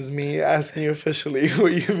 this is me asking you officially, will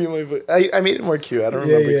you be my boyfriend? I made it more cute. I don't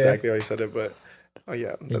remember yeah. exactly how I said it, but oh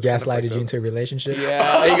yeah. He that's kinda gaslighted fucked you up. into a relationship.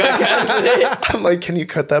 Yeah, you got gaslit. I'm like, can you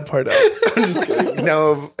cut that part out? I'm just kidding.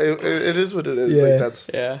 No, it is what it is. Yeah. Like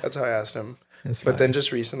Yeah. that's how I asked him. That's But fine. then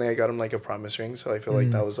just recently I got him like a promise ring, so I feel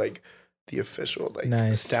like that was like the official like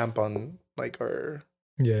Nice. stamp on like our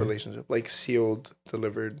yeah. relationship, like sealed,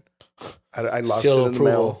 delivered. I lost Seal it in the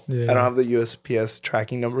mail. approval. Yeah. I don't have the USPS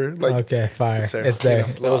tracking number. Like Okay, fire. it's It's there. there.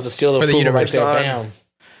 You know, That was the seal For of the approval right universe. there. Gone. Damn.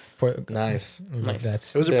 For, Nice. Nice.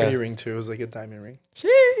 That's it was a Yeah. pretty ring too. It was like a diamond ring.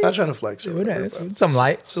 shit. Not trying to flex or whatever, but Some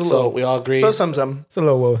light. just a So little, we all agree. little some. It's a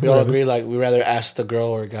little whoa. We all agree like we rather ask the girl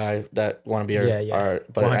or guy that want to be our, Yeah, yeah. our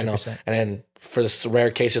but I know 100%. and then for the rare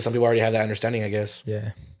cases some people already have that understanding I guess.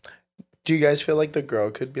 Yeah. Do you guys feel like the girl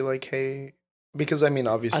could be like, hey, because I mean,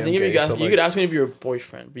 obviously, I think I'm if gay, you so ask, you like, could ask me to be your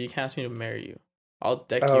boyfriend, but you can't ask me to marry you. I'll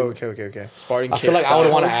deck Oh, you. okay. Spartan I kick feel like I style.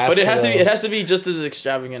 would want to ask. But it has her, to be. It has to be just as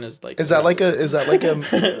extravagant as like. Is that like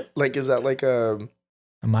a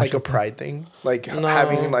A macho pride thing? Like No.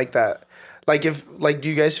 having like that. Like if do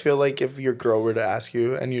you guys feel like if your girl were to ask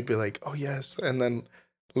you and you'd be like, oh yes, and then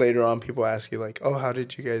later on people ask you like, oh, how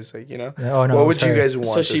did you guys like, Yeah, oh, no, what it would was you her. guys want?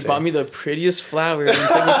 So to she say? bought me the prettiest flower and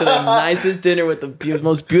took me to the nicest dinner with the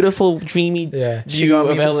most beautiful, dreamy Yeah. She view got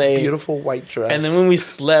me of this LA. beautiful white dress. And then when we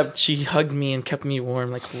slept, she hugged me and kept me warm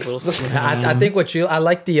like a little sweet. I think I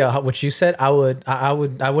like the what you said. I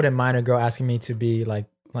wouldn't mind a girl asking me to be like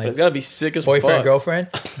But it's gotta be sick as boyfriend fuck. girlfriend.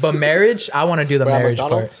 But marriage, I want to do the we're at marriage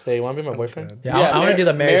McDonald's. part. Hey, you want to be my boyfriend? Yeah, I want to do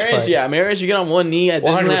the marriage part. Yeah, marriage. You get on one knee at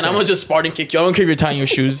Disneyland. 100%. I'm gonna just Spartan kick you. I don't care if you're tying your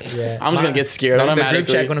shoes. Yeah. I'm just gonna get scared. The group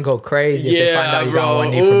Automatically. chat gonna go crazy if they find Yeah, out you got bro.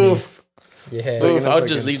 one knee from me. Oof. Yeah. They're Oof. gonna I would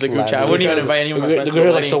just fucking leave the group slam chat. I you. wouldn't even invite any of my The friends. to girl the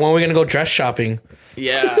was like, so wedding. when are we gonna go dress shopping?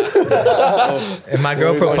 Yeah. If my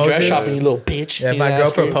girl We're going dress proposes, shopping, you little bitch. yeah, if You my didn't girl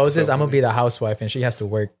ask her? proposes, So I'm gonna be the housewife and she has to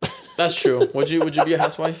work. That's true. Would you be a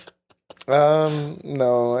housewife?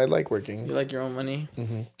 No, I like working. You like your own money?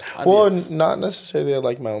 Mhm. I'd Well, be- not necessarily I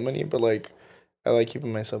like my own money, but like I like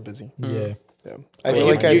keeping myself busy. Yeah. Yeah, I I feel you,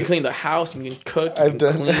 like you can I clean the house. You can cook. You I've can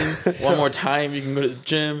done- clean. One more time, you can go to the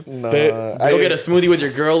gym. no, Babe, Go get a smoothie with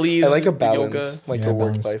your girlies. I like a do balance, yoga. like Yeah, a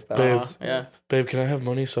balance. work-life Babe. balance. Yeah. Babe, can I have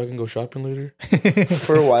money so I can go shopping later?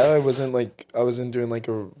 For a while, I wasn't doing like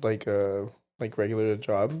a regular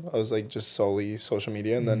job. I was like just solely social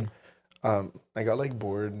media, and then I got like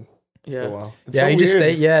bored for a Yeah. while. It's Yeah, so you just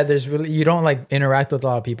weird. stay. Yeah, there's really you don't like interact with a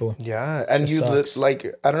lot of people. Yeah, and Just you sucks. like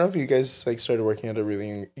I don't know if you guys like started working at a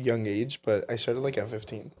really young age, but I started like at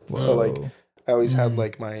 15. So like Whoa. I always had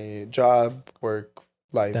like my job, work,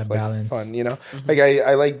 life, That like balance. fun, you know? Mhm. Like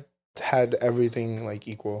I like had everything like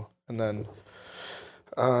equal. And then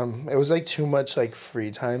it was like too much like free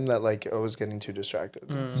time that like I was getting too distracted.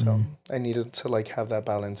 So I needed to like have that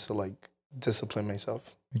balance to like discipline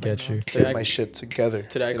myself, I get you. get my shit together.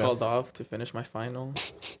 Today I you know? called off to finish my final.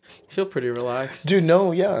 I feel pretty relaxed. Dude,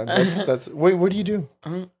 no, yeah. That's wait, what do you do?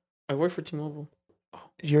 I work for T-Mobile.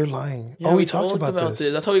 You're lying. Yeah, oh, we talked about this.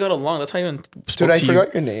 That's how we got along. That's how I even spoke Dude, I to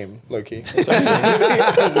forgot your name, Loki. I'm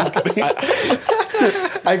just kidding.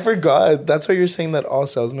 I forgot. That's why you're saying that all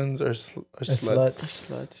salesmen are sluts. sluts.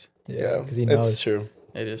 You. Sluts. Yeah, because he it's knows. true.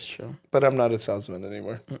 It is true. But I'm not a salesman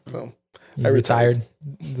anymore. So You I retired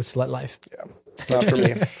the slut life. not for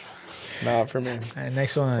me. Not for me. All right,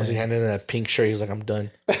 next one. Was he handing that pink shirt? He's like, I'm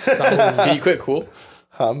done. Did you quit cool?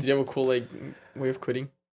 Did you have a cool like way of quitting?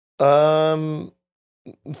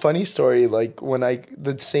 Funny story. Like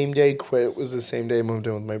the same day I quit was the same day I moved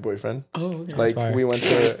in with my boyfriend. Oh, okay. Like fire. we went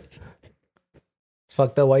to It's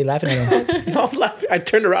fucked up. Why you laughing at him? No, I'm laughing. I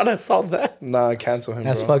turned around and saw that. cancel him.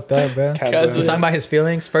 That's bro. fucked up, bro. Cancel He's him. talking about his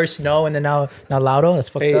feelings. First Snow and then now Lauro. That's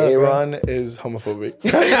fucked Hey, up. bro. Aaron is homophobic.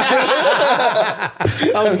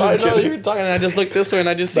 I'm sorry, no, you were talking, and I just looked this way, and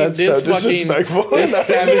I just see That's this so fucking disrespectful. this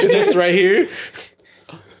savageness right here.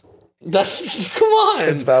 That's come on.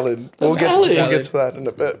 It's valid. We'll get to that in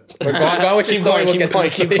a bit. Go on with your Keep story. going, We'll keep get to going,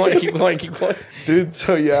 this keep later. going, keep going, keep going. Dude,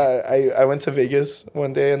 so yeah, I went to Vegas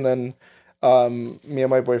one day and then me and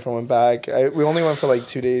my boyfriend went back. We only went for like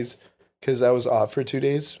 2 days because I was off for 2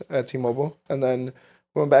 days at T-Mobile. And then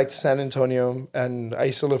we went back to San Antonio and I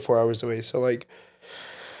used to live 4 hours away. So like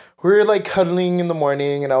we were like cuddling in the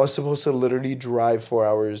morning and I was supposed to literally drive 4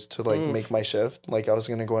 hours to like make my shift. Like I was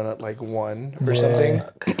going to go in at like 1 or something.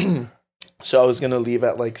 So I was going to leave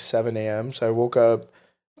at like 7 a.m. So I woke up,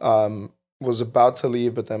 was about to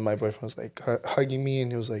leave, but then my boyfriend was like hugging me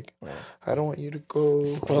and he was like, I don't want you to go,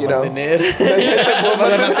 you know. And then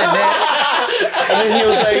he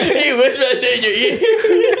was like, He whispered that shit in your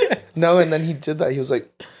ear. no, and then he did that. He was like,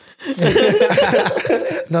 and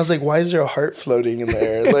I was like, why is there a heart floating in the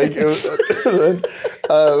air? Like, it was,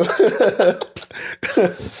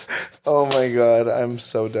 oh my God, I'm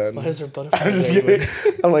so done. Why is there butterflies? I'm just kidding.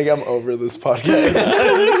 I'm like, I'm over this podcast.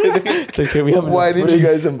 It's okay. We have Why did you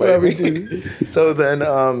guys invite me? So then,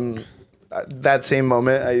 that same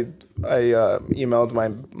moment, I emailed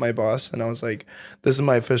my boss and I was like, "This is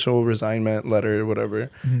my official resignment letter, or whatever.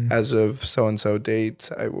 As of so and so date,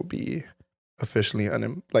 I will be officially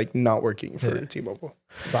not working for T-Mobile."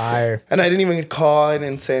 Fire. And I didn't even call. I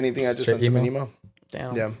didn't say anything. I just Straight sent him an email.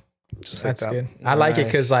 Damn. Yeah, just That's like that. good. I like it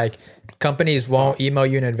Nice. because like companies won't email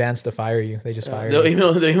you in advance to fire you. They just fire They'll you.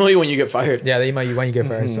 email you when you get fired. Yeah, they email you when you get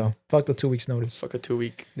fired. So fuck the 2 weeks notice. Fuck a 2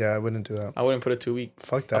 week. Yeah, I wouldn't do that. I wouldn't put a 2 week.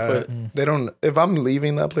 Fuck I'll that. put- They don't. If I'm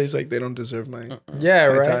leaving that place, like they don't deserve my Yeah,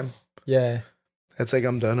 right. time. Yeah. It's like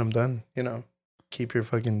I'm done. You know, keep your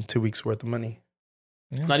fucking 2 weeks worth of money.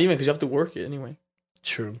 Not even because you have to work it anyway.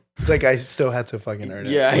 True. It's like I still had to fucking earn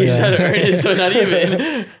it. Yeah, you just had to earn it, so not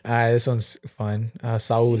even. This one's fun.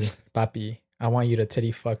 Saul, papi, I want you to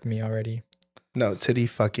titty fuck me already. No, titty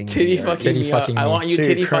fucking Titty me. fucking Titty me. fucking I me. want you So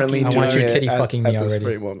titty you're currently fucking me. I want you doing titty it fucking at me this already.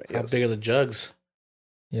 very moment. How Yes. big are the jugs?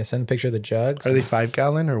 Yeah, send a picture of the jugs. Are they 5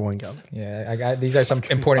 gallon or 1 gallon? Yeah, I got these are some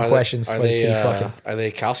important questions Are for the they, titty fucking. are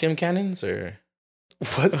they calcium cannons or?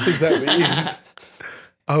 What does that mean?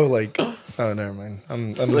 Oh, like, oh, never mind.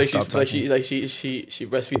 I'm gonna Like stop talking. she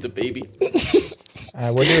breastfeeds a baby.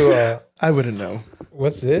 What do I wouldn't know.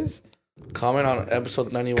 what's this? Comment on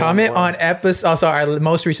episode 91. Comment on episode. Oh, sorry, our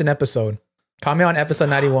most recent episode. Comment on episode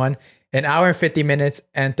 91. An hour and 50 minutes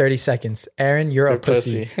and 30 seconds. Aaron, you're a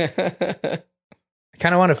pussy. I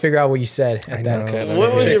kind of want to figure out what you said. I At know. that. Okay, Should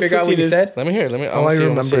What was I your figure out what you pussiness? said? Let me hear. Let me. Oh, I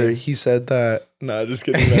remember. He said that. Nah, just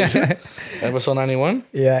kidding. Episode 91.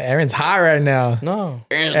 Yeah, Aaron's hot right now. No,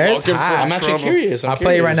 Aaron's hot. I'm actually curious. I'll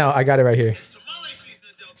play it right now. I got it right here.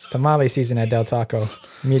 It's tamale season at Del Taco.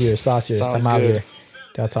 Meteor, saucier, Sounds tamale, good.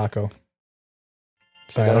 Del Taco.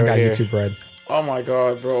 Sorry, I got don't it got right here. YouTube bread. Oh my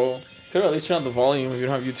god, bro. Could at least turn on the volume if you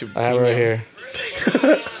don't have YouTube. I have it right here.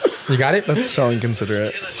 You got it? That's so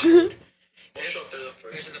inconsiderate.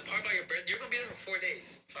 The part about your birthday, you're gonna be there for 4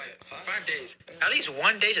 days. 5 days. At least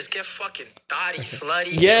one day, just get fucking thotty,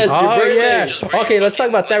 slutty. Yes, your Oh, birthday. yeah. Okay, let's talk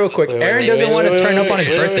about that real quick. Aaron doesn't want to turn up on his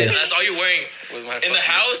birthday. That's all you're wearing. In the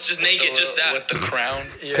house, just naked, just that. With the crown.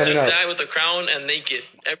 Yeah. Just that with the crown and naked.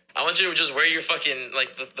 I want you to just wear your fucking,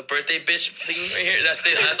 like, the birthday bitch thing right here. That's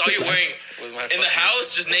it. That's all you're wearing. In the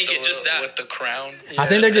house, just naked, just that. With the crown. I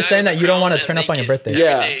think they're just saying that you don't want to turn up on your birthday.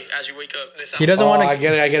 Yeah. Every day as you wake up. He doesn't want I to.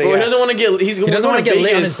 get it. Bro, he Yeah. doesn't want to get. He He doesn't want to get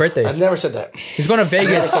lit on his birthday. I never said that. He's going to I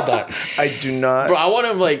never Vegas. said that. I do not. Bro, I want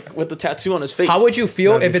him like with the tattoo on his face. How would you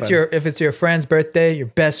feel That'd if be it's fun. your friend's birthday, your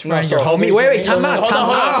best friend, so your hold homie? me- Wait, time out, Hold on, time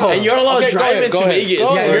hold on. out. And you're allowed Okay, to drive into Vegas.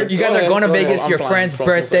 Go Yeah, ahead. you guys Go are ahead, going to go ahead. Vegas, I'm your fine. friend's Bro,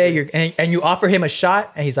 birthday, and you offer him a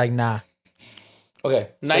shot, and he's like, nah. Okay,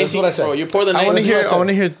 so 19. that's what I said. Bro, you pour the I want to 19. hear. I want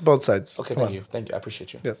to hear both sides. Okay, Come thank on. you. Thank you. I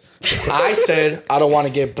appreciate you. Yes. I said I don't want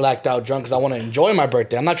to get blacked out drunk because I want to enjoy my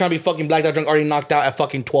birthday. I'm not trying to be fucking blacked out drunk, already knocked out at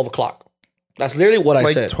fucking 12 o'clock. That's literally what I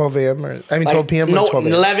Like said. 12 a.m. or I mean Like, 12 p.m. no, or 12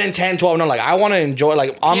 a.m. 11, 10, 12. No, like I want to enjoy,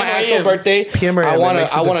 like on my PM or actual AM? birthday. PM or I AM, want it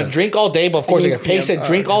makes to. a I want to difference. drink all day, but of course, think like a it's pace PM. it,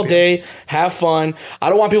 drink all day, have fun. I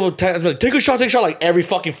don't want people to like, take a shot, like every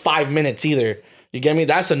fucking 5 minutes either. You get me?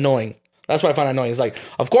 That's annoying. That's what I find annoying. It's like,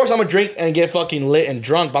 of course I'm gonna drink and get fucking lit and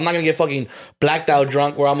drunk, but I'm not gonna get fucking blacked out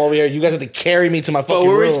drunk where I'm over here. You guys have to carry me to my fucking But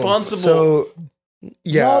we're room. responsible. So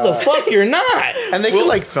yeah. No, the fuck you're not. And they could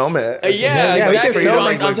like film it. Yeah, Yeah, we can exactly. film, Bro,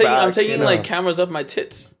 like, I'm look taking, I'm back, taking you know. like cameras up my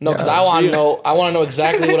tits. No, because I want to know. I want to know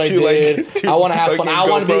exactly what I Two, like, did. two I want to have fun. fucking I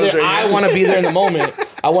want to be GoPros there. right I here. want to be there in the moment.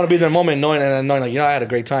 I want to be there in the moment, knowing like, you know, I had a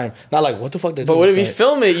great time. Not like, what the fuck did. But what if you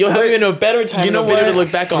film it? You'll have But even a better time. you know and a video what? to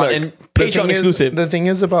look back on Look, and the Patreon thing is- exclusive. The thing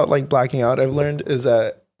is about like blacking out, I've learned is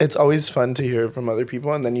that it's always fun to hear it from other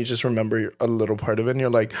people, and then you just remember a little part of it, and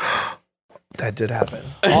you're like, that did happen.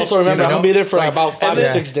 Also, remember, You I'm know? gonna be there for about 5 to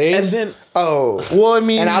then- 6 days. and then Oh, well, I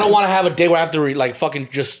mean, And I don't want to have a day where I have to like fucking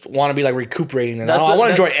just want to be like recuperating. And I That's want to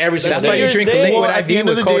what- enjoy every single That's why day. you drink Day. liquid Well, at the IV end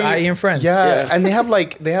of with the code day- IE and friends. Yeah, Yeah. and they have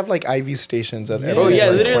like IV stations at every Oh yeah,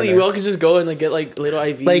 like, literally, corner. we all could just go and like get like little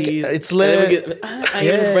IVs. Like, it's And then we lit. get, I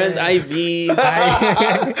am friends IVs.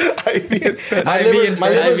 My IV liver- and my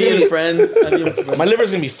friends. liver's IV gonna and friends. IV and friends. My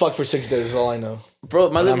liver's gonna be fucked for 6 days. Is all I know.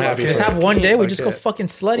 Bro, my liver. happy Just for have one day. We just go Okay. fucking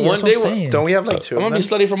slutty. One That's what day I'm saying. Don't we have like two? I'm of gonna be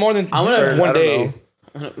them? slutty for more than I'm gonna- one I don't day.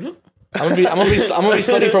 know. I'm gonna be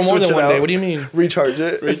slutty for more Switch than it one out. day. What do you mean? Recharge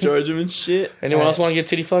it. Recharge him and shit. Anyone else want to get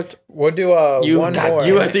titty fucked? We'll do You, one more.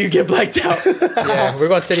 you after you get blacked out. Yeah, we're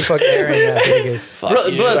going to titty fuck Aaron in Vegas. Fuck bro,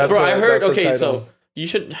 you. plus, bro, That's I heard. a Okay, title. so you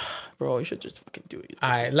should, bro, you should just fucking do it. All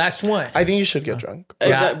right, last one. I think you should get drunk.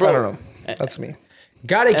 Exact- bro. I don't know. That's me.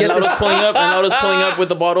 Gotta And get Lauro's this. pulling up, and Lauro's pulling up with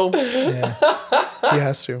the bottle. Yeah. He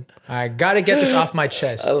has to. I gotta get this off my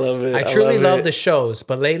chest. I love it. I truly love it. the shows,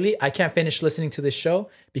 but lately I can't finish listening to this show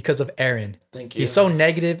because of Aaron. Thank you. He's so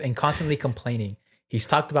negative and constantly complaining. He's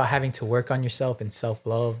talked about having to work on yourself and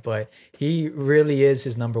self-love, but he really is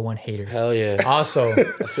his number one hater. Hell yeah. Also,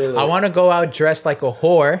 feel I it. want to go out dressed like a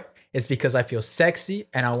whore. It's because I feel sexy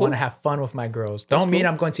and I want to have fun with my girls. Don't mean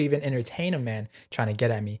I'm going to even entertain a man trying to get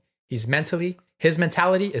at me. His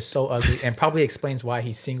mentality is so ugly and probably explains why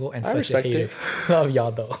he's single and such a respect hater. it. Love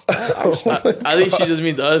y'all though. I think she just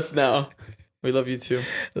means us now. We love you too.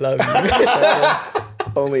 Love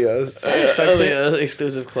you. Only us. Only an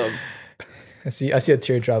exclusive club. I see a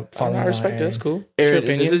teardrop falling. I on respect it. That's Aaron. cool. What's your Aaron,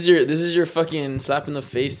 opinion? this is your fucking slap in the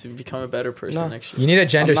face to become a better person No. next year. You need a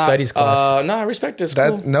gender I'm not- studies class. No, I respect this. That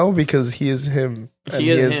Cool. no, because he is him. And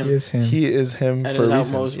He is him. He is him. He is him And for his a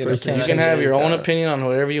reason. utmost You know? person. You can have your own opinion on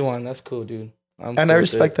whatever you want. That's cool, dude. I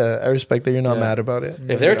respect that. I respect that you're not mad about it.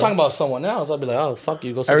 If they were talking about someone else, I'd be like, oh, fuck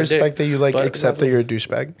you, go suck I a dick. respect that you like accept that you're a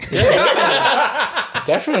douchebag. Yeah,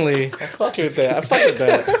 definitely. I fuck with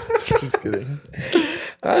that. Just kidding.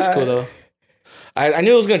 That's cool though. I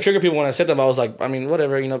knew it was gonna trigger people when I said that, but I was like, I mean,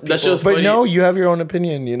 whatever, you know. People, but no, you have your own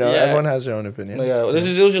opinion. You know, everyone has their own opinion. Yeah, it was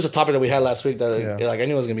just a topic that we had last week that like I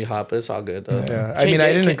knew it was gonna be hot, but it's all good though. Yeah, I mean,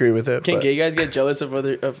 I didn't agree with it. Can gay guys get jealous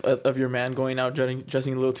of your man going out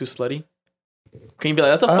dressing a little too slutty? Can you be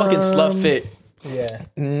like, that's a fucking slut fit? Yeah,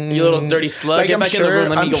 you little dirty slut. Like, Get back in the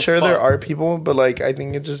room. I'm sure there are people, but like I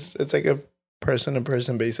think it's like a person to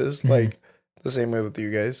person basis. Like. The same way with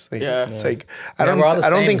you guys. Like, it's like I don't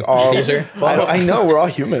think all. I know we're all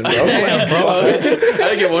human, bro.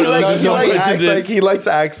 I get one of those.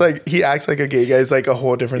 He acts like a gay guy is like a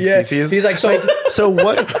whole different species. He's like, so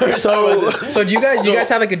what? So do you guys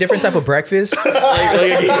have like a different type of breakfast? like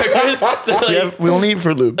a gay breakfast? We only eat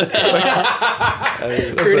Fruit Loops.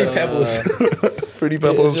 Fruity Pebbles. Fruity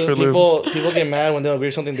Pebbles for Loops. People get mad when they don't agree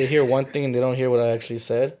with something. They hear one thing and they don't hear what I actually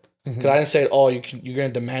said. Because I didn't say, oh, you're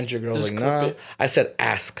going to demand your girl. Like, nah. I said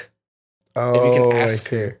ask. Oh, if you can ask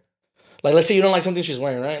her. Like, let's say you don't like something she's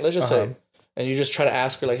wearing, right? Let's just say. And you just try to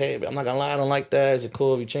ask her, like, hey, I'm not going to lie, I don't like that. Is it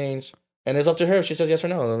cool if you change? And it's up to her if she says yes or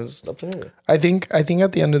no. It's up to her. I think at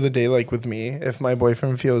the end of the day, like with me, if my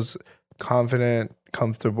boyfriend feels confident,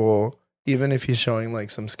 comfortable, even if he's showing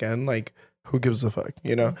like some skin, like who gives a fuck,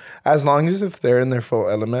 you know? As long as if they're in their full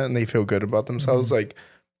element and they feel good about themselves, like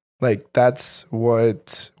that's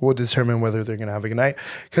what will determine whether they're gonna have a good night.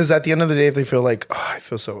 Because at the end of the day, if they feel like, oh, I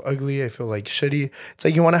feel so ugly, I feel like shitty, it's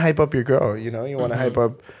like you want to hype up your girl, you know, you want to hype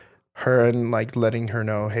up her and like letting her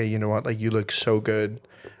know, hey, you know what, like you look so good.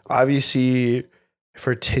 Obviously, if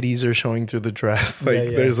her titties are showing through the dress,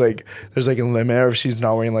 like there's like a limit, or if she's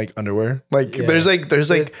not wearing like underwear, like there's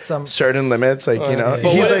some certain limits, like you know.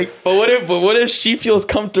 But what if she feels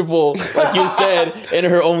comfortable, like you said, in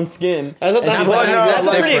her own skin? That's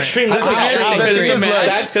pretty extreme.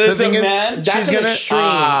 That's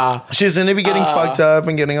extreme. She's gonna be getting fucked up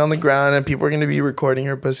and getting on the ground, and people are gonna be recording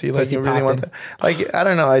her pussy. Like you really want that? Like I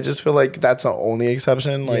don't know. I just feel like that's the only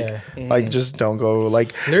exception. Like just don't go.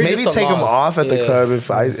 Like maybe take them off at the club.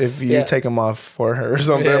 If you take them off for her or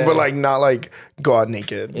something, but like not like go out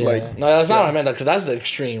naked. Like no, that's not what I meant. Because that's the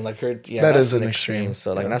extreme. Like her, that is an extreme.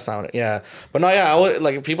 So like that's not. But no, I would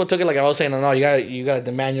like people took it like I was saying. No, you gotta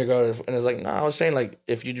demand your girl. And it's like no, I was saying like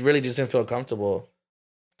if you really just didn't feel comfortable.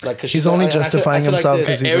 Like, cause he's only justifying himself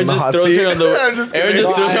because he's in the hot seat. Aaron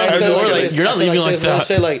just throws her on the door. Like you're not leaving like that.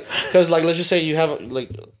 Say like because like let's just say you have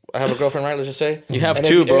like. I have a girlfriend, right? Let's just say you have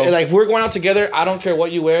two, bro. Like if we're going out together, I don't care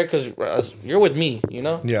what you wear because you're with me, you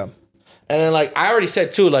know. Yeah. And then like I already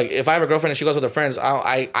said too, like if I have a girlfriend and she goes with her friends,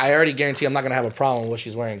 I already guarantee I'm not gonna have a problem with what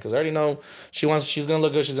she's wearing because I already know she's gonna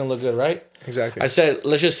look good. She's gonna look good, right? Exactly. I said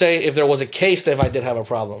let's just say if there was a case that if I did have a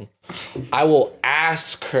problem, I will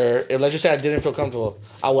ask her. If let's just say I didn't feel comfortable,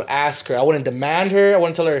 I would ask her. I wouldn't demand her. I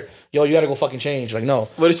wouldn't tell her, yo, you gotta go fucking change. Like no.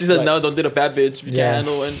 What if she said no? Don't date a bad bitch. You can't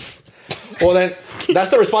handle it. Well then, that's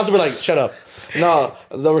the response to be like, shut up. No,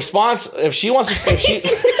 the response if she wants to, if she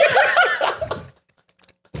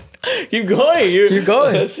keep going, keep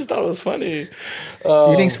going. I just thought it was funny. You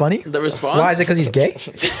think it's funny? The response? Why is it? Because he's gay?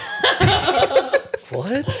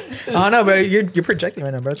 What? Oh no, but you're projecting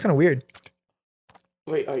right now, bro. It's kind of weird.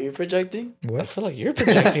 Wait, are you projecting? What? I feel like you're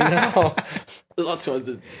projecting now. What's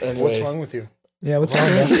wrong with you? Yeah, what's wrong,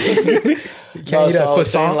 man? You can't eat a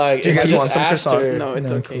croissant? Like, do you guys want some croissant? No,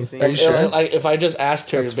 it's okay. Are you sure? Like, if I just asked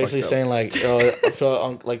her, That's basically saying like, I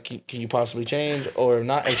feel like, can you possibly change or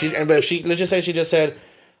not? And but if she, let's just say she just said,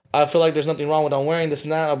 I feel like there's nothing wrong with I'm wearing this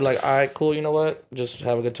and that. I'll be like, all right, cool. You know what? Just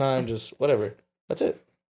have a good time. Just whatever. That's it.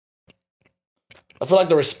 I feel like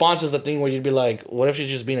the response is the thing where you'd be like, what if she's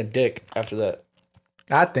just being a dick after that?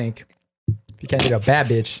 I think if you can't get a bad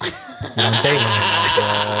bitch, you don't date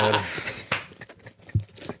her.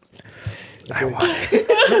 I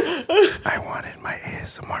wanted my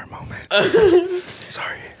ASMR moment.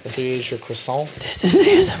 Sorry. If you eat your croissant. This is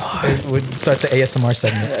ASMR. We'll start the ASMR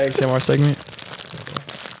segment. ASMR segment.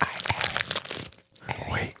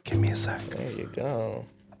 Wait, give me a sec. There you go.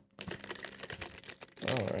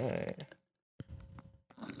 All right.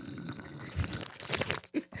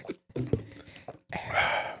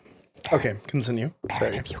 Okay, continue.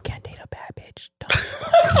 Sorry. If you can't date a bad bitch,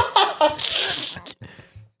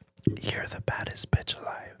 You're the baddest bitch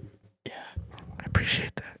alive. Yeah, I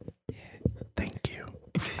appreciate that. Yeah. Thank you.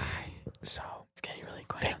 So it's getting really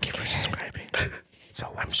quiet. Thank you for subscribing. So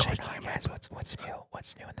what's going on, guys? What's new?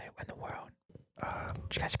 What's new in the world?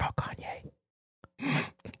 Did you guys about Kanye?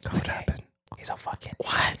 What happened? He's a fucking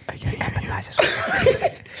what? He empathizes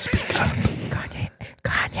with Speak up.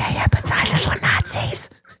 Kanye empathizes with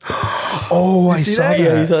Nazis. Oh, I saw that.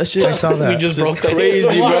 Yeah, you saw that shit. I saw that. We just broke the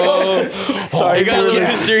Crazy, bro. Sorry, You gotta keep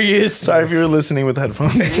it serious. Sorry if you were listening with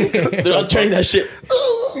headphones. They're not turning that shit.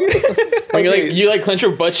 Like you like clench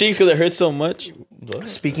your butt cheeks because it hurts so much.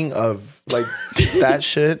 Speaking of, like, that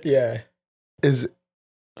shit Yeah. is,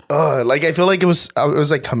 like, I feel like it was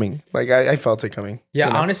like coming. Like, I felt it coming. Yeah,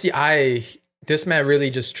 you know? honestly, this man really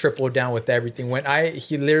just tripled down with everything.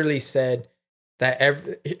 He literally said that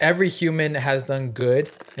every human has done good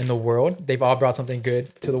in the world. They've all brought something good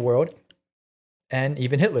to the world, and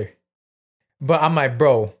even Hitler. But I'm like,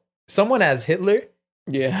 bro, someone as Hitler,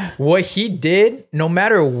 Yeah. what he did, no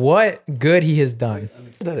matter what good he has done,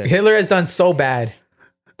 Hitler has done so bad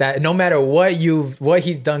that no matter what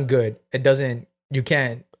he's done good, you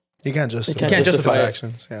can't justify justify his it.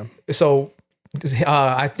 actions. Yeah. So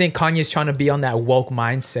I think Kanye's trying to be on that woke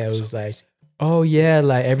mindset. It was like, oh yeah,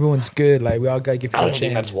 like everyone's good. Like we all gotta give I people a don't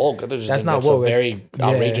think chance. that's woke. I just That's think not that's woke. a very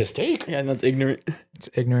outrageous take. Yeah, and that's ignorant. It's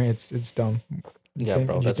ignorant. It's dumb. Yeah, think,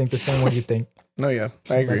 bro. You That's think the same? What do you think? No, yeah,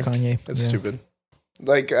 I agree. About Kanye. It's Yeah. stupid.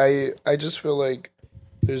 Like I just feel like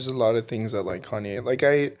there's a lot of things that like Kanye. Like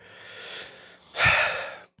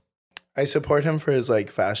I support him for his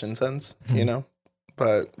like fashion sense, you know,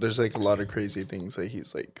 but there's like a lot of crazy things that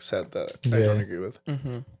he's like said that I Yeah. don't agree with.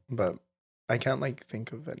 Mm-hmm. But I can't like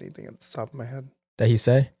think of anything at the top of my head. That he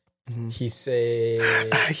said. Mhm. He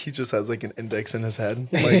said. He just has like an index in his head.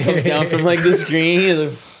 Like Like come down from like the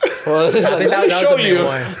screen. well, I think let me that was show the main you.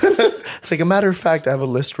 one. it's like a matter of fact, I have a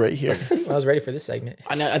list right here. I was ready for this segment.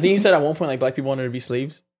 I think he said at one point like black people wanted to be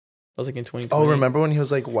slaves. That was like in 2020. Oh, remember when he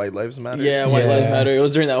was like White Lives Matter? Yeah, White Yeah. Lives Matter. It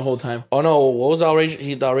was during that whole time. Oh no, what was the outrageous?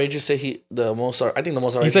 The outrageous say the most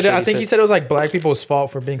outrageous. He said. I think he said it was like black people's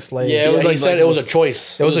fault for being slaves. Yeah, it was like- like said it was a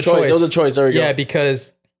choice. It was a choice. It was a choice. There we go. Yeah,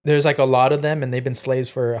 because there's like a lot of them, and they've been slaves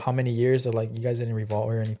for how many years? Or like you guys didn't revolt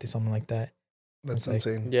or anything, something like that. That's It's like-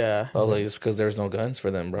 insane. Yeah. I was like, it's because there's no guns for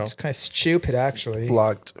them, bro. It's kind of stupid, actually.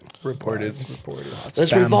 Blocked, reported.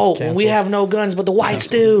 Let's Spam. revolt when we Cancel. have no guns, but the whites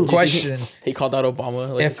do. Question: He called out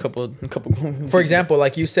Obama like If- a couple. For example,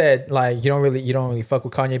 like you said, like you don't really fuck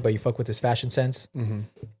with Kanye, but you fuck with his fashion sense. Mhm.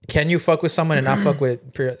 Can you fuck with someone and not fuck with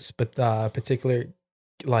particular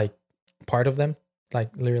like part of them, like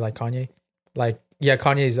literally like Kanye? Like yeah,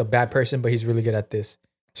 Kanye is a bad person, but he's really good at this.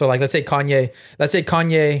 So like let's say Kanye.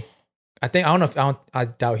 I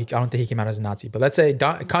don't think he came out as a Nazi, but let's say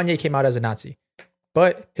Kanye came out as a Nazi,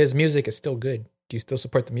 but his music is still good. Do you still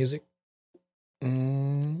support the music?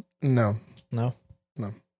 No. No.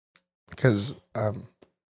 Because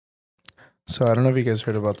so I don't know if you guys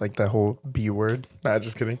heard about like that whole B word. Nah,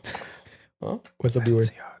 just kidding. What's the B word?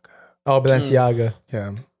 Balenciaga. Oh, Balenciaga.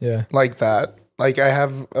 Yeah, Yeah. like that. Like I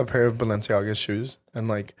have a pair of Balenciaga shoes, and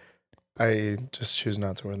like I just choose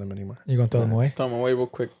not to wear them anymore. You gonna throw them away? Throw them away real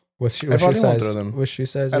quick. What shoe probably won't size? throw them. What shoe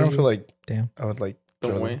size? I are don't you? feel like Damn. I would like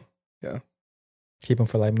Throw throw them them. away. Keep them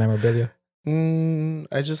for like memorabilia.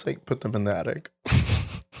 I just like put them in the attic.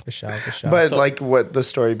 For sure. For sure. But So- like, what the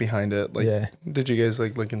story behind it? Like, yeah. did you guys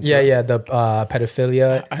like look into? Yeah. it? Yeah. The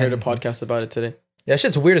pedophilia. I heard a and- podcast about it today. Yeah, that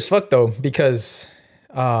shit's weird as fuck though, because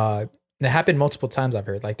it happened multiple times. I've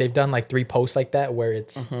heard like they've done like 3 posts like that where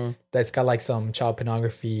it's that's got like some child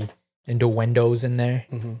pornography innuendos in there.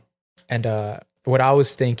 Mhm. And what I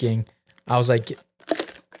was thinking, I was like,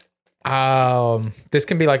 this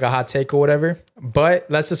can be like a hot take or whatever, but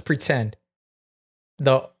let's just pretend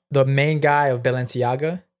the main guy of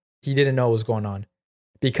Balenciaga, he didn't know what was going on,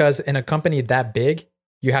 because in a company that big,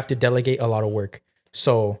 you have to delegate a lot of work.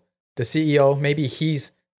 So the CEO, maybe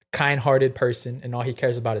he's kind-hearted person and all he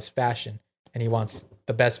cares about is fashion and he wants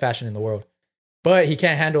the best fashion in the world, but he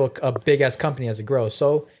can't handle a big ass company as it grows.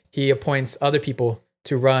 So he appoints other people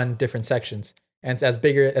to run different sections, and it's as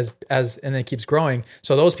bigger as and then it keeps growing.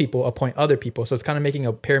 So those people appoint other people. So it's kind of making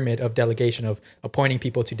a pyramid of delegation of appointing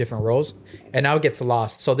people to different roles, and now it gets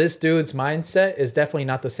lost. So this dude's mindset is definitely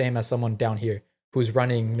not the same as someone down here who's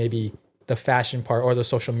running maybe the fashion part or the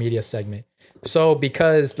social media segment. So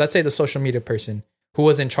because let's say the social media person who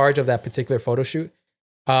was in charge of that particular photo shoot,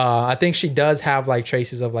 I think she does have like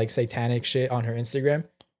traces of like satanic shit on her Instagram.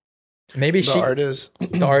 Maybe The artist,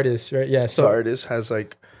 the artist, right? Yeah. the So artist has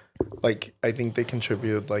like I think they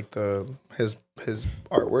contribute like his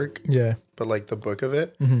artwork, yeah. but like the book of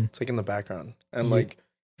it, Mhm. it's like in the background, and Yeah. like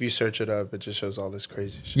if you search it up, it just shows all this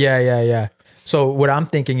crazy shit. Yeah. So what I'm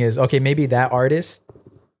thinking is, okay, maybe that artist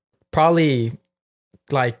probably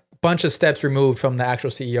like bunch of steps removed from the actual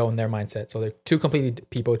CEO and their mindset. So they're two completely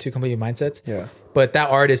mindsets. Yeah. But that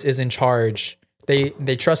artist is in charge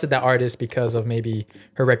they trusted that artist because of maybe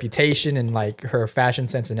her reputation and like her fashion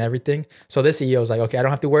sense and everything. So this CEO is like, okay, I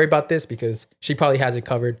don't have to worry about this because she probably has it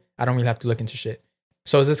covered. I don't really have to look into shit.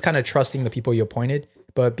 So it's just kind of trusting the people you appointed,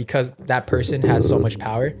 but because that person has so much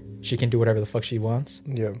power, she can do whatever the fuck she wants.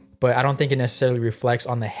 Yeah. But I don't think it necessarily reflects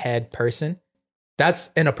on the head person. That's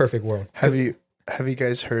in a perfect world. Have you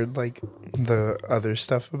guys heard like the other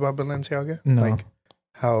stuff about Balenciaga? No. Like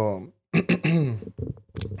how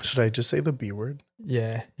should I just say the B word?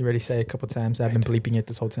 Yeah, you already say it a couple times. I've been bleeping it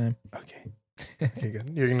this whole time. Okay. Okay,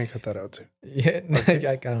 good. You're gonna cut that out too. Yeah,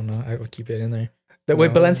 I don't know. I would keep it in there.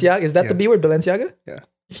 Wait, Balenciaga, is that the B word, Balenciaga? Yeah.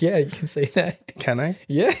 Yeah, you can say that. Can I?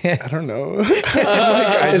 Yeah. I don't know.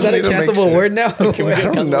 Is that a cancelable word now? Can we I get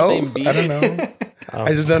don't comfortable know. saying B? I don't know.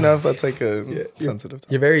 I just don't know if that's like a sensitive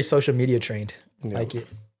topic. You're very social media trained. Yeah. Like it.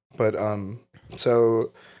 But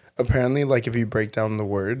so apparently like if you break down the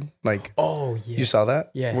word, like Oh yeah. you saw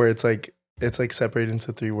that? Yeah. Where it's like separated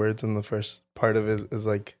into 3 words and the first part of it is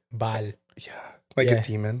like Bal. like Yeah. a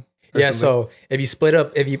demon. Or Yeah, something. so if you split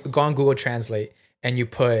up, if you go on Google Translate and you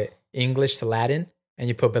put English to Latin and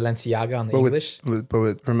you put Balenciaga on the English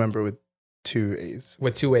remember with 2 A's.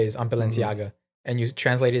 with 2 A's on Balenciaga and you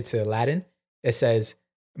translate it to Latin, it says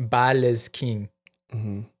Baal is king.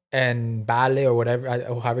 Mm-hmm. And Bale or whatever,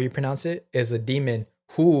 however you pronounce it, is a demon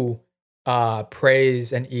who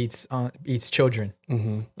prays and eats children.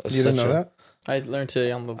 Mm-hmm. That's You didn't such know a- that? I learned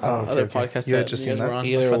today on the okay, other okay. podcast You had that just you seen guys were that? on.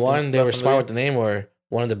 Either From one, the- they were from smart the- with the name, or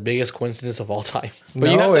one of the biggest coincidences of all time. But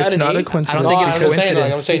you have No, to add it's an not A. a coincidence. I don't think No, it's I'm saying, like,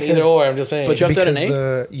 I'm coincidence saying either because- or. I'm just saying. But you have to add an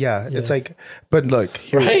because A? it's like, but look,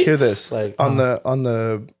 Right? hear this. Like, on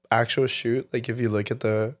the actual shoot, like if you look at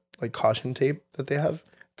the like caution tape that they have,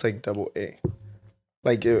 it's like double A.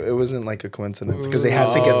 Like it wasn't like a coincidence because they had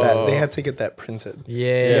to get that. They had to get that printed.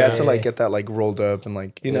 Yeah. They had to like get that like rolled up and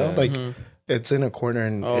like you know Yeah. like Mhm. it's in a corner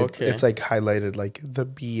and Oh, okay. it's like highlighted like the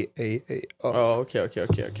BAA. Oh, okay.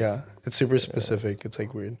 Yeah, it's super specific. It's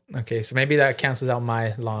like weird. Okay, so maybe that cancels out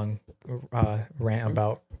my long rant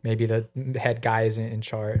about maybe the head guy isn't in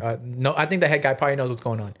charge. No, I think the head guy probably knows what's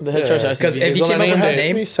going on. The head Yeah. church has to 'Cause be. if he It's came on up the with name, that There has to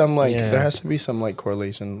name, be some like Yeah. there has to be some like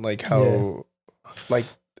correlation, like how like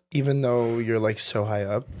even though you're like so high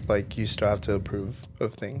up, like you still have to approve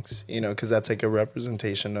of things, you know, because that's like a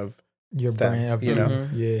representation of your them, brand of you know? Mhm.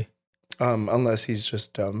 Yeah. unless he's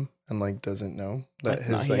just dumb and like doesn't know that Like,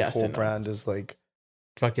 no, his he like has to whole know. brand is like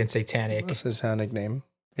Fucking satanic. a satanic name,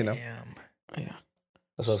 you know. Damn. Yeah.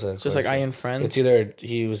 That's what I'm saying. It's just like I and friends. It's either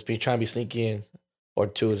he was trying to be sneaky in, or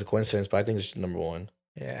 2 is a coincidence. But I think it's just number 1.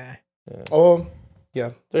 Yeah. Oh,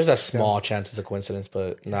 There's that small chance it's a coincidence,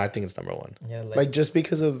 but no, I think it's number 1. Yeah. like just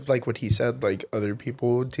because of like what he said, like other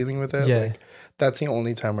people dealing with it, Yeah. like that's the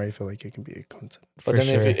only time where I feel like it can be a coincidence. But For then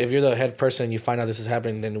sure. if you're the head person and you find out this is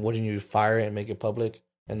happening, then wouldn't you fire it and make it public?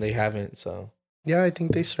 And they haven't, so Yeah, I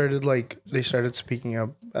think they started speaking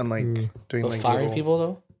up and like doing but like firing little- people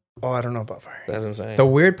though. Oh, I don't know about firing. That's what I'm saying. The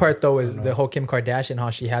weird part though is I don't the know. whole Kim Kardashian, how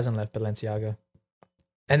she hasn't left Balenciaga.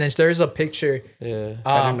 And then there's a picture yeah,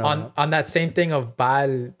 I didn't know on that same thing of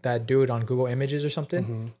Baal, that dude on Google Images or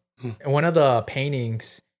something. Mhm. In one of the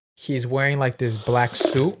paintings, he's wearing like this black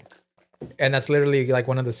suit. And that's literally like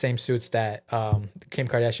one of the same suits that Kim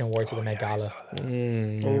Kardashian wore to the Met Gala.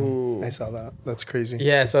 Ooh. I saw that. That's crazy.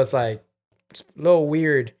 Yeah, so it's like it's a little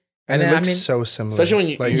weird. And, And it then, looks so similar. Especially when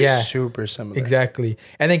you- like Yeah. super similar. Exactly.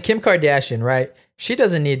 And then Kim Kardashian, right? She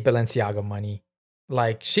doesn't need Balenciaga money.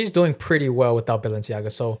 Like she's doing pretty well without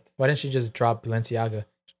Balenciaga. So why didn't she just drop Balenciaga?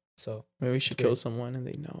 So Maybe we should kill someone and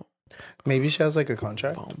they know. Maybe she has like a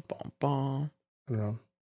contract. Bom, bom, bom. I don't know.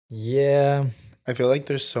 yeah. I feel like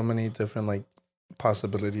there's so many different like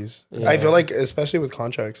possibilities. Yeah. I feel like especially with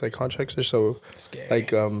contracts, like contracts are so Scary.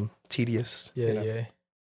 like tedious. yeah, you know? yeah.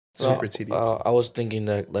 Super tedious. I was thinking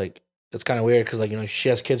that like it's kind of weird because like she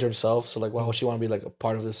has kids herself, so like why would she want to be like a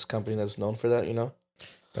part of this company that's known for that?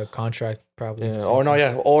 The contract probably. Yeah. Or no,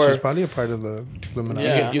 yeah. Or She's probably a part of the Illuminati.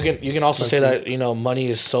 Yeah. you can also say Like- that money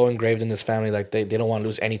is so engraved in this family, like they don't want to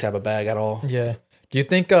lose any type of bag at all. Yeah. Do you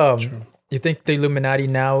think True. you think the Illuminati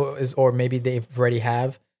now is, or maybe they've already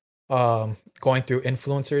have going through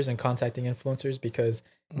influencers and contacting influencers? Because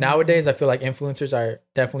nowadays I feel like influencers are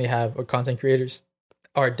definitely have, or content creators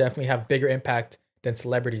are definitely have bigger impact than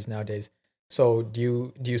celebrities nowadays. So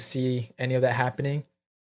do you see any of that happening?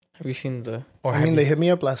 Have you seen the? Or I have mean, you- they hit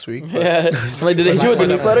me up last week. but Yeah. Like, did they hit you with the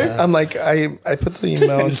newsletter? I'm like, I put the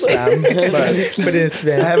email in spam, but Put it in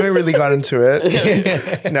spam. I haven't really got into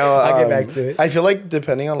it. No, I'll get back to it. I feel like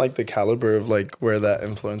depending on like the caliber of like where that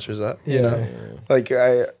influencer's at, you Yeah. know, like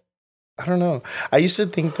I don't know. I used to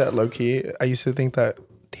think that low-key, I used to think that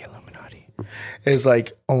the Illuminati is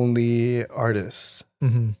like only artists.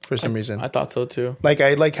 for some reason. I thought so too. Like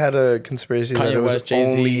I had a conspiracy that Kanye it was West,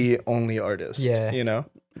 Jay-Z. only artists. Yeah. You know?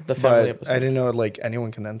 The family But episode. I didn't know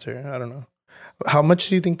anyone can enter. I don't know. How much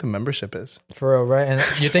do you think the membership is? For real, right? And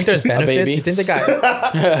you think there's benefits? baby. You think they got?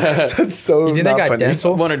 That's so You think they not got funny.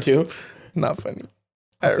 dental? One or two. Not funny.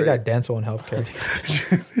 I think they Alright. got dental and healthcare.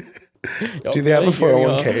 Do they have a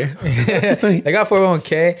 401k? They got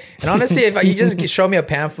 401k. And honestly, if you just show me a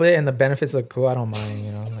pamphlet and the benefits look cool, I don't mind.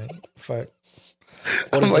 You know, like fuck.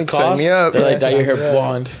 What is I'm the like, sign cost? me up. They like dye your hair Yeah.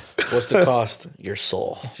 blonde. What's the cost? Your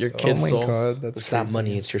soul. Your Oh kid's my soul. god, that's It's not crazy.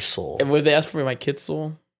 money. It's your soul. And would they ask for my kid's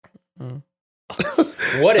soul?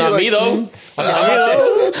 What It's not me though.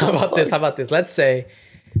 How about this? How about this? Let's say,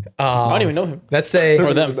 I don't even know him. let's say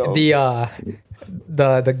Or them. No.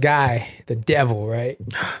 the guy, the devil, right?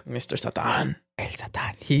 Mr. Satan. El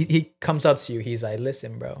Satan. He comes up to you. He's like,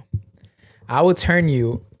 listen, bro, I will turn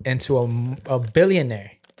you into a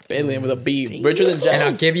billionaire, Alien with a B. Richer than Jack. and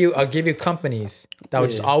I'll give you companies that will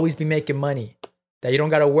just always be making money that you don't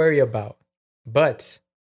got to worry about. But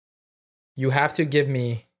you have to give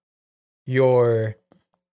me your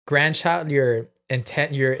grandchild, your in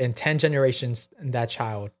 10 generations, that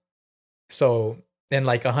child. So in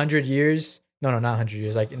like 100 years, no, not 100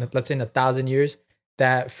 years, like let's say in 1,000 years,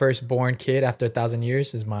 that firstborn kid after 1,000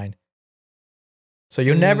 years is mine. So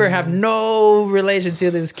you'll never have no relation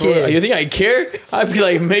to this kid. You think I care? I'd be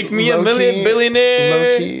like, make me a Low-key-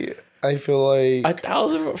 billionaire. Low-key, I feel like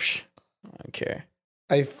 1,000. I don't care.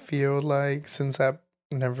 I feel like since that.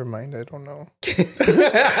 Never mind. I don't know.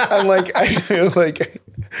 I'm like I feel like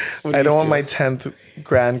I don't want my 10th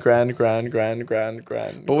grand.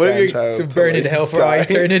 But what if you're grandchild To burn in hell for all die.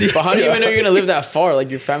 eternity. But how do you even know you're gonna live that far? Like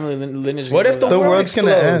your family lineage. is What gonna if live the that The far? world's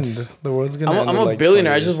gonna end. explodes? The world's gonna end. I'm in a like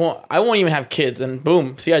billionaire. 20 years. I won't even have kids, and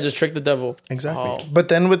boom. See, I just tricked the devil. Exactly. Oh. But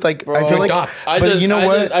then with like, I Bro. feel like, Dots. but you know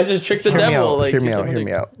what? I just tricked the Hear me devil. out. Like Hear me you out. said, Hear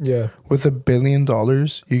me out. Yeah. With $1 billion,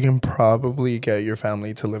 you can probably get your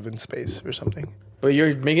family to live in space or something. But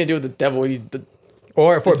you're making a deal with the devil.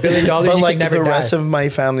 Or for $1 billion, But you like can never the die. rest of my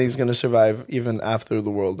family is gonna survive even after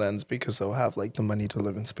the world ends because they'll have like the money to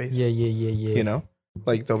live in space. Yeah. You know,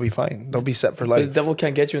 like they'll be fine. They'll be set for The life. devil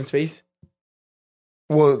can't get you in space.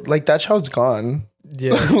 Well, like that child's gone.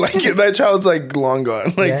 Yeah. Like that child's like long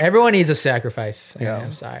gone. Like Yeah, everyone needs a sacrifice. Yeah.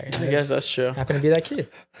 I'm sorry. I guess that's true. Happen to be that kid.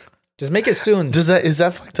 Just make it soon. is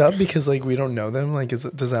that fucked up because like we don't know them? Like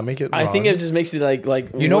does that make it I think wrong? it just makes it like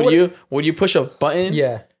You know would you push a button?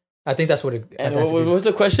 Yeah. I think that's what it. And that's what was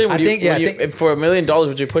the question? I think For $1 million,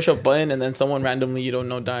 would you push a button and then someone randomly you don't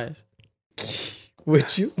know dies?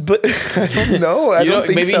 Would you? But I don't know. I You don't know,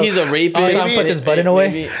 think maybe so. he's a rapist. Oh, he's gonna put his button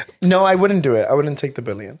away? No, I wouldn't do it. I wouldn't take the $1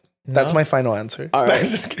 billion. That's No? my final answer. All right. No,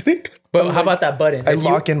 just kidding. But how about that button? I If you-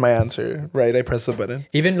 lock in my answer. Right, I press the button.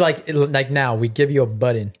 even like now, we give you a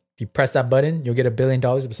button. If you press that button, you'll get $1 billion,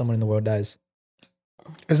 but someone in the world dies.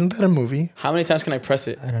 Isn't that a movie? How many times can I press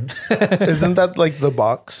it? I don't know. Isn't that like The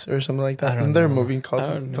Box or something like I that? don't Isn't there a know. movie I called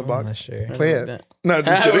don't The know. I'm not Box? sure. Play it. That. No,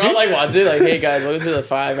 just We're kidding. not like watch it. Like, hey guys, welcome to the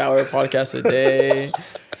 5-hour podcast today.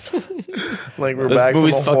 Like we're This back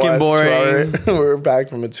movie's from a whole fucking ass boring. 2 hour. We're back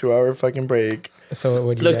from a 2-hour fucking break. So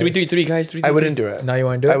what do you Look, guys? 3-3-3 guys. 3-3-3. I wouldn't do it. No, you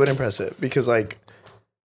want to do it? I wouldn't press it because like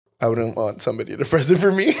I wouldn't want somebody to press it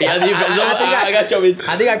for me. Yeah, I got you.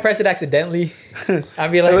 I think I pressed it accidentally.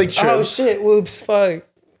 I'd be like, like oh trips. shit, whoops, fuck.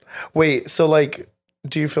 Wait, so like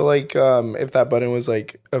do you feel like if that button was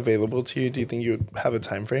like available to you, do you think you would have a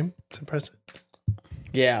time frame to press it?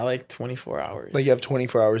 Yeah, like 24 hours. Like you have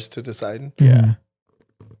 24 hours to decide? Yeah.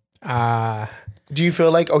 Do you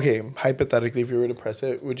feel like, okay, hypothetically, if you were to press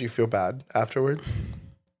it, would you feel bad afterwards?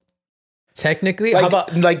 Technically, Like, how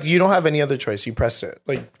about? like you don't have any other choice. You pressed it.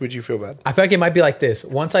 Like, would you feel bad? I feel like it might be like this.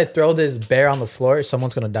 Once I throw this bear on the floor,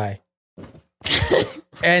 someone's gonna die.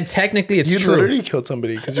 And technically, it's You true. literally killed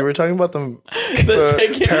somebody because you were talking about the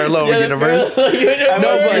second- parallel yeah, the universe. parallel universe.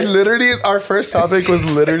 No, but literally, our first topic was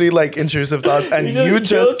literally like intrusive thoughts, and you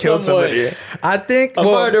just killed someone. somebody. I think. A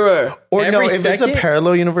murderer. Or no, Every if it's a second-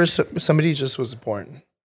 parallel universe, somebody just was born.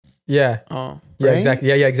 Yeah. Oh. Yeah. Right? Exactly.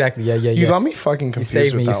 Yeah. Exactly. Yeah. You got me fucking You confused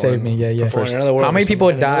saved me. with You that saved one. me. Yeah. Yeah. Or in another word, How many for people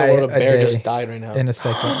something- in another die word, a a bear day just died right now in a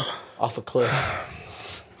second? off a cliff.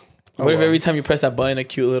 What if wow. every time you press that button, a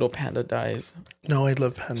cute little panda dies? No, I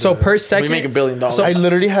love pandas. So per We second. make $1 billion. I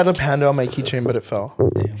literally had a panda on my keychain, but it fell.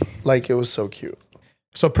 Damn. Like it was so cute.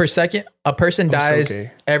 So per second, a person so dies gay.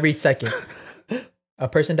 every second. A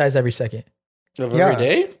person dies every second. Of Yeah. every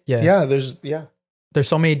day? Yeah. Yeah, There's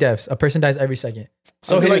so many deaths. A person dies every second.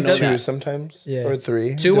 So maybe hitting like know 2 that. sometimes, Yeah. or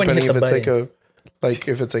 3, 2 when you depending hit the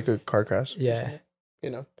if it's like a car crash. Yeah. You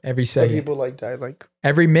know, Every some second. people like die like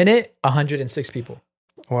Every minute, 106 people.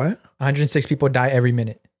 what? 106 people die every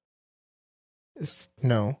minute.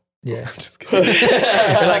 No. Yeah. I'm just kidding.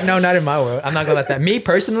 They're like, no, not in my world. I'm not gonna let that. Me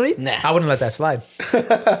personally, I wouldn't let that slide.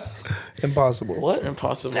 Impossible. What?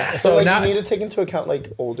 Impossible. So like, now, you need to take into account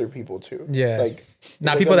like older people too. Yeah. Like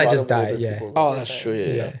not like, people a that lot just of died. older Yeah. people. Oh, that's true.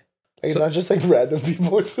 Yeah. Like, So- not just like random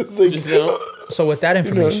people. It's like, Just, you know, So with that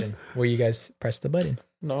information, will you guys press the button?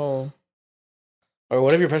 no. Or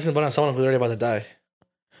what if you're pressing the button on someone who's already about to die?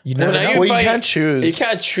 You Well, never now know. you're well, you fighting- can't choose. You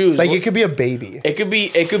can't choose. Like it could be a baby. It could be.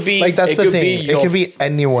 Like that's the thing. It could be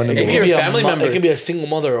anyone in It the could world. be It a family member. It could be a single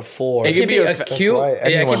mother of 4. It It could be a That's cute, why yeah,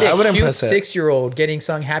 it anyone- could be I a wouldn't cute press it. 6-year-old getting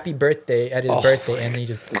sung "Happy Birthday" at his birthday, and he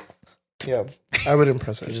just Yeah, I would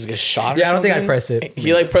impress You it. just get shot. I don't think I'd press it.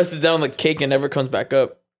 He like presses down on the cake and never comes back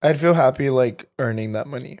up. I'd feel happy like earning that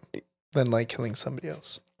money than like killing somebody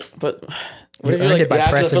else. But You what if you're earned like, it by Yeah,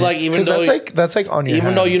 'cause I feel precedent. like even Because though that's like on your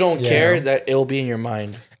even though you hands. don't Yeah. care, that it'll be in your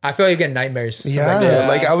mind. I feel like you get nightmares. Yeah, Yeah,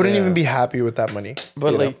 like I wouldn't yeah. even be happy with that money.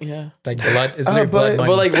 but you know? like, yeah. Like blood. It's Uh, literally blood but- money.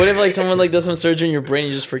 But like, what if like someone like does some surgery in your brain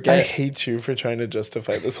and you just I forget? hate you for trying to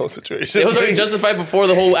justify this whole situation. It was already justified before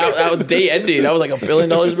the whole out day ended. That was like $1 billion,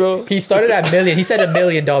 bro. he started at million. He said $1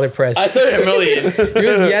 million press. I started $1 million, He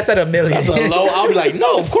was yes at $1 million. That's a low. I'll be like,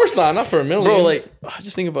 no, of course not for $1 million, bro. Like,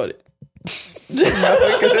 just think about it.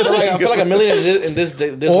 I feel like $1 million in this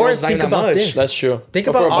Or world's not think even that about much. this. That's true. Think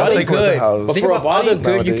But about for a all body- the Like with the good. house. Think For a about all the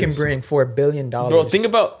body good you can nowadays. bring for $1 billion. Bro, think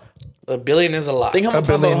about $1 billion is a lot. think how $1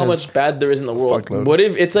 billion how is much bad there is in the world. fuckload. What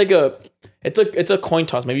if it's like it's a coin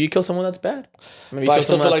toss? Maybe you kill someone that's bad. Maybe you but I kill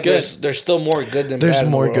still someone feel that's like good. there's still more good than There's bad in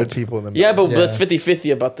the more world. good people than Yeah, bad. but Yeah. that's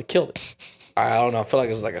 50-50 about the killing. I don't know. I feel like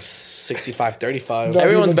it's like a 65-35. No.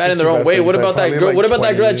 Everyone's even bad in their own way. What 65, about that probably girl? like What about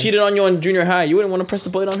that girl that 20. cheated on you on junior high? You wouldn't want to press the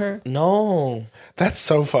button on her. No, That's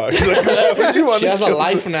so fucked. Like, why would you want she to has a kill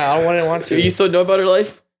life now. I wouldn't want Do to. you still know about her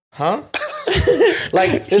life? Huh?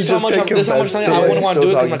 Like this is how just much. got This is how much confessed time to, I like, wouldn't want to do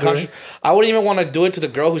still it because my talking to conscience. I wouldn't even want to do it to the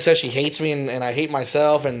girl who says she hates me and I hate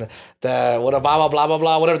myself and the what blah blah blah blah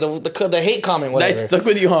blah whatever the hate comment whatever. That stuck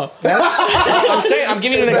with you, huh? I'm saying I'm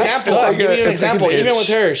giving you an That's example. like I'm giving you an it's like an example. Even itch. with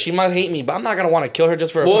her, she might hate me, but I'm not gonna want to kill her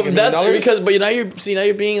just for a Well, fucking $1 that's million. because now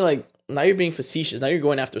you're being like now you're being facetious. Now you're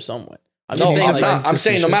going after someone. I'm No, just saying I'm like not. I'm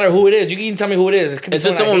saying no matter who it is, you can even tell me who it is. It could be It's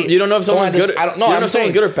just someone I someone- hate. you don't know if someone's I just- good- I don't know. you don't I'm know if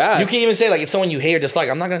someone's saying good or bad. You can even say like it's someone you hate or dislike.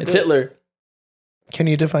 I'm not gonna it's do it. Hitler. Can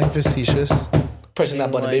you define facetious? Pressing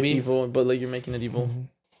that button, Like baby. evil, but like you're making it evil.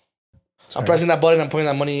 I'm pressing that button. I'm putting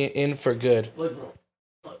that money in for good. Look,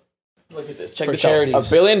 bro. Look at this. Check For this charities. out. $1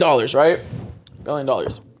 billion, right? $1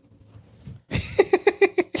 billion.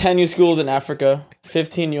 10 new schools in Africa.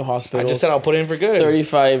 15 new I hospitals. just said I'll put it in for good.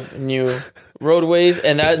 35 new roadways,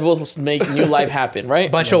 and that will make new life happen, right?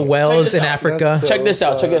 Bunch of wells this in out. Africa. That's so Check this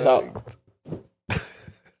out. Check this out.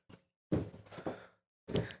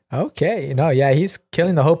 Okay. No, yeah, he's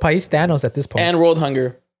killing the whole pie. He's Thanos at this point. And world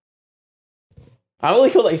hunger. I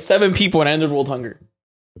only killed like 7 people and ended world hunger.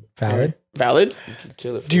 Valid. Valid?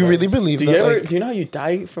 Kill it for Do you really less. believe Do that? you ever? like, Do you know how you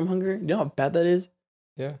die from hunger? Do you know how bad that is?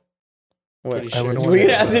 Yeah. What? Pretty I sure. wouldn't Were you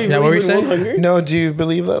want gonna ask if you Yeah, what were believe you in world saying? hunger? no, do you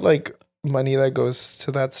believe that like money that goes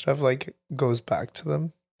to that stuff like goes back to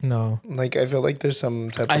them? No. Like I feel like there's some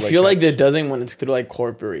type I of feel like catch. it doesn't when it's through like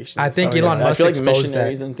corporations. I think Oh, yeah. Elon I Musk feel like exposed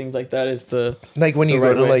missionaries that. and things like that is the. Like when the you go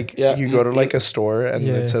right to way. like Yeah. you go to like a store and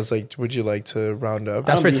Yeah. it says like, would you like to round up?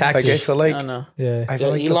 That's for Like, taxes. Like I feel like I don't know. Yeah. I feel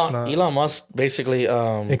like that's not. Elon Musk basically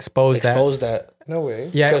Exposed that. No way.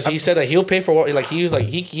 Yeah. because he said that he'll pay for what like he was like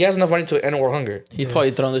he has enough money to end world hunger. He'd probably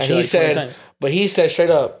thrown this And shit he like 20 said, times. but he said straight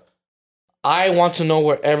up, I want to know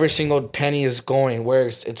where every single penny is going, where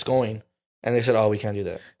it's going. And they said, oh, we can't do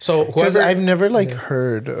that. So Because whoever I've never like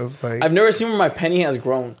heard of like. I've never seen where my penny has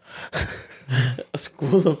grown. A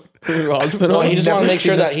school of hospital. No, he just never wanted to make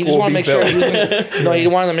sure seen a that he just school wanted to be make sure built. he was gonna, no, he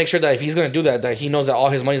wanted to make sure that if he's gonna do that, that he knows that all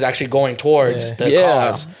his money is actually going towards Yeah. the Yeah.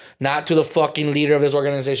 cause, not to the fucking leader of this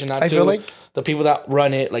organization, not I to feel like- the people that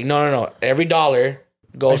run it. Like, no. Every dollar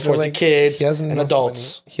I goes feel towards like the kids he has and enough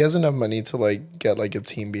adults. Money. He has enough money to like get like a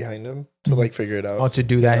team behind him to like figure it out. oh, to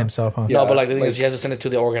do that himself, huh? Yeah. No, but like the thing like- is, he has to send it to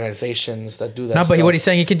the organizations that do that. No, but stuff. what he's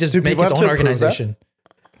saying, he can just Do make people his have own to approve that? organization.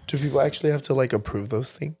 Do people actually have to like approve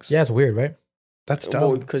those things? Yeah, it's weird, right? That's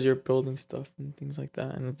Well, dumb. because you're building stuff and things like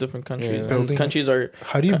that, and it's different countries. Yeah. And Building- countries are.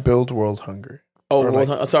 How do you build world hunger? Oh, Or, well,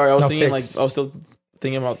 like- sorry. I was No, thinking fix. like I was still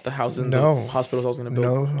thinking about the houses and No. the hospitals I was gonna build.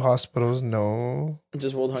 No hospitals, no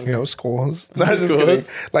Just world hunger. no schools. No, just schools? kidding.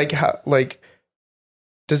 Like how like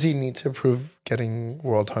does he need to prove getting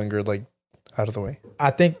world hunger like out of the way?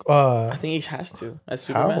 I think I think he has to. As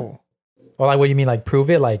Superman. How? well, like what do you mean, like prove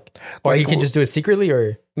it, like, or he Like, can just do it secretly,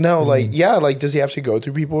 or No, like yeah, like does he have to go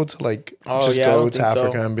through people to like Oh, just yeah, I go don't to think so.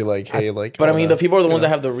 Africa and be like, hey, like But I all mean, that, the people are the you ones know?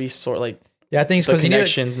 that have the resource. Like Yeah, I think the because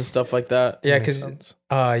connections and stuff like that. Yeah, Makes because sense.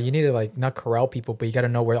 you need to like not corral people, but you got to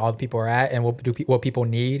know where all the people are at and what people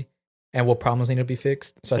need and what problems need to be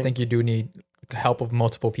fixed. So I think you do need help of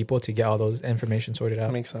multiple people to get all those information sorted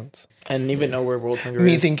out. Makes sense. And even know where world hunger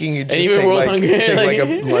Me is. thinking you And just even take, world like, hunger, take like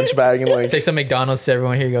a lunch bag and like Take some McDonald's to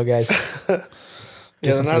everyone. Here you go, guys. Yeah,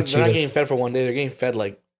 they're some not Cheetos. getting fed for one day. They're getting fed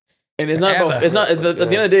like And it's not about. Forever. It's not at the end of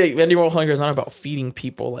the day. Ending world hunger is not about feeding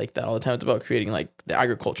people like that all the time. It's about creating like the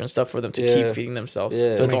agriculture and stuff for them to Yeah. keep feeding themselves.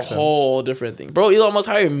 Yeah, so it's a makes sense. whole different thing, bro. Elon Musk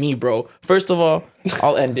hired me, bro. First of all,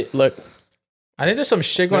 I'll end it. Look, I think there's some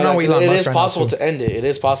shit going No, on with no, Elon it Musk is right possible now, too. to end it. It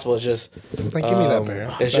is possible. It's just like give me that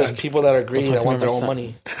bear. it's just people that are greedy talk that to want me their about own that.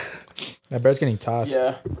 money. That bear's getting tossed.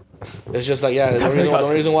 yeah, It's just like the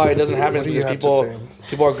only reason why it doesn't happen is What do you because have to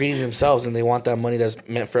people are greedy themselves and they want that money that's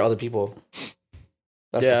meant for other people.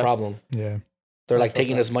 That's the Yeah. problem. Yeah. They're like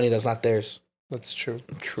taking this money that's not theirs. That's true.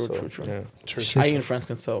 true. Yeah. True. Iron friends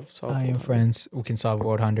can solve. I am friends. We can solve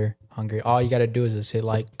world hunger. All you got to do is just hit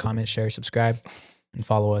like, comment, share, subscribe, and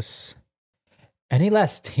follow us. Any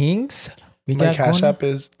last things? We My cash going on? app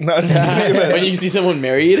is not just kidding, man. When you see someone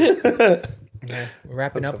married, We're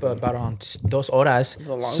wrapping up about on 2 horas. a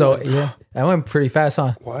long So one. yeah, that went pretty fast,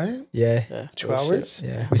 huh? What? Yeah. 2 hours?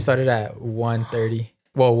 Yeah. We started at 1:30.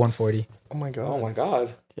 Well, 1:40. Oh my god. Oh my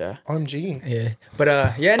god. yeah. OMG. Yeah. But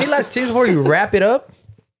yeah, any last tips before you wrap it up?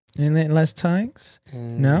 Any last times?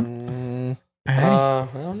 No? Alright. I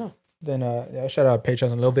don't know. Then yeah, I'll shout out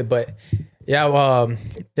Patreons a little bit, but yeah,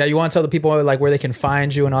 yeah, you want to tell the people like where they can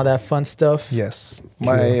find you and all that fun stuff? Yes.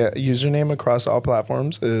 My username across all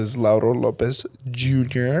platforms is Lauro Lopez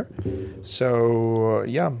Jr. So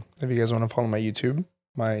yeah, if you guys want to follow my YouTube,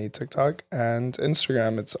 my TikTok, and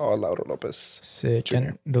Instagram, it's all Lauro Lopez. Sick. Jr.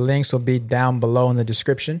 And the links will be down below in the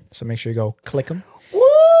description, so make sure you go click them.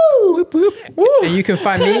 Woo! And you can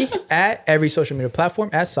find me at every social media platform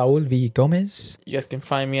at Saul V. Gomez. You guys can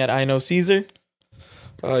find me at I Know Caesar.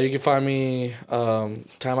 You can find me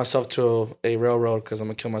tie myself to a railroad because I'm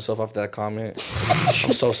gonna kill myself after that comment. I'm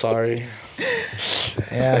so sorry.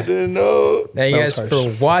 Yeah. Didn't know. Thank you That guys was for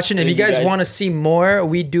harsh. watching. If you Thank you guys guys. want to see more,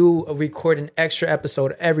 we do record an extra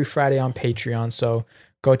episode every Friday on Patreon. So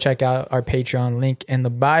go check out our Patreon link in the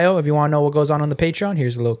bio. If you want to know what goes on the Patreon,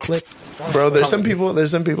 here's a little clip. Bro, there's some people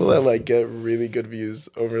that like get really good views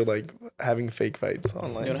over like having fake fights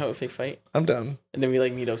online. You want to have a fake fight? I'm down. And then we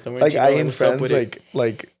like meet up somewhere. Like and you I know, and what's up friends with it.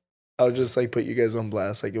 like I'll just like put you guys on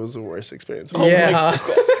blast. Like it was the worst experience. Oh yeah.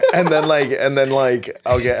 and then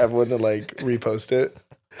I'll get everyone to like repost it.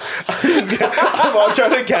 I'm all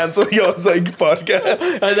trying to cancel y'all's like podcast.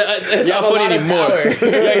 It's You have not a funny lot of anymore.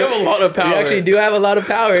 power. Yeah, you have a lot of power. You actually do have a lot of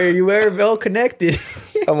power. You were well connected.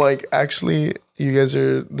 I'm like, actually, you guys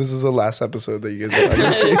are. This is the last episode that you guys are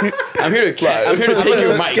understanding. I'm here to take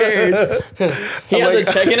your mic. He I'm had like-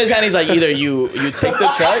 the check in his hand. He's like, either you take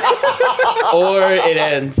the check or it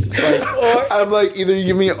ends. Like, I'm like, either you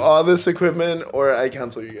give me all this equipment or I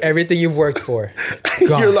cancel you guys. Everything you've worked for.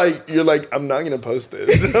 you're like, I'm not gonna post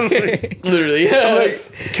this. I'm like, literally.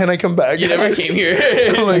 can I come back? You never came here.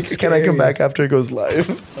 I'm like, can I come scary. back after it goes live?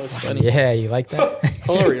 That was funny. Yeah, you like that?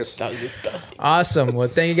 Hilarious. That was disgusting. Awesome. Well,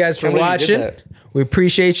 thank you guys for Can't believe you did watching. that. We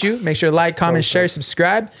appreciate you. Make sure to like, comment, share,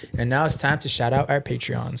 subscribe. And now it's time to shout out our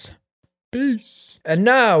Patreons. Peace. And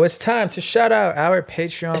now it's time to shout out our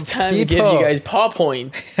Patreon It's time people. to give you guys paw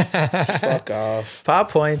points. Fuck off. Paw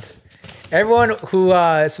points. Everyone who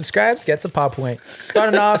subscribes gets a paw point.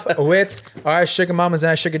 Starting off with our sugar mamas and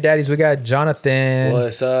our sugar daddies. We got Jonathan,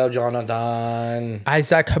 What's up, Jonathan?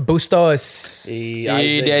 Isaac Bustos, Hey,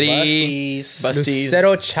 Hey, daddy. Busties. Busties.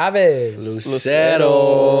 Lucero Chavez,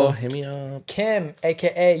 Lucero. Hit me up. Kim,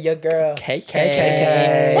 aka your girl,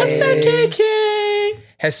 KK. What's up, KK?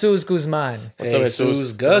 Jesus Guzman, What's up,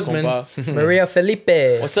 Jesus Guzman. Compa? Maria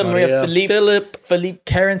Felipe, What's up, Maria Philip?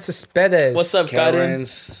 Karen Cespedes, What's up, Karen?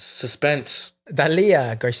 Karen's suspense.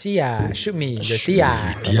 Dalia Garcia, shoot me, your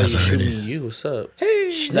tia. Somebody shooting you. What's up?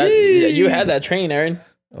 You had that train, Aaron.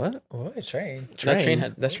 What? What train? That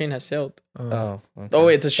train has sailed. Oh. Okay. Oh,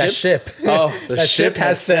 wait, it's a That ship? ship. Oh, The That ship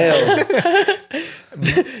has sailed.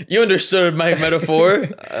 you understood my metaphor.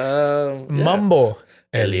 Mumbo.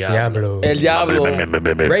 El Diablo. El Diablo.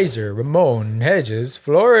 Razor, Ramon, Hedges,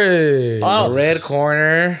 Flores. Oh. Red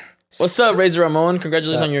corner. What's up, Razor Ramon?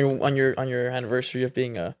 Congratulations on your anniversary of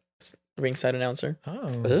being a ringside announcer.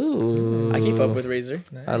 Oh, Ooh. I keep up with Razor.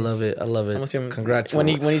 I love it. I love it. I must give him- Congrats. When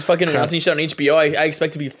he's fucking announcing shit on HBO, I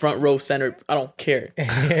expect to be front row center. I don't care. you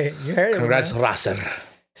heard it. Congrats, man. Racer.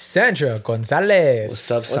 Sandra Gonzalez. What's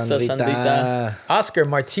up, What's up, Sandrita? Sandrita? Oscar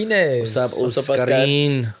Martinez. What's up, What's up, Oscar?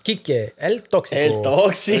 Oscarin? Kike, El Tóxico. El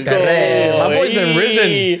Tóxico. Carré. My boy's been risen.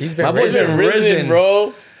 He's been My boy's been risen. risen,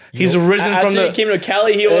 bro. He's risen from After he came to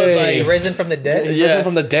Cali, he was He like, risen from the dead. He's risen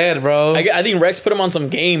from the dead, bro. I think Rex put him on some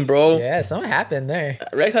game, bro. Yeah, something happened there.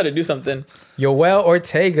 Rex had to do something. Yoel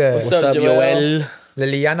Ortega. What's up, Joel?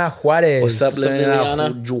 Liliana Juarez. What's up,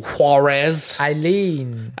 Liliana Juarez?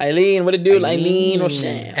 Eileen. What it do? Eileen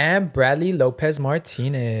Roshan. And Bradley Lopez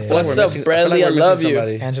Martinez. What's up, Bradley? I love you.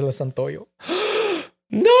 Angela Santoyo.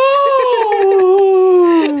 No!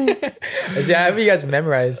 See, I have you guys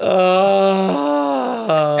memorized.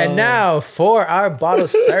 And now for our bottle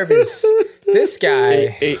service. This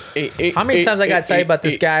guy. How many times I got to tell you about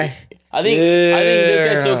this guy? I think this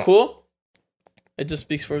guy's so cool. It just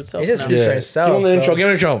speaks for itself. It just speaks for itself. Give him the intro. Give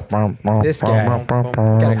him the intro. This guy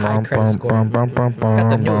got a high credit score. Got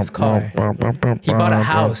the newest car. He bought a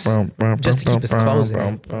house just to keep his clothes in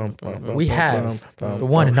it. We have the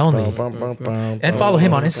one and only. And follow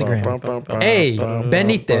him on Instagram. A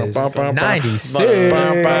Benitez 96.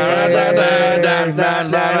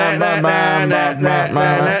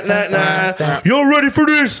 You're ready for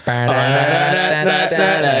this?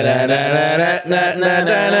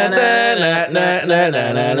 And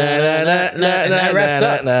that wraps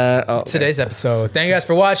up today's episode. Thank you guys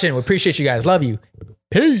for watching. We appreciate you guys. Love you.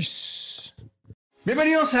 Peace.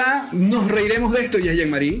 Bienvenidos a Nos Reiremos de Esto. Y es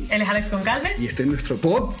Jean-Marie. Él es Alex Goncalves. Y este es nuestro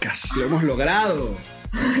podcast. Lo hemos logrado.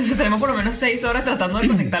 Tenemos por lo menos 6 horas tratando de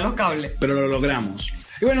conectar los cables. Pero lo logramos.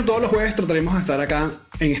 Y bueno, todos los jueves trataremos de estar acá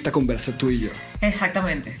en esta conversa tú y yo.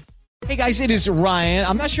 Exactamente. Hey guys, it is Ryan.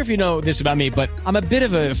 I'm not sure if you know this about me, but I'm a bit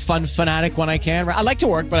of a fun fanatic when I can. I like to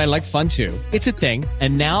work, but I like fun too. It's a thing.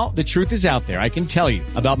 And now the truth is out there. I can tell you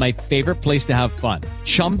about my favorite place to have fun.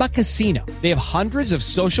 Chumba Casino. They have hundreds of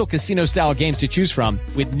social casino style games to choose from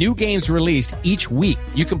with new games released each week.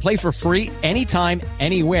 You can play for free anytime,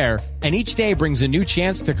 anywhere. And each day brings a new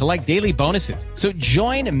chance to collect daily bonuses. So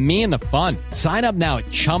join me in the fun. Sign up now at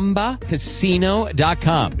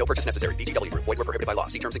ChumbaCasino.com. No purchase necessary. VGW Group. Void where prohibited by law.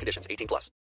 See terms and conditions. 18+.